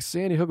fucking thinks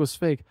Sandy Hook was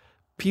fake?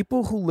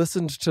 People who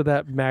listened to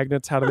that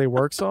Magnets How Do They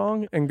Work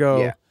song and go,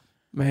 Yeah.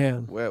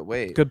 man,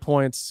 Wait. good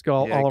points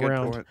all Yeah, good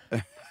around.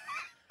 point.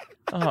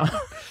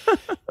 Oh.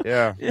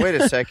 Yeah. Wait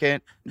a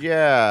second.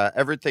 Yeah,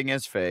 everything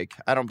is fake.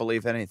 I don't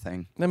believe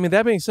anything. I mean,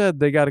 that being said,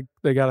 they got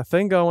a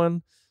thing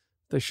going.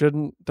 They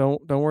shouldn't.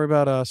 Don't worry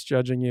about us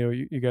judging you.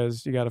 You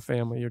guys, you got a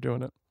family. You're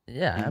doing it.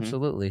 Yeah,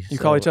 absolutely. You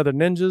call each other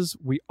ninjas.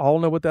 We all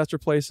know what that's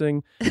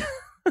replacing.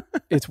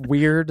 It's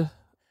weird,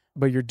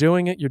 but you're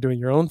doing it. You're doing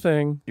your own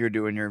thing. You're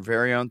doing your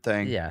very own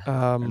thing. Yeah.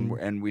 And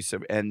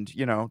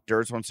you know,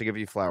 Durs wants to give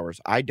you flowers.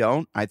 I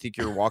don't. I think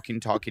you're walking,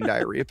 talking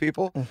diarrhea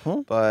people.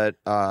 But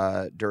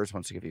Durs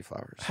wants to give you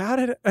flowers.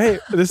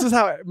 This is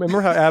how.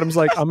 Remember how Adam's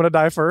like, I'm gonna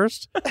die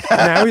first.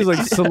 Now he's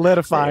like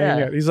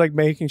solidifying it. He's like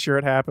making sure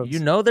it happens. You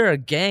know they're a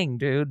gang,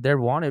 dude. They're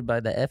wanted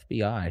by the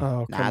FBI.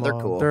 Oh, come they're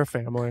on. cool. They're a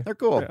family. They're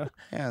cool.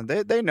 Yeah,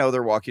 they know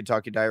they're walkie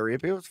talkie diarrhea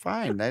people. It's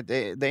fine.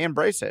 They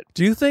embrace it.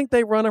 Do you think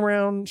they run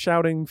around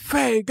shouting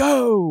 "Faye,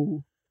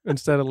 go"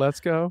 instead of "Let's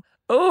go"?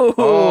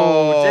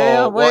 Oh,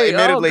 damn! Well, Wait,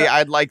 admittedly,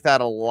 I'd like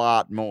that a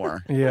lot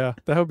more. Yeah,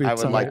 that would be. I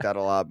would like that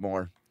a lot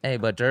more. Hey,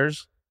 but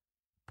Durs,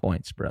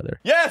 points,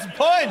 brother. Yes,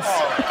 points.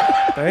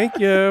 Thank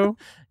you.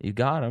 You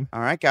got him.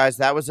 All right, guys,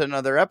 that was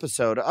another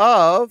episode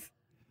of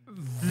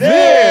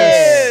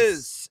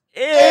This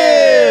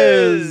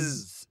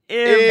is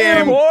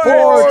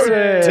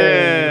important.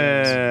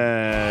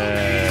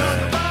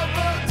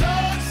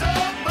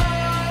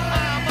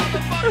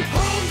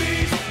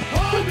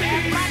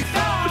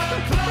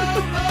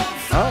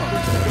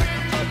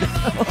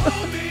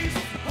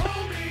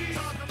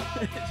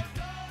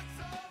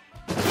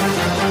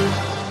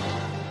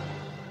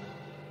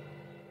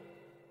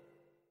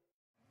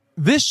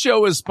 This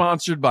show is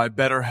sponsored by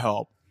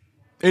BetterHelp.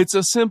 It's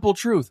a simple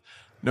truth.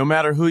 No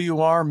matter who you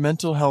are,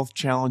 mental health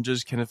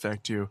challenges can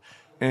affect you,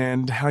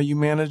 and how you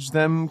manage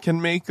them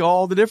can make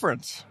all the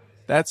difference.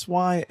 That's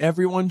why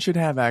everyone should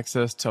have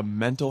access to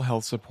mental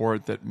health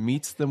support that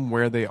meets them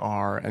where they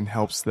are and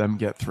helps them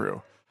get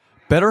through.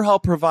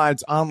 BetterHelp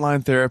provides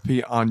online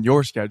therapy on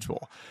your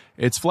schedule.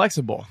 It's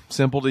flexible,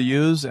 simple to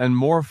use, and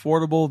more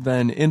affordable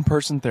than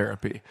in-person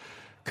therapy.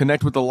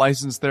 Connect with a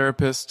licensed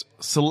therapist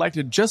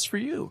selected just for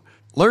you.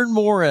 Learn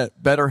more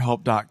at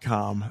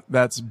BetterHelp.com.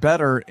 That's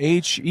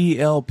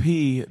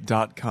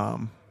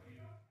BetterHelp.com.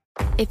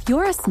 If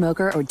you're a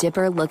smoker or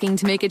dipper looking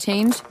to make a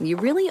change, you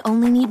really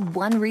only need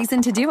one reason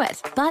to do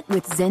it. But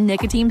with Zyn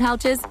nicotine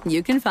pouches,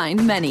 you can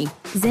find many.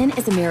 Zyn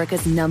is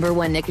America's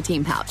 #1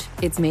 nicotine pouch.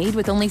 It's made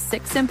with only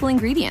 6 simple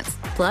ingredients.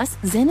 Plus,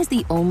 Zyn is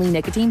the only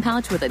nicotine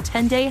pouch with a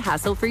 10-day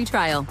hassle-free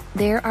trial.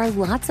 There are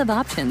lots of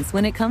options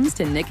when it comes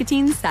to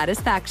nicotine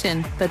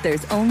satisfaction, but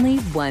there's only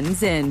one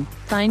Zyn.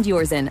 Find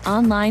your Zyn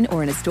online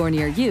or in a store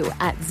near you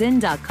at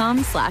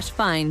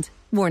zyn.com/find.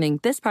 Warning,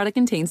 this product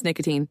contains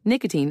nicotine.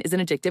 Nicotine is an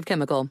addictive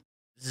chemical.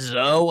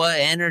 Zoa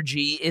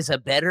Energy is a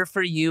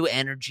better-for-you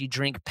energy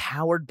drink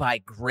powered by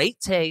great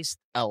taste,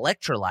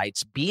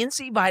 electrolytes, B and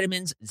C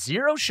vitamins,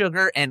 0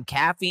 sugar, and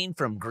caffeine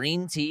from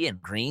green tea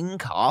and green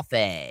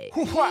coffee.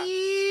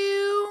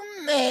 You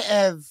may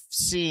have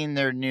seen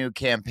their new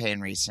campaign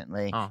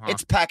recently.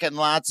 It's packing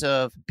lots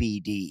of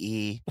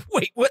BDE.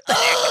 Wait, what the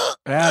heck?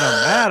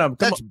 Adam,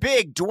 That's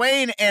big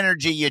Dwayne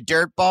energy, you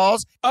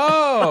dirtballs.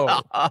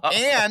 Oh.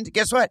 And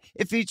guess what?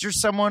 It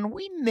features someone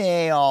we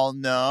may all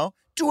know.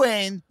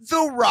 Dwayne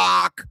The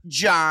Rock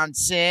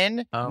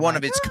Johnson, one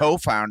of its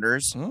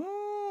co-founders.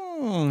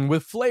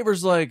 With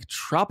flavors like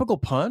tropical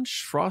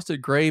punch,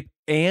 frosted grape,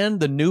 and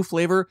the new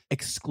flavor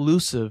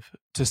exclusive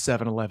to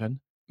 7-Eleven,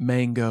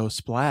 mango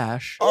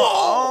splash.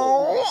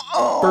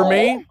 For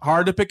me,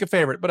 hard to pick a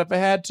favorite, but if I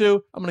had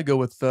to, I'm going to go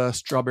with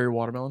strawberry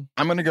watermelon.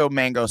 I'm going to go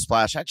mango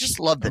splash. I just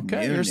love the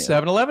new. You're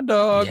 7-Eleven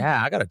dog.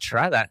 Yeah, I got to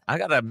try that. I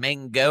got to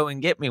mango and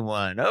get me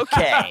one.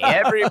 Okay,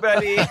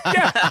 everybody.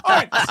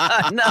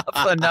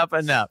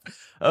 Enough.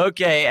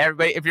 Okay,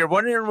 everybody, if you're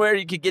wondering where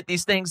you could get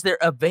these things, they're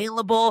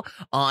available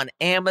on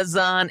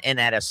Amazon and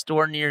at a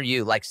store near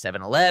you, like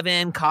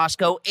 7-Eleven,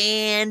 Costco,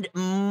 and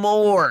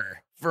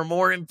more. For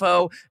more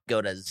info,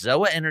 go to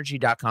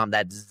zoaenergy.com.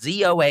 That's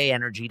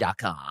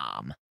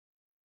ZOAenergy.com.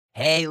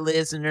 Hey,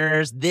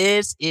 listeners,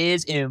 this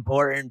is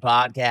Important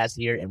Podcast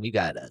here, and we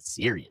got a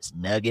serious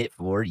nugget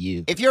for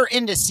you. If you're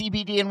into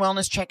CBD and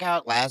wellness, check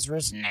out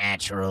Lazarus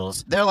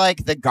Naturals. They're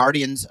like the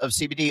guardians of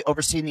CBD,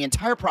 overseeing the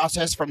entire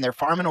process from their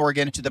farm in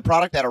Oregon to the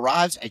product that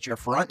arrives at your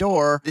front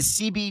door. The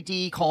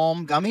CBD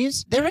Calm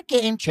Gummies, they're a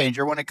game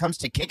changer when it comes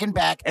to kicking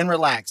back and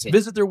relaxing.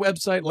 Visit their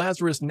website,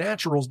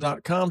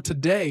 LazarusNaturals.com,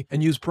 today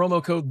and use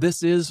promo code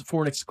THISIS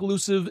for an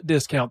exclusive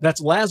discount. That's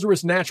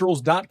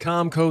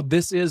LazarusNaturals.com, code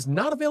THISIS,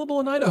 not available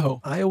in Idaho,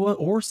 Iowa,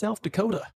 or South Dakota.